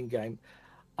racing game.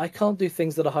 I can't do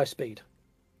things that are high speed.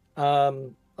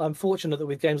 I'm fortunate that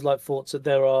with games like Forza,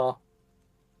 there are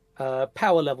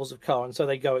power levels of car, and so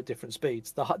they go at different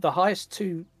speeds. The highest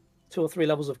two or three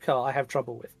levels of car I have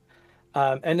trouble with.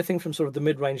 Anything from sort of the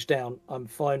mid-range down, I'm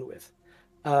fine with.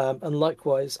 And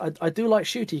likewise, I do like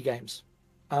shooty games.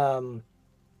 But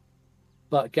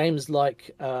games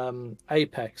like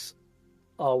Apex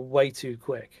are way too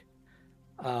quick.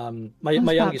 My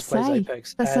youngest plays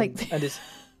Apex, and is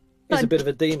a bit of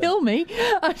a demon. Kill me.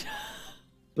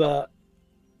 But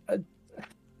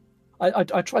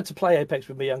I tried to play Apex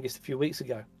with my youngest a few weeks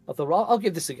ago. I thought, well, I'll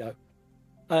give this a go.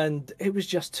 And it was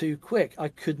just too quick. I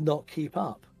could not keep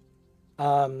up.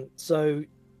 So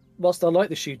whilst I like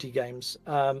the shooty games,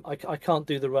 I can't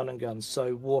do the run and guns.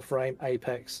 So Warframe,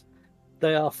 Apex,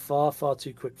 they are far, far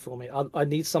too quick for me. I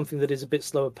need something that is a bit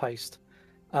slower paced.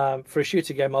 For a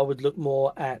shooter game, I would look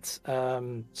more at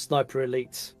Sniper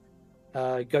Elite,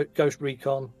 Ghost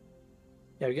Recon.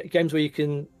 Games where you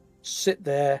can sit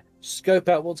there, scope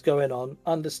out what's going on,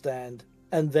 understand,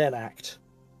 and then act.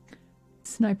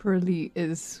 Sniper Elite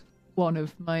is one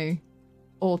of my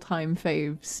all-time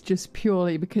faves, just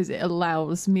purely because it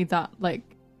allows me that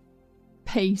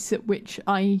pace at which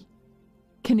I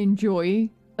can enjoy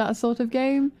that sort of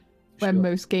game, where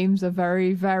most games are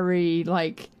very, very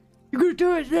you're gonna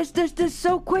do it this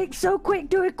so quick,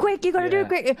 do it quick, you gotta do it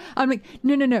quick. I'm like,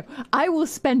 no, I will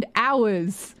spend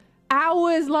hours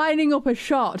lining up a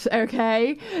shot,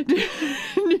 okay?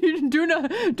 do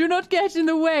not get in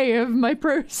the way of my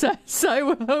process. I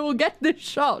will get this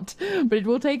shot, but it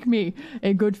will take me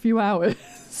a good few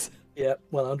hours. Yeah,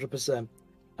 100%.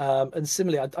 And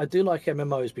similarly, I do like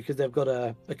MMOs because they've got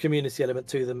a community element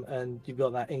to them, and you've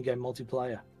got that in-game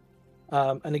multiplayer.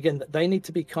 And again, they need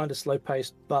to be kind of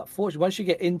slow-paced, but fortunately, once you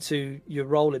get into your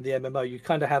role in the MMO, you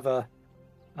kind of have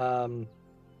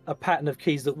a pattern of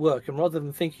keys that work, and rather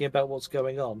than thinking about what's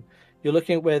going on, you're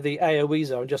looking at where the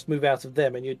AoEs are and just move out of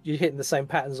them, and you're hitting the same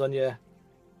patterns on your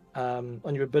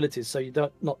abilities, so you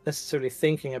don't not necessarily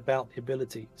thinking about the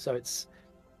ability. So it's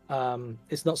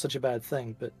not such a bad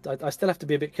thing. But I still have to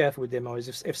be a bit careful with the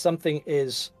MMOs. If something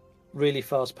is really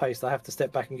fast paced, I have to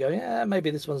step back and go, yeah,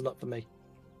 maybe this one's not for me.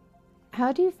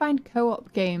 How do you find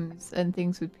co-op games and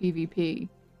things with PvP?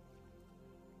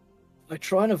 I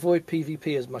try and avoid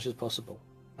PvP as much as possible.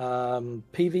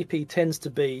 PvP tends to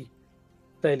be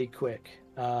fairly quick.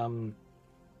 In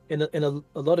a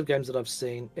lot of games that I've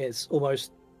seen, it's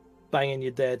almost banging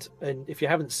you're dead, and if you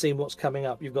haven't seen what's coming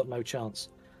up, you've got no chance.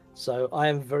 So I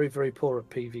am very, very poor at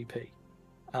PvP.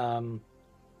 I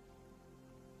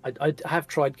have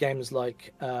tried games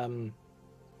like I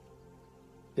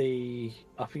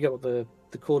forget what the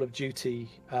Call of Duty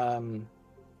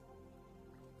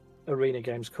arena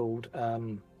game's called,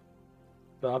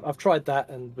 but I've tried that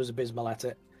and was abysmal at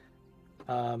it.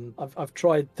 I've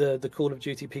tried the Call of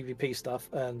Duty PvP stuff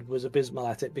and was abysmal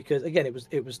at it because again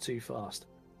it was too fast.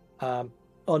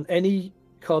 On any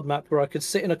COD map where I could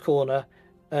sit in a corner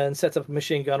and set up a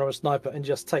machine gun or a sniper and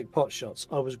just take pot shots,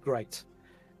 I was great.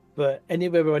 But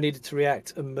anywhere where I needed to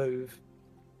react and move,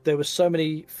 there were so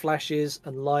many flashes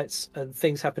and lights and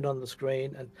things happening on the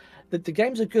screen, and the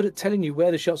games are good at telling you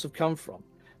where the shots have come from.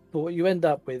 But what you end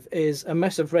up with is a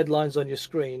mess of red lines on your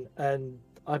screen, and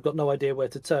I've got no idea where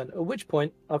to turn. At which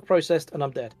point, I've processed and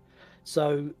I'm dead.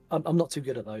 So I'm not too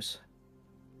good at those.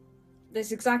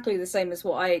 It's exactly the same as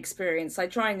what I experience. I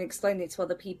try and explain it to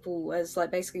other people as like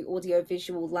basically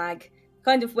audio-visual lag,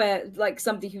 kind of where like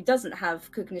somebody who doesn't have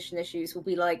cognition issues will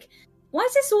be like, why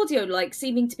is this audio like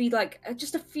seeming to be like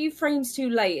just a few frames too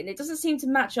late, and it doesn't seem to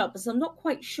match up, so I'm not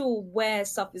quite sure where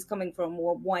stuff is coming from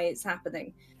or why it's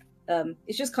happening.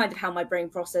 It's just kind of how my brain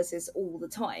processes all the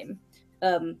time.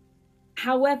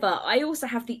 However, I also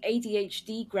have the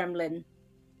ADHD gremlin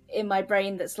in my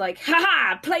brain that's like,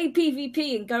 haha, play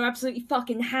PvP and go absolutely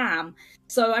fucking ham.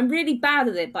 So I'm really bad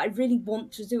at it, but I really want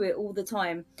to do it all the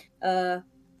time.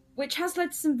 Which has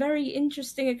led to some very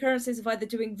interesting occurrences of either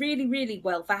doing really, really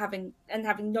well for having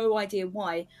no idea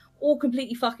why, or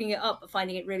completely fucking it up but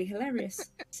finding it really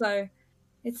hilarious. So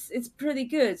it's pretty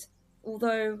good.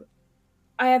 Although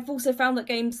I have also found that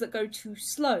games that go too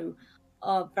slow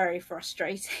are very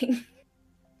frustrating.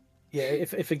 Yeah,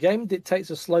 if a game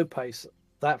dictates a slow pace,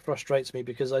 that frustrates me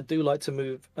because I do like to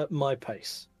move at my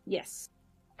pace. Yes.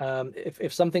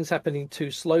 If something's happening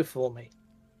too slow for me,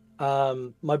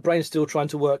 my brain's still trying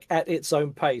to work at its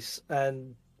own pace,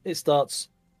 and it starts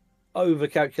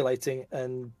over-calculating,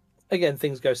 and again,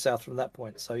 things go south from that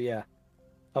point. So yeah,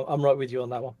 I'm right with you on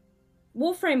that one.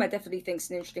 Warframe, I definitely think, is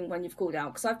an interesting one you've called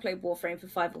out, because I've played Warframe for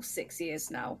 5 or 6 years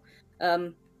now.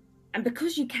 And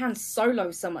because you can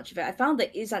solo so much of it, I found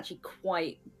that it is actually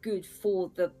quite good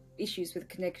for the issues with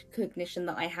cognition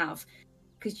that I have.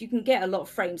 Because you can get a lot of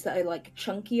frames that are like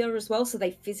chunkier as well, so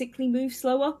they physically move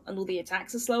slower and all the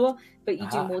attacks are slower, but you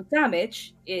do more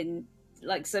damage in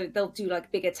like, so they'll do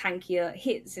like bigger, tankier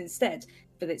hits instead,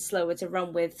 but it's slower to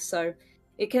run with. So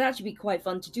it can actually be quite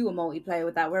fun to do a multiplayer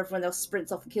with that, where everyone else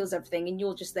sprints off and kills everything, and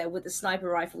you're just there with the sniper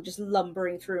rifle, just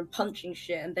lumbering through and punching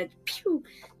shit, and then pew,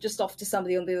 just off to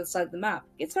somebody on the other side of the map.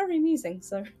 It's very amusing.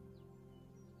 So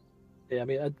yeah, I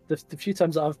mean, the few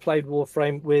times that I've played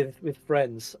Warframe with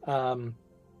friends,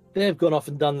 they've gone off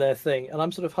and done their thing, and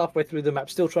I'm sort of halfway through the map,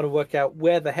 still trying to work out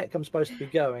where the heck I'm supposed to be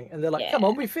going, and they're like, yeah. "Come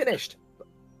on, we finished."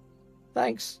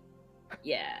 Thanks.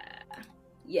 Yeah,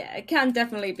 it can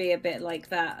definitely be a bit like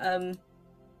that.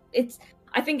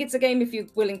 I think it's a game if you're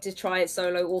willing to try it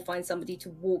solo or find somebody to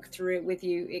walk through it with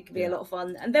you. It can be a lot of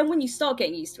fun, and then when you start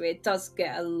getting used to it, it does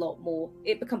get a lot more.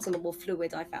 It becomes a lot more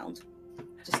fluid. I found.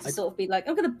 Just to sort of be like,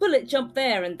 I'm going to bullet jump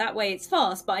there, and that way it's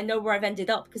fast, but I know where I've ended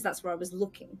up because that's where I was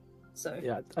looking. So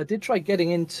yeah, I did try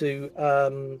getting into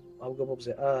oh god, what was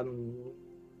it?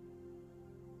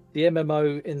 The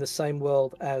MMO in the same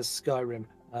world as Skyrim.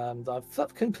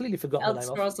 I've completely forgotten the name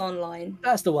of. Elder Scrolls Online.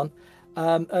 That's the one.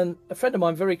 And a friend of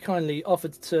mine very kindly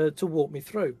offered to walk me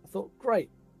through. I thought,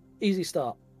 great, easy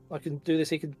start. I can do this.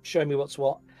 He can show me what's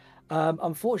what.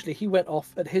 Unfortunately, he went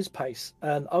off at his pace,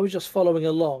 and I was just following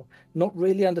along, not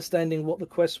really understanding what the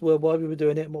quests were, why we were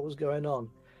doing it, and what was going on.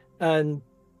 And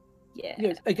yeah, you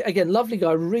know, again, lovely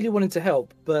guy, really wanting to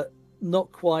help, but not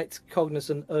quite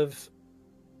cognizant of,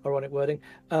 ironic wording,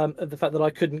 of the fact that I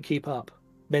couldn't keep up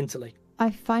mentally.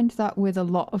 I find that with a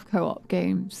lot of co-op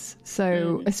games.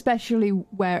 So especially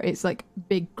where it's like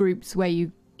big groups where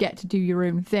you get to do your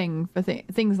own thing for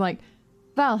things like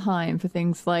Valheim, for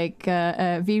things like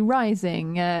V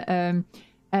Rising, anything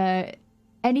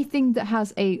that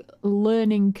has a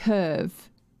learning curve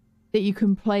that you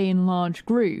can play in large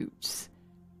groups,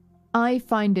 I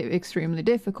find it extremely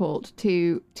difficult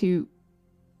to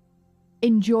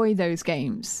enjoy those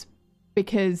games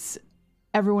because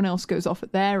everyone else goes off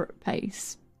at their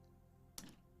pace.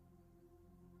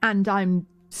 And I'm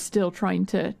still trying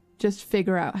to just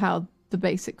figure out how the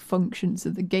basic functions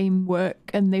of the game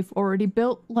work, and they've already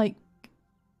built like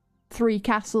 3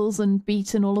 castles and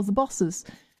beaten all of the bosses.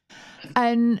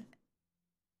 And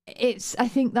I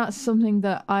think that's something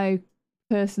that I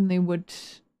personally would,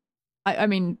 I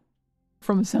mean,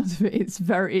 from the sounds of it,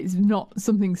 it's not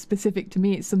something specific to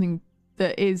me. It's something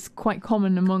that is quite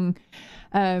common among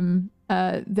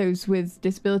those with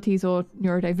disabilities or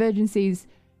neurodivergencies,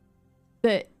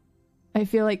 that I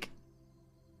feel like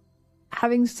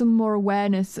having some more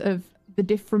awareness of the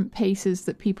different paces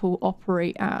that people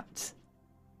operate at,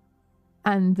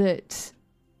 and that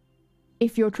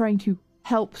if you're trying to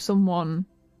help someone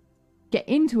get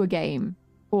into a game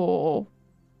or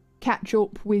catch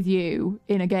up with you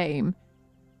in a game,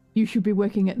 you should be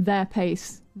working at their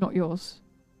pace, not yours.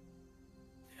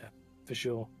 Yeah, for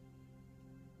sure.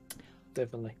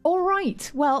 Definitely. All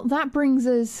right. Well, that brings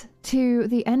us to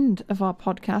the end of our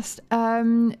podcast.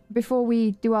 Before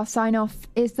we do our sign off,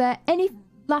 is there any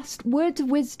last words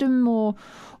of wisdom or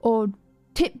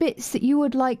tidbits that you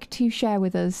would like to share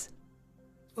with us?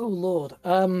 Oh Lord.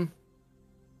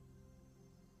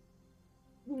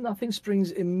 Nothing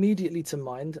springs immediately to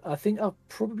mind. I think I've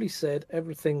probably said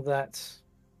everything that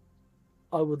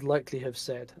I would likely have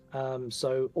said.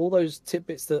 So all those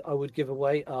tidbits that I would give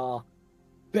away are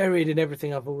buried in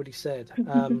everything I've already said.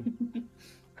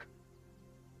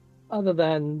 Other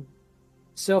than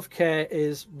self-care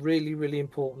is really, really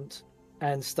important,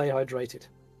 and stay hydrated.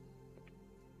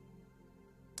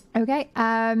 Okay.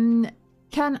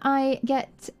 Can I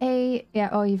get a... Yeah,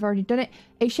 oh, you've already done it.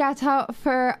 A shout out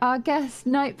for our guest,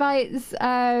 Night Bites,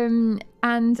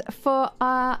 and for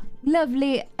our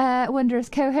lovely, wondrous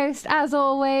co-host, as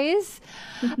always.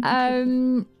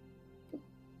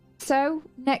 So,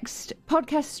 next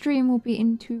podcast stream will be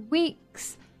in 2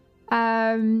 weeks.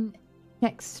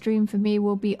 Next stream for me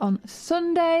will be on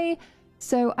Sunday.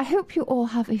 So, I hope you all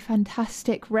have a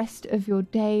fantastic rest of your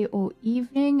day or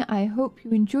evening. I hope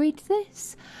you enjoyed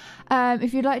this.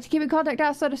 If you'd like to keep in contact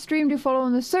outside of stream, do follow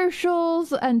on the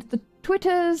socials and the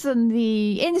Twitters and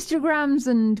the Instagrams,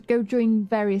 and go join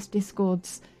various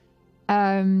Discords.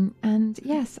 And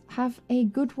yes, have a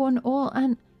good one all,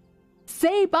 and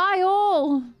say bye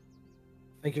all!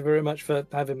 Thank you very much for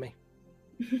having me.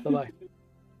 Bye-bye.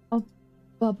 Oh,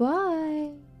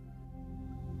 bye-bye.